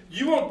the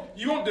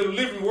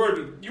living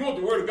word, you want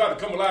the word of God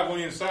to come alive on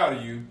the inside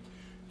of you.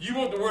 You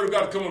want the word of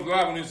God to come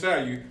alive on the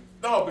inside of you.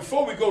 Now,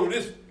 before we go to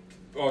this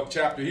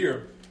chapter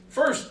here,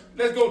 first,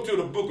 let's go to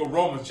the book of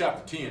Romans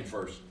chapter 10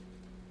 first.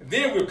 And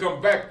then we'll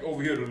come back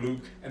over here to Luke,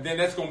 and then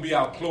that's going to be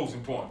our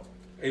closing point.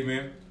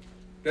 Amen.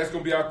 That's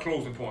going to be our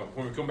closing point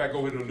when we come back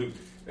over here to Luke.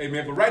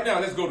 Amen. But right now,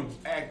 let's go to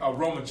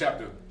Romans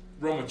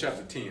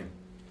chapter 10.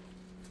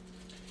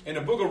 In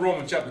the book of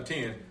Romans chapter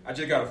 10, I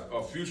just got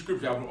a few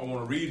scriptures I want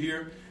to read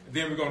here. And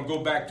then we're going to go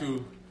back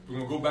to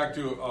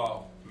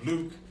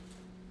Luke.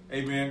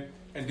 Amen.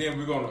 And then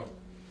we're going to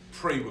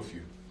pray with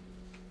you.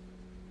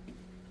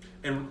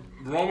 In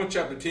Romans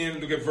chapter 10,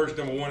 look at verse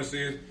number 1. It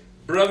says,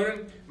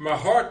 "Brethren, my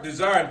heart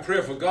desire and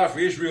prayer for God for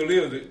Israel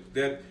is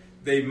that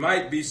they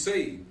might be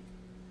saved.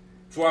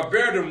 For I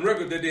bear them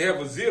record that they have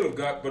a zeal of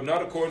God, but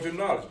not according to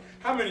knowledge."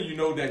 How many of you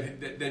know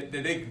that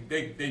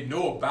they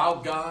know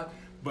about God,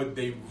 but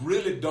they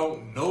really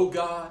don't know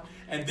God?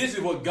 And this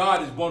is what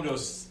God is wanting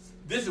to.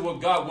 This is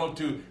what God wants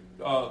to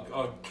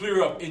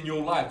clear up in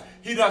your life.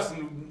 He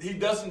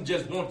doesn't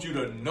just want you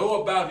to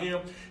know about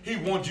Him. He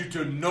wants you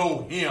to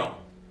know Him.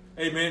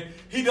 Amen.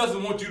 He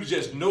doesn't want you to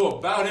just know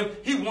about Him.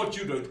 He wants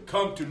you to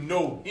come to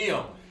know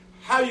Him.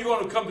 How are you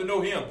going to come to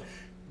know Him?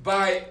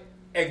 By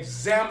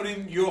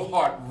examining your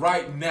heart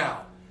right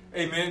now.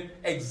 Amen.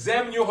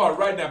 Examine your heart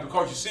right now,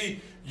 because you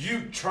see,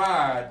 you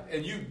tried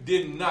and you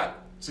did not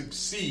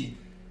succeed.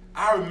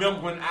 I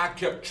remember when I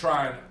kept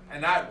trying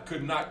and I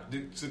could not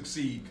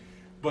succeed.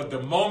 But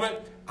the moment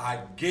I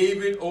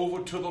gave it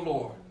over to the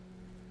Lord,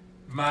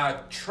 my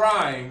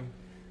trying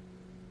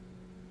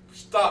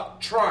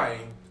stopped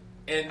trying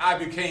and I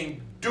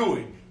became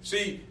doing.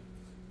 See,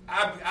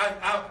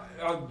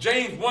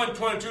 James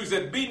 1:22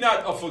 said, "Be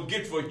not a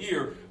forgetful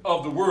hearer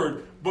of the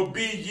word, but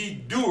be ye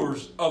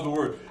doers of the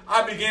word."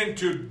 I began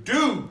to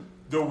do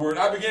the word.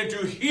 I began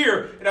to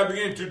hear, and I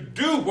began to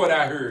do what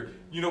I heard.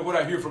 You know, what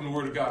I hear from the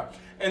word of God.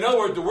 In other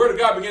words, the word of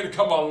God began to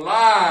come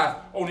alive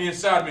on the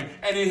inside of me.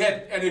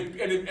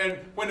 And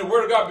when the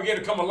word of God began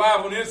to come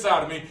alive on the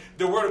inside of me,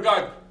 the word of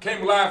God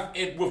came alive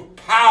with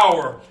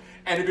power.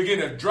 And it began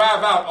to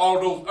drive out all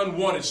those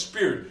unwanted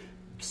spirits.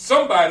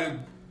 Somebody's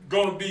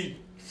going to be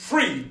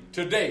free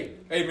today.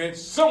 Amen.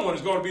 Someone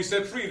is going to be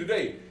set free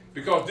today.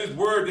 Because this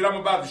word that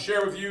I'm about to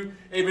share with you,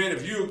 amen,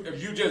 if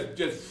you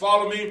just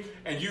follow me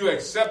and you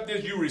accept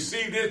this, you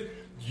receive this,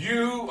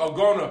 you are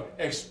going to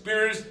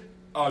experience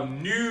a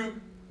new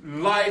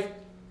life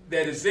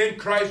that is in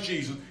Christ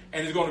Jesus,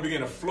 and it's going to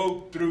begin to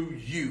flow through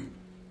you,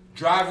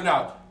 driving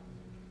out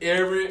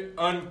every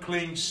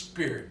unclean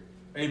spirit,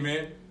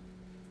 amen,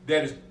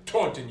 that is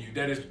taunting you,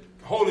 that is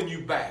holding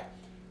you back.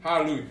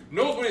 Hallelujah.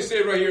 Notice what it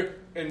said right here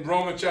in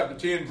Romans chapter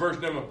 10, verse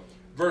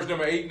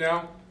number 8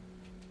 now.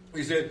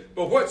 He said,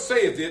 "But what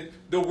saith it?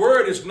 The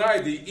word is nigh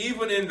thee,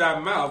 even in thy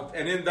mouth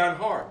and in thine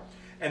heart.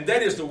 And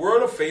that is the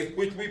word of faith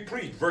which we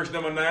preach." Verse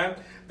number 9,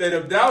 "That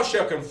if thou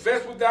shalt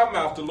confess with thy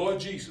mouth the Lord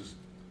Jesus."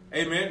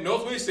 Amen.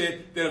 Notice what he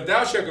said, that if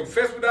thou shalt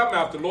confess with thy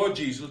mouth the Lord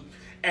Jesus,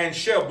 and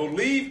shall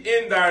believe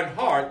in thine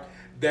heart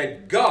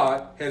that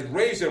God has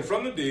raised him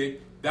from the dead,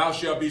 thou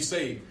shalt be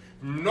saved.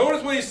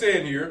 Notice what he's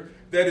saying here,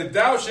 that if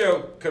thou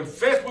shalt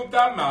confess with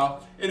thy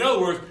mouth, in other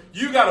words,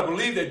 you got to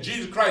believe that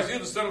Jesus Christ is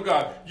the Son of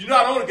God. You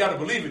not only got to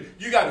believe it,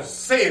 you got to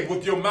say it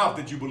with your mouth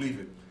that you believe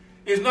it.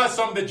 It's not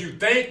something that you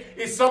think,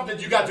 it's something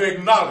that you got to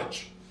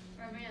acknowledge.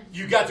 Amen.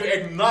 You got to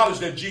acknowledge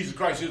that Jesus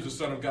Christ is the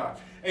Son of God.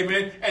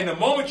 Amen. And the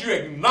moment you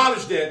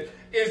acknowledge that,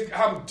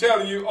 I'm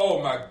telling you,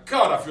 oh my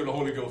God, I feel the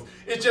Holy Ghost.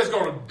 It's just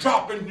going to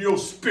drop into your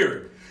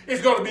spirit.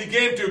 It's going to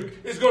begin to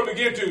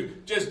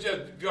just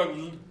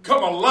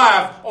come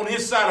alive on the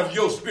inside of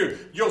your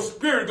spirit. Your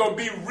spirit is going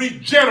to be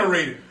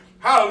regenerated.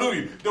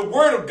 Hallelujah. The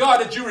word of God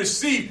that you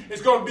receive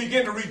is going to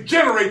begin to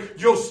regenerate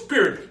your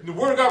spirit. The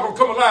word of God is going to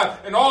come alive,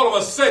 and all of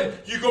a sudden,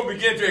 you're going to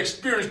begin to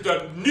experience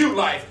the new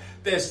life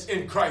that's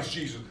in Christ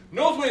Jesus.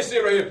 Notice what it said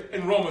right here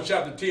in Romans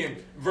chapter 10,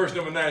 verse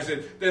number 9. It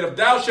said, that if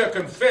thou shalt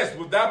confess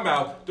with thy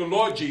mouth the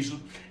Lord Jesus,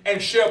 and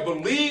shalt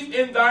believe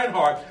in thine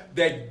heart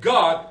that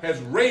God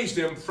has raised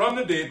him from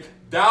the dead,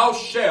 thou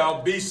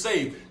shalt be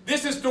saved.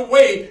 This is the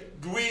way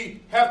we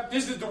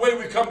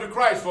come to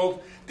Christ,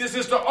 folks. This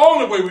is the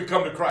only way we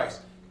come to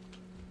Christ.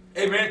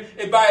 Amen.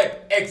 And by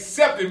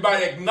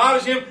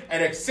acknowledging him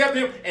and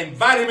accepting him,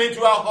 invite him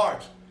into our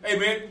hearts.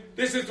 Amen.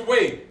 This is the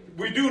way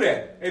we do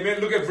that.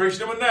 Amen. Look at verse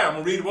number 9. I'm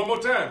going to read it one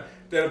more time.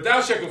 That if thou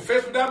shalt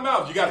confess with thy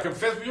mouth, you got to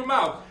confess with your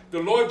mouth the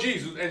Lord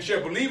Jesus, and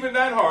shalt believe in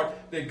thine heart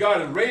that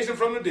God has raised him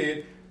from the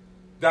dead,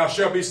 thou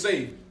shalt be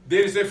saved.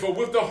 Then it said, for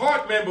with the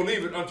heart man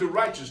believeth unto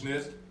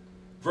righteousness.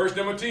 Verse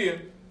number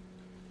 10.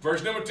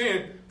 Verse number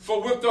 10.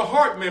 For with the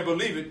heart man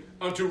believeth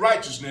unto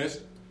righteousness,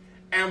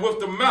 and with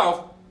the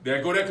mouth,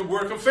 there go that the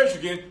word confession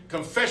again.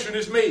 Confession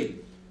is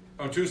made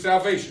unto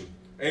salvation.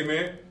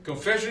 Amen.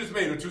 Confession is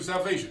made unto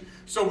salvation.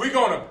 So we're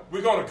gonna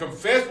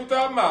confess with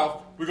our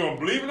mouth. We're gonna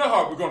believe in our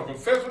heart. We're gonna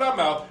confess with our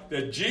mouth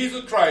that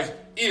Jesus Christ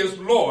is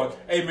Lord.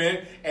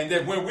 Amen. And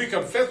that when we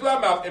confess with our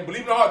mouth and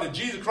believe in our heart that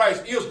Jesus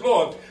Christ is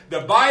Lord,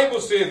 the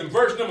Bible says in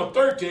verse number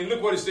 13.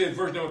 Look what it says in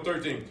verse number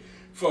 13.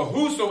 For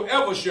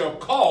whosoever shall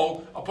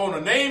call upon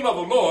the name of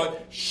the Lord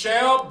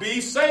shall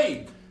be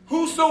saved.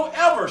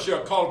 Whosoever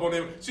shall call upon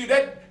him. See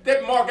that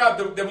mark out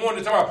the one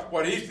that's talking about,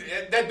 well,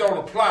 that don't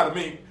apply to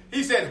me.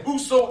 He said,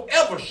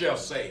 whosoever shall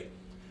say.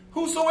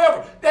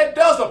 Whosoever. That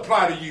does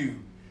apply to you.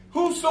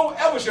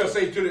 Whosoever shall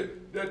say to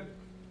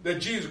that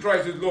Jesus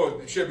Christ is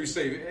Lord shall be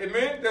saved.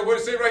 Amen? That's what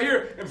it says right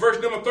here in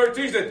verse number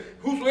 13. It says,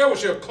 whosoever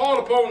shall call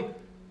upon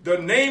the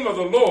name of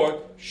the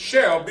Lord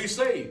shall be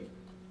saved.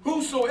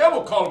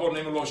 Whosoever call upon the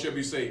name of the Lord shall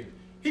be saved.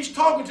 He's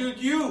talking to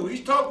you.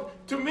 He's talking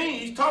to me.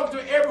 He's talking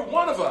to every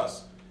one of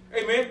us.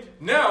 Amen.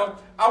 Now,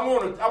 I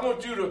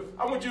want you to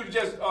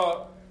just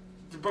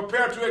to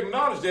prepare to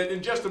acknowledge that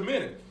in just a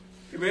minute.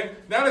 Amen.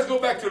 Now let's go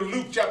back to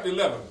Luke chapter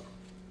 11.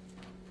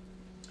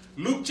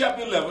 Luke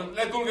chapter 11.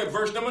 Let's go look at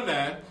verse number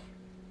 9.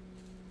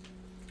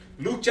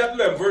 Luke chapter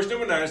 11, verse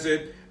number 9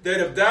 said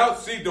that if thou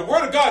see the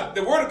word of God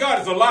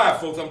is alive,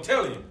 folks. I'm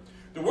telling you,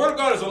 the word of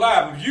God is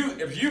alive.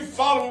 If you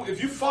follow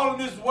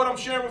this, what I'm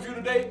sharing with you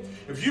today,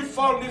 if you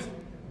follow this,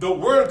 the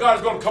word of God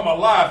is going to come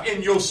alive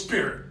in your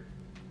spirit.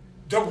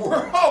 The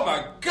word, oh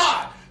my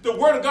God, the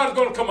word of God is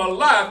going to come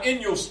alive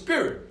in your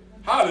spirit.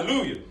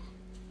 Hallelujah.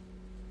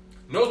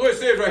 Notice what it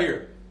says right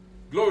here.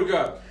 Glory to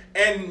God.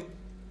 And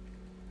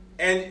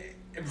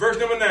verse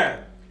number 9.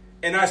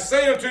 And I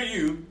say unto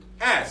you,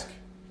 ask.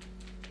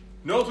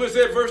 Notice what it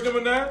said, verse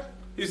number 9?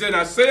 He said,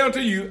 I say unto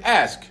you,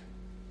 ask.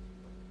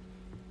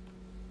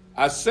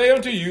 I say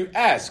unto you,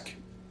 ask.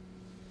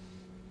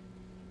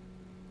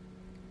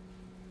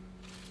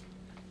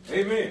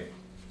 Amen.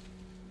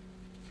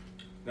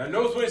 Now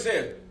notice what it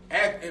says.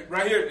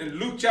 Right here in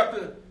Luke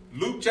chapter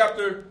 9.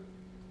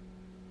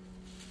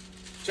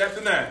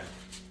 Chapter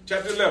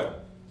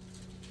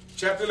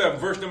 11,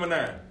 verse number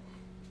 9.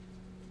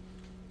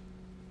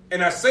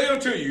 And I say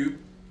unto you,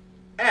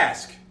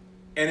 ask,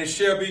 and it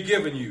shall be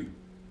given you.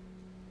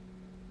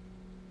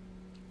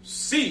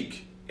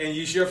 Seek, and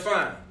ye shall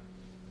find.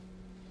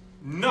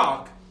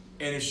 Knock,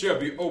 and it shall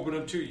be opened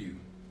unto you.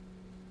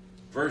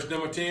 Verse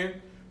number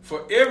 10.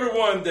 For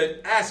everyone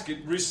that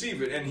asketh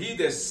receiveth, and he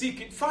that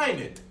seeketh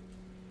findeth.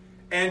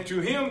 And to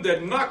him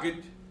that knocketh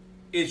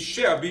it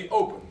shall be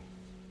opened.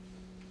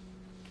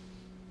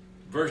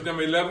 Verse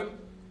number 11.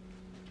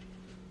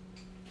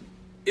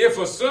 If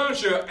a son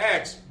shall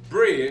ask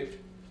bread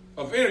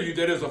of any of you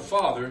that is a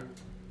father,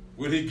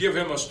 will he give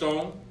him a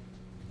stone?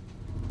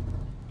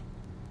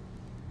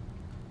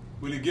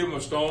 Will he give him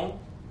a stone?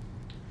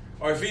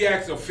 Or if he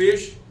asks a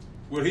fish,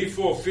 will he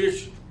for a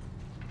fish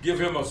give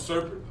him a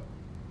serpent?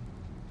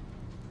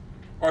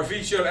 Or if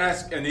he shall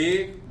ask an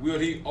egg, will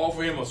he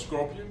offer him a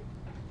scorpion?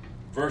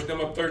 Verse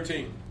number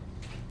 13.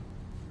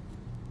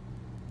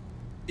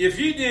 If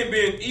ye then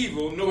being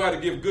evil know how to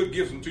give good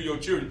gifts unto your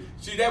children.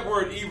 See, that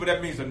word evil,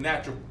 that means a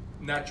natural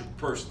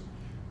person.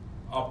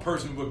 A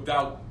person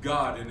without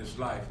God in his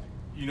life.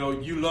 You know,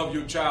 you love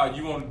your child.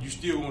 You want to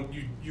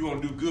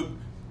do good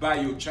by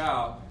your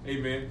child.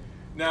 Amen.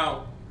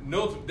 Now,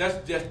 notice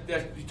that's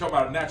you talk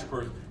about a natural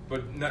person.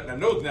 But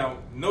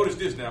notice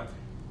this now.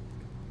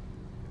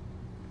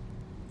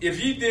 if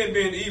ye then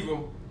being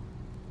evil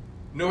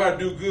know how to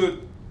do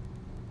good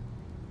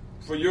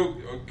for your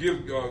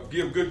give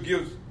good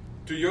gifts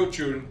to your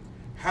children,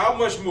 how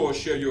much more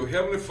shall your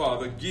heavenly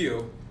Father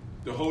give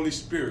the Holy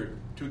Spirit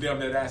to them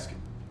that ask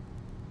him?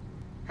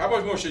 How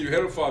much more shall your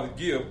heavenly Father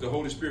give the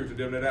Holy Spirit to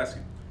them that ask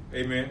him?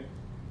 Amen.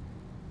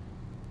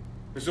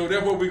 And so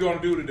that's what we're going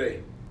to do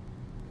today.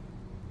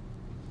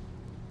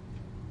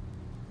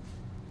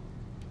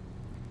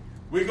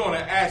 We're going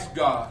to ask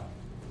God.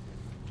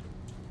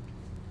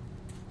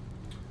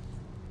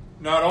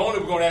 Not only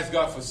are we going to ask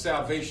God for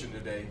salvation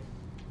today,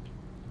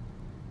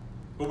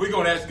 but we're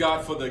going to ask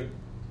God for the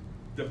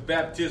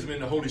baptism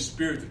in the Holy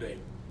Spirit today.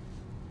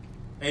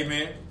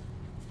 Amen.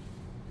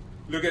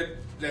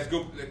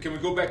 Can we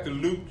go back to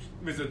Luke,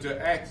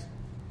 to Acts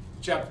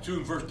chapter 2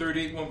 and verse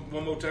 38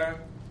 one more time?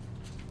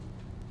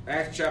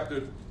 Acts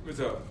chapter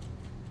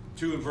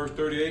 2 and verse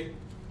 38.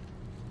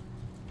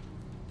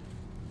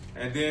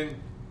 And then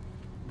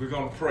we're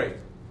going to pray.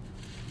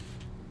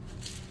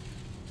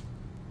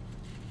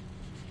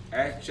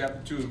 Acts chapter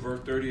 2 and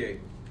verse 38.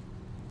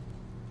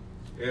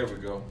 There we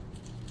go.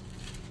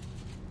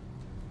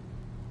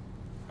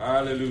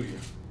 Hallelujah.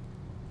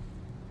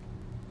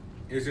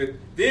 It said,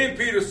 then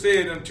Peter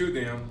said unto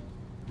them,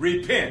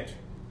 repent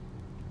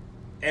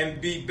and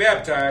be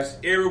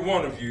baptized, every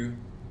one of you,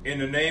 in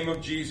the name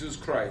of Jesus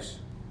Christ,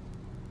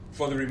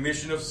 for the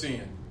remission of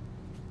sin.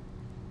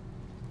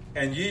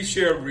 And ye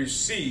shall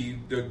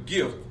receive the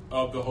gift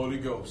of the Holy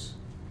Ghost.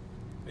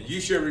 And ye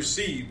shall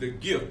receive the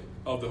gift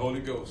of the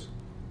Holy Ghost.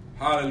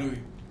 Hallelujah.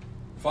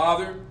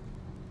 Father,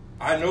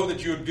 I know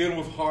that you're dealing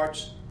with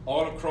hearts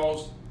all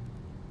across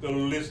the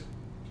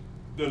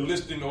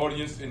listening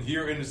audience and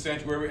here in the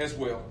sanctuary as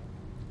well.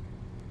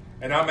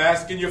 And I'm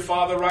asking you,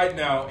 Father, right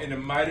now, in the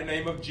mighty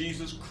name of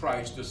Jesus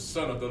Christ, the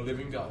Son of the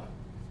living God.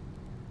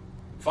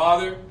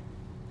 Father,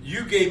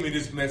 you gave me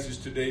this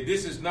message today.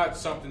 This is not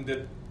something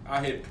that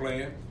I had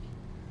planned,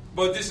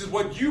 but this is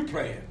what you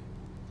planned.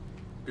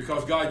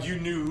 Because, God, you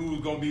knew who was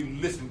going to be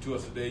listening to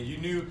us today. You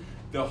knew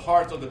the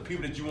hearts of the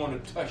people that you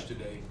want to touch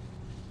today.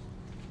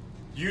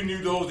 You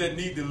knew those that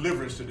need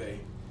deliverance today.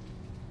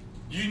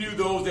 You knew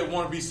those that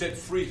want to be set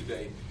free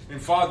today.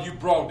 And, Father, you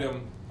brought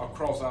them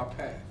across our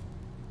path.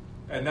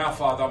 And now,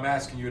 Father, I'm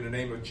asking you in the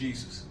name of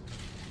Jesus.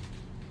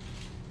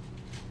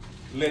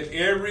 Let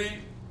every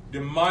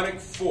demonic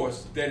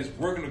force that is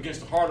working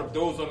against the heart of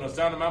those under the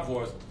sound of my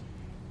voice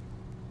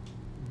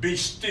be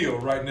still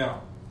right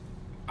now.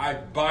 I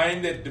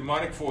bind that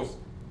demonic force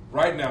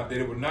right now, that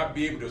it will not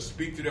be able to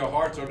speak to their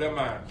hearts or their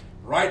mind.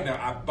 Right now,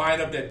 I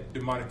bind up that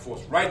demonic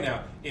force right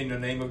now in the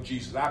name of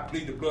Jesus. I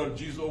plead the blood of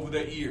Jesus over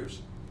their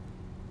ears.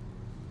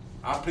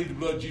 I plead the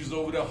blood of Jesus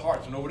over their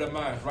hearts and over their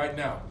minds right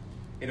now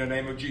in the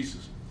name of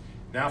Jesus.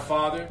 Now,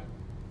 Father,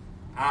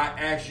 I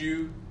ask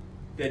you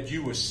that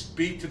you will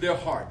speak to their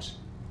hearts.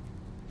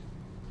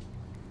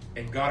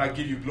 And God, I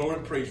give you glory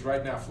and praise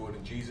right now for it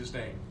in Jesus'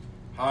 name.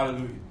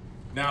 Hallelujah.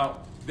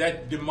 Now,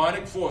 that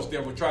demonic force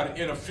that will try to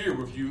interfere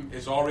with you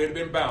has already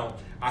been bound.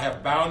 I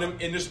have bound him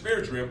in the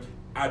spiritual realm.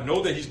 I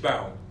know that he's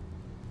bound.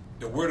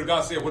 The word of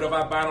God said, whatever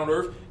I bind on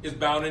earth is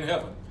bound in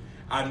heaven.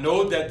 I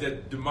know that the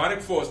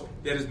demonic force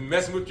that is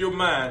messing with your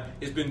mind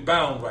has been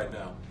bound right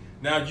now.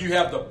 Now you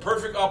have the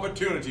perfect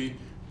opportunity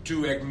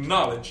to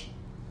acknowledge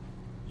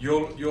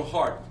your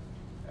heart.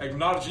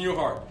 Acknowledge in your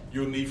heart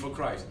your need for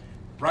Christ.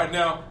 Right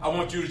now, I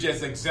want you to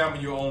just examine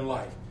your own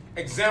life.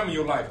 Examine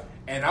your life.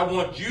 And I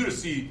want you to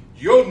see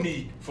your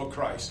need for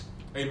Christ.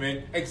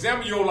 Amen.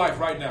 Examine your life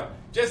right now.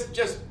 Just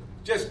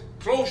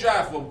close your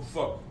eyes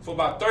for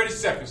about 30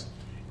 seconds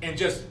and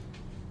just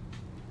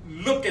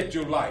look at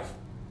your life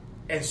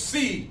and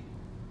see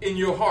in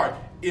your heart,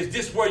 is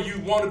this where you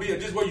want to be?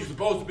 Is this where you're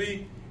supposed to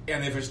be?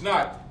 And if it's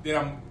not,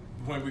 then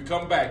when we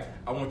come back,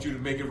 I want you to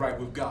make it right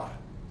with God.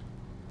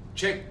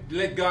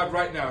 Let God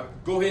right now,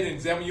 go ahead and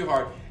examine your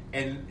heart,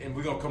 and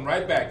we're going to come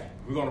right back.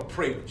 We're going to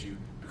pray with you,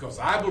 because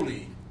I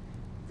believe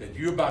that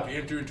you're about to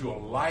enter into a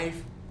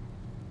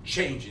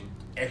life-changing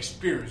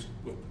experience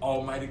with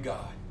Almighty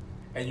God.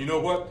 And you know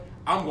what?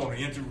 I'm going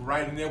to enter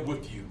right in there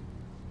with you.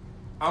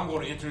 I'm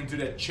going to enter into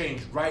that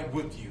change right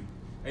with you.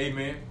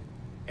 Amen.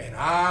 And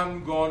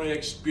I'm going to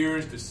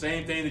experience the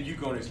same thing that you're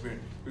going to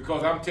experience.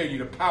 Because I'm telling you,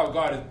 the power of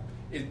God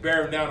is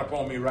bearing down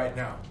upon me right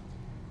now.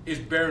 It's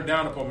bearing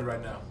down upon me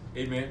right now.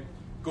 Amen.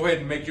 Go ahead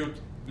and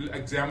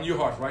examine your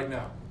heart right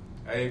now.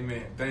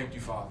 Amen. Thank you,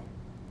 Father.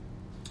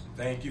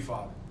 Thank you,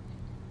 Father.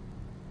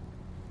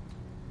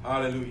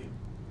 Hallelujah.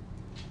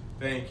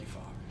 Thank you,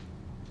 Father.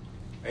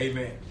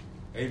 Amen.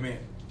 Amen.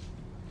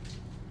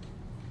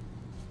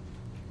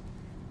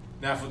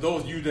 Now, for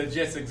those of you that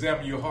just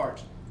examine your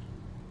heart,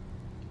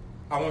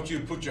 I want you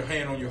to put your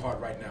hand on your heart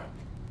right now.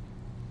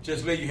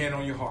 Just lay your hand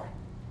on your heart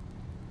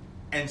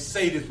and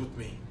say this with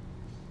me.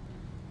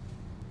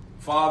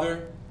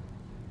 Father,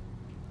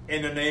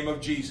 in the name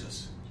of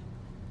Jesus,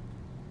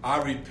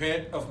 I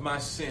repent of my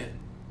sin.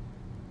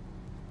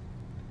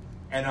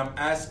 And I'm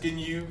asking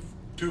you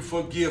to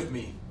forgive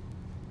me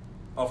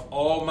of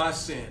all my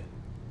sin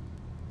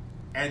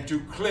and to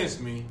cleanse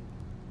me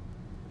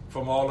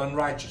from all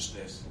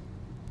unrighteousness.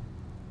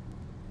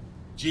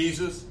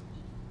 Jesus,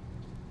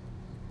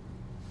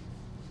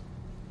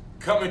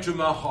 come into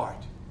my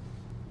heart.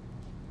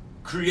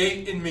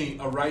 Create in me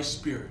a right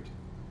spirit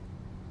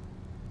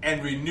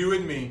and renew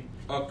in me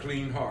a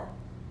clean heart.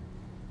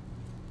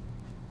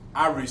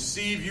 I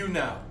receive you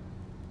now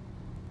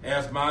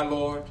as my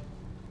Lord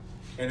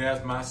and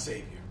as my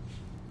Savior.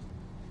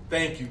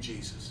 Thank you,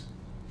 Jesus,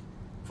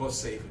 for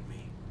saving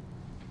me.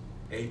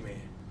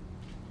 Amen.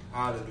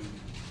 Hallelujah.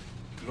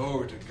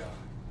 Glory to God.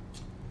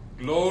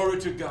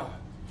 Glory to God.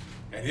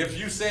 And if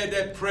you said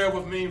that prayer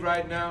with me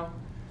right now,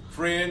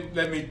 friend,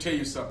 let me tell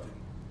you something.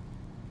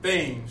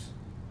 Things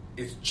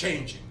is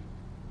changing.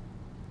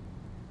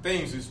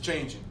 Things is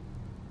changing.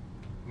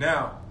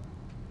 Now,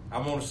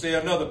 I'm going to say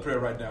another prayer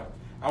right now.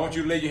 I want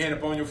you to lay your hand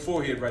upon your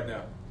forehead right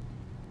now.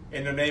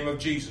 In the name of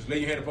Jesus, lay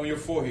your hand upon your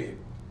forehead.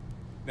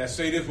 Now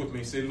say this with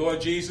me. Say,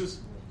 Lord Jesus,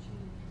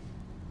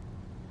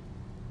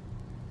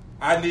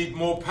 I need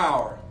more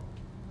power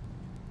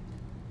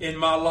in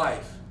my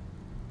life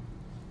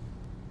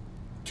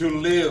to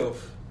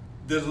live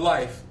the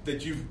life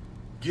that you've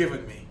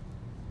given me.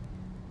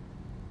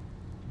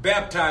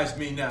 Baptize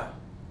me now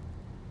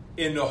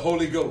in the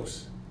Holy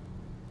Ghost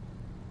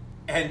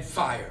and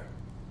fire.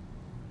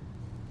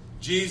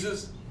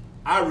 Jesus,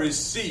 I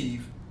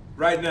receive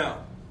right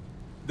now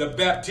the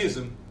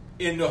baptism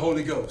in the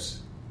Holy Ghost.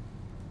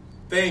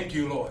 Thank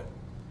you, Lord.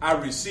 I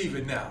receive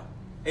it now.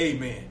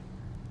 Amen.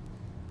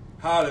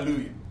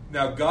 Hallelujah.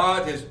 Now,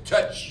 God has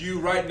touched you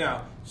right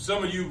now.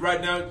 Some of you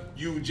right now,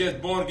 you just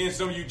born again.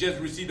 Some of you just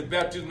received the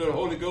baptism of the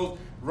Holy Ghost.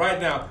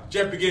 Right now,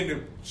 just begin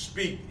to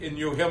speak in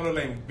your heavenly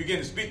language. Begin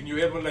to speak in your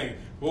heavenly language.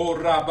 Oh,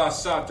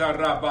 rabasata,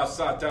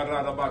 rabasata,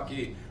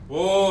 rabaki.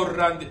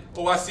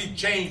 Oh, I see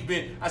chains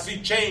being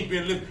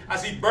lifted. I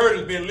see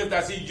burdens being lifted.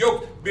 I see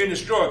yokes being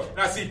destroyed. And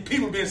I see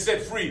people being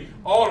set free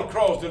all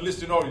across the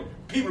listening audience.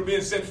 People are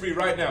being set free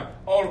right now,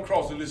 all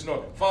across the listening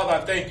audience. Father,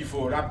 I thank you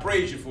for it. I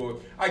praise you for it.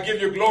 I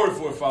give you glory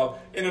for it, Father,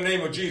 in the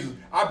name of Jesus.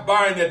 I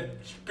bind that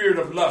spirit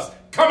of lust.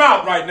 Come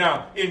out right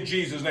now in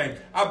Jesus' name.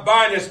 I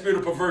bind that spirit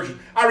of perversion.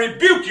 I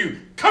rebuke you.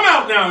 Come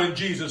out now in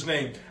Jesus'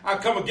 name. I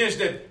come against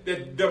that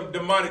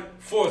demonic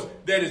force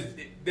that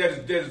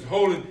is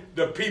holding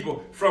the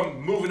people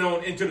from moving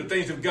on into the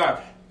things of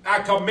God. I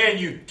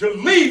command you to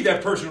leave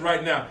that person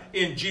right now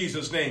in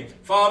Jesus' name.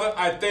 Father,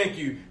 I thank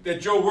you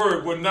that your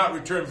word will not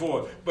return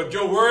void, but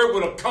your word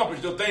will accomplish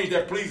the things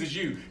that pleases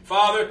you.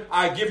 Father,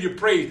 I give you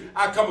praise.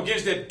 I come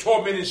against that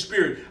tormenting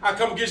spirit. I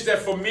come against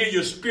that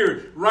familiar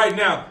spirit right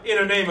now in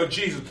the name of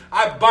Jesus.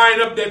 I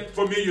bind up that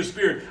familiar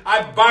spirit.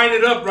 I bind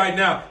it up right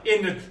now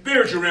in the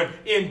spiritual realm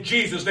in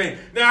Jesus' name.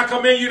 Now I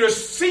command you to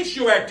cease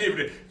your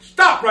activity.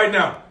 Stop right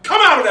now. Come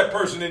out of that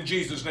person in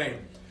Jesus' name.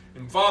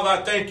 And Father,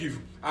 I thank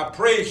you. I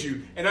praise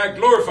you and I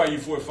glorify you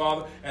for it,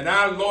 Father. And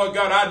I, Lord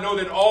God, I know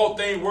that all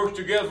things work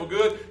together for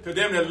good to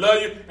them that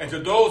love you and to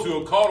those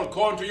who are called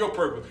according to your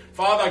purpose.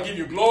 Father, I give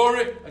you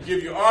glory, I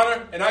give you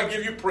honor, and I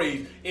give you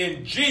praise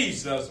in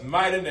Jesus'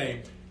 mighty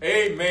name.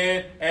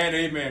 Amen and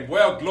amen.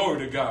 Well,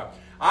 glory to God.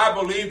 I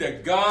believe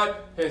that God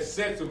has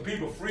set some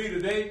people free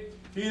today.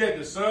 He that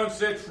the Son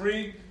set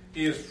free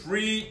is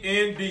free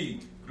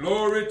indeed.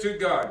 Glory to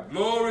God.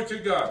 Glory to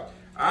God.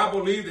 I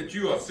believe that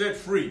you are set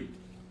free.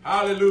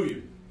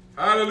 Hallelujah.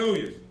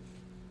 Hallelujah.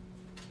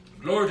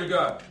 Glory to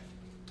God.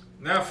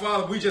 Now,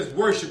 Father, we just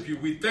worship you.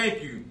 We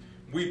thank you.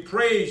 We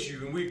praise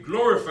you and we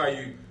glorify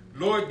you.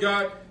 Lord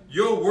God,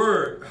 your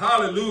word,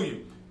 hallelujah,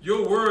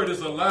 your word is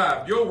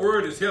alive. Your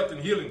word is health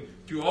and healing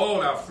to all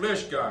our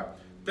flesh, God.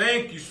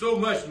 Thank you so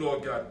much,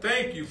 Lord God.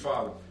 Thank you,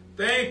 Father.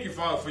 Thank you,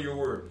 Father, for your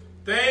word.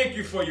 Thank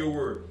you for your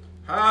word.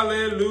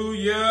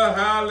 Hallelujah.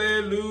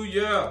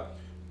 Hallelujah.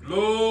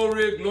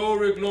 Glory,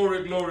 glory,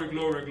 glory, glory,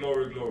 glory,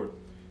 glory, glory.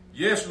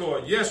 Yes,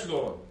 Lord. Yes,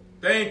 Lord.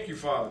 Thank you,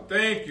 Father.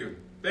 Thank you.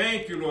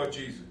 Thank you, Lord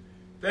Jesus.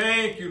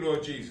 Thank you,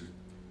 Lord Jesus.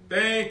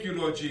 Thank you,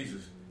 Lord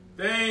Jesus.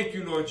 Thank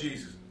you, Lord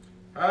Jesus.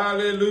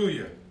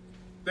 Hallelujah.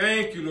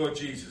 Thank you, Lord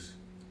Jesus.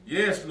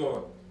 Yes,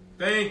 Lord.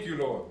 Thank you,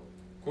 Lord.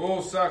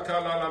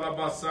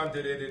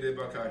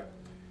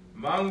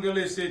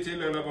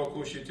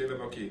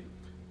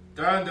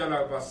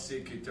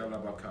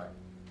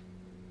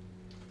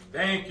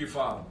 Thank you,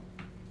 Father.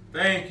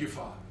 Thank you,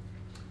 Father.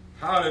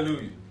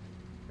 Hallelujah.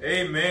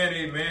 Amen,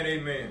 amen,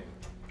 amen.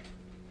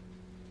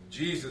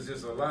 Jesus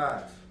is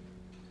alive.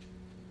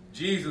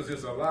 Jesus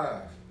is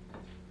alive.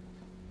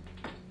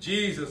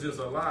 Jesus is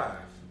alive.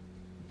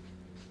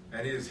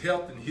 And his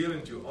health and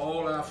healing to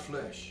all our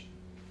flesh.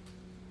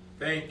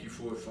 Thank you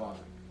for it, Father.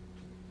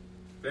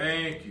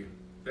 Thank you.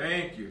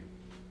 Thank you.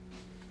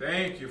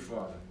 Thank you,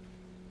 Father.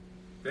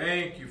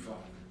 Thank you, Father.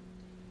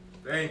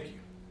 Thank you.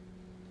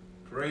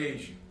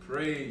 Praise you,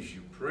 praise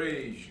you,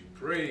 praise you,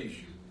 praise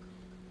you.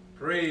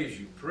 Praise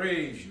you,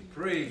 praise you,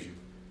 praise you.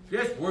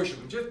 Just worship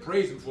him. Just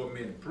praise him for a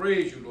minute.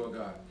 Praise you, Lord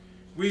God.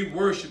 We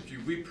worship you.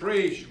 We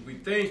praise you. We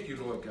thank you,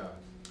 Lord God.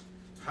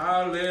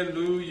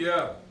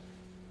 Hallelujah.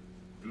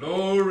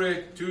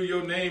 Glory to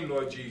your name,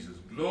 Lord Jesus.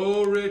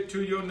 Glory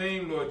to your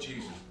name, Lord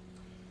Jesus.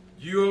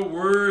 You are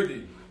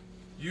worthy.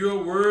 You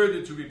are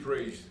worthy to be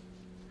praised.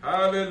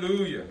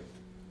 Hallelujah.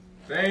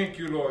 Thank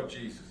you, Lord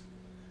Jesus.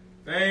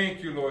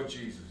 Thank you, Lord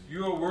Jesus.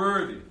 You are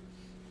worthy.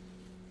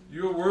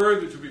 You are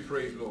worthy to be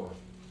praised, Lord.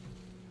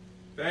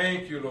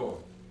 Thank you, Lord.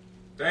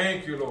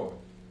 Thank you, Lord.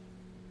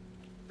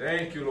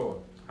 Thank you, Lord.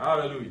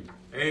 Hallelujah.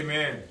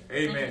 Amen.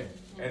 Amen.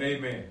 And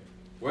amen.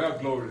 Well,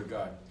 glory to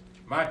God.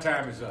 My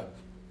time is up.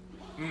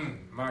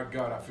 My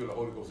God, I feel the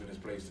Holy Ghost in this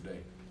place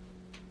today.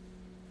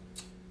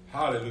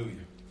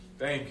 Hallelujah.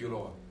 Thank you,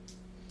 Lord.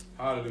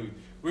 Hallelujah.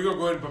 We're going to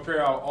go ahead and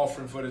prepare our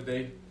offering for the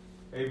day.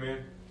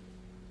 Amen.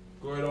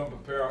 Go ahead and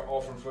prepare our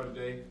offering for the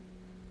day.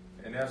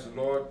 And as the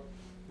Lord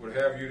would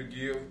have you to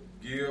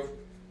give,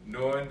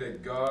 knowing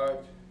that God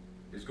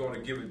is going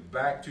to give it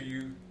back to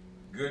you.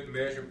 Good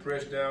measure,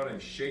 pressed down and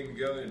shaken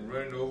together and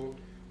running over,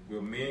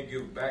 will men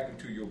give back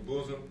into your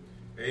bosom.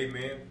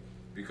 Amen.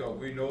 Because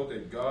we know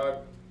that God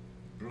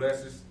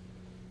blesses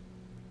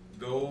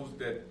those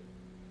that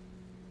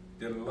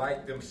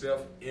delight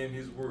themselves in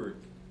his word.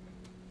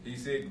 He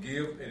said,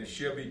 give, and it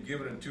shall be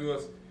given unto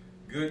us.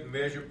 Good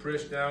measure,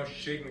 pressed down,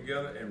 shaken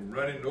together, and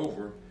running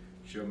over,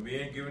 shall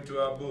men give into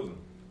our bosom.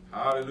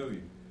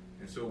 Hallelujah.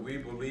 And so we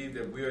believe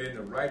that we are in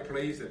the right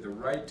place at the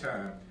right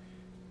time,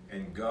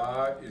 and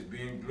God is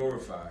being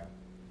glorified.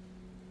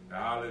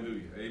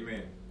 Hallelujah.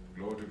 Amen.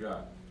 Glory to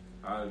God.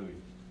 Hallelujah.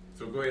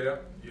 So go ahead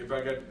up.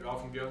 Everybody got the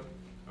offering together?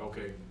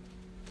 Okay.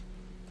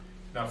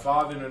 Now,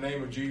 Father, in the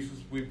name of Jesus,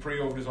 we pray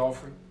over this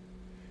offering.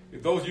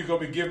 If those of you are going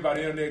to be giving by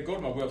the internet, go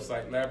to my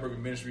website,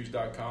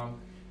 LabRavenMinistries.com.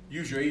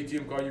 Use your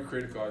ATM card, your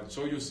credit card,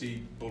 sow your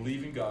seed,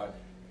 believe in God,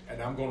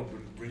 and I'm going to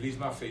release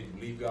my faith and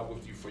believe God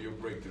with you for your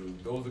breakthrough.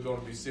 Those are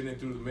going to be sending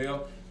through the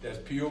mail. That's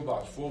P.O.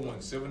 Box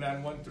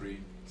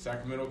 417913,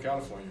 Sacramento,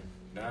 California,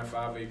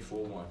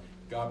 95841.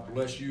 God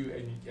bless you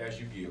as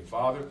you give.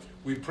 Father,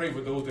 we pray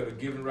for those that are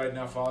giving right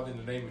now, Father, in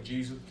the name of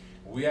Jesus.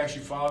 We ask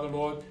you, Father,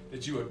 Lord,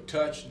 that you would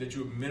touch, that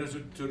you would minister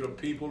to the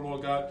people,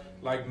 Lord God,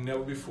 like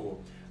never before.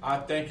 I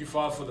thank you,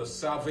 Father, for the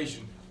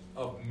salvation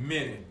of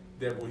many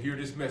that will hear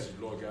this message,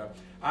 Lord God.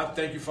 I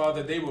thank you,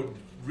 Father, that they will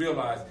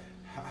realize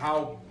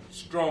how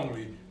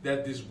strongly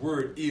that this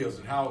word is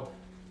and how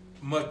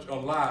much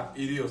alive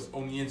it is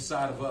on the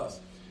inside of us.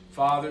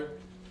 Father,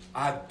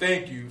 I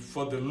thank you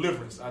for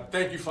deliverance. I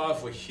thank you, Father,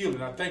 for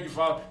healing. I thank you,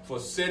 Father, for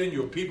setting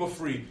your people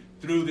free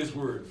through this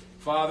word.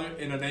 Father,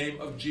 in the name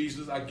of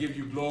Jesus, I give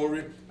you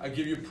glory. I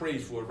give you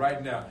praise for it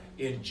right now.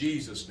 In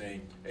Jesus'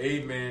 name,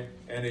 amen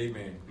and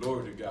amen.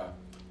 Glory to God.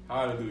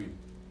 Hallelujah.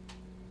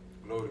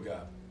 Glory to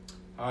God.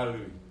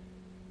 Hallelujah.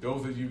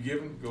 Those of you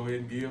giving, go ahead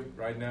and give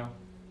right now.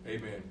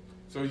 Amen.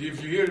 So if you're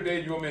here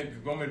today, you want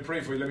me to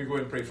pray for you, let me go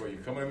ahead and pray for you.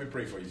 Come on, let me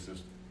pray for you,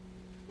 sister.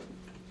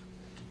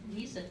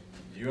 Lisa.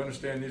 You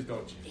understand this,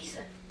 don't you?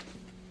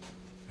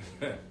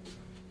 Lisa.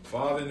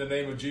 Father, in the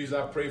name of Jesus,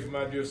 I pray for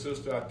my dear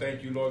sister. I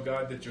thank you, Lord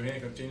God, that your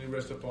hand continually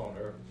rests upon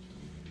her.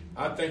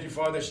 I thank you,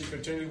 Father, that she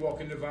continually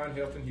walks in divine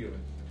health and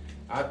healing.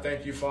 I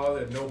thank you, Father,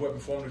 that no weapon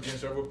formed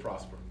against her will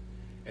prosper.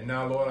 And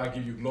now, Lord, I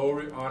give you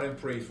glory, honor, and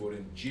praise for it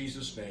in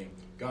Jesus' name.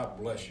 God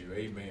bless you.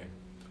 Amen.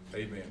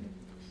 Amen.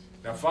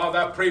 Now, Father,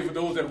 I pray for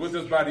those that are with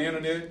us by the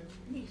internet.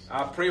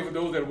 I pray for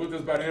those that are with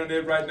us by the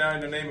internet right now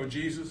in the name of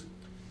Jesus.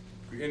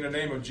 In the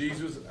name of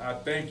Jesus, I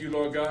thank you,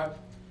 Lord God,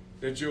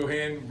 that your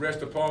hand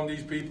rests upon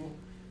these people.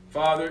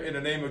 Father, in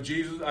the name of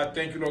Jesus, I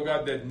thank you, Lord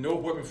God, that no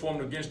weapon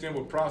formed against them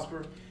will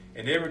prosper,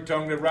 and every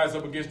tongue that rises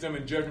up against them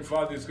in judgment,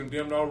 Father, is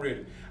condemned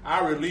already.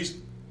 I release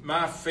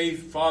my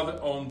faith, Father,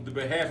 on the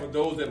behalf of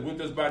those that are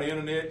with us by the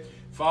internet,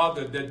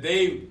 Father, that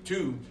they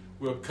too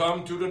will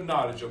come to the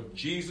knowledge of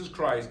Jesus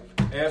Christ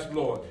as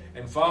Lord.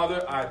 And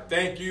Father, I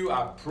thank you,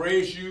 I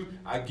praise you,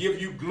 I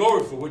give you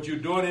glory for what you're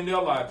doing in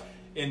their life.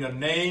 In the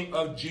name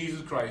of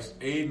Jesus Christ,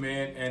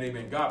 amen and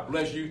amen. God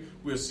bless you.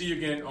 We'll see you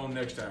again on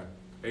next time.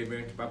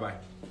 Amen. Bye-bye.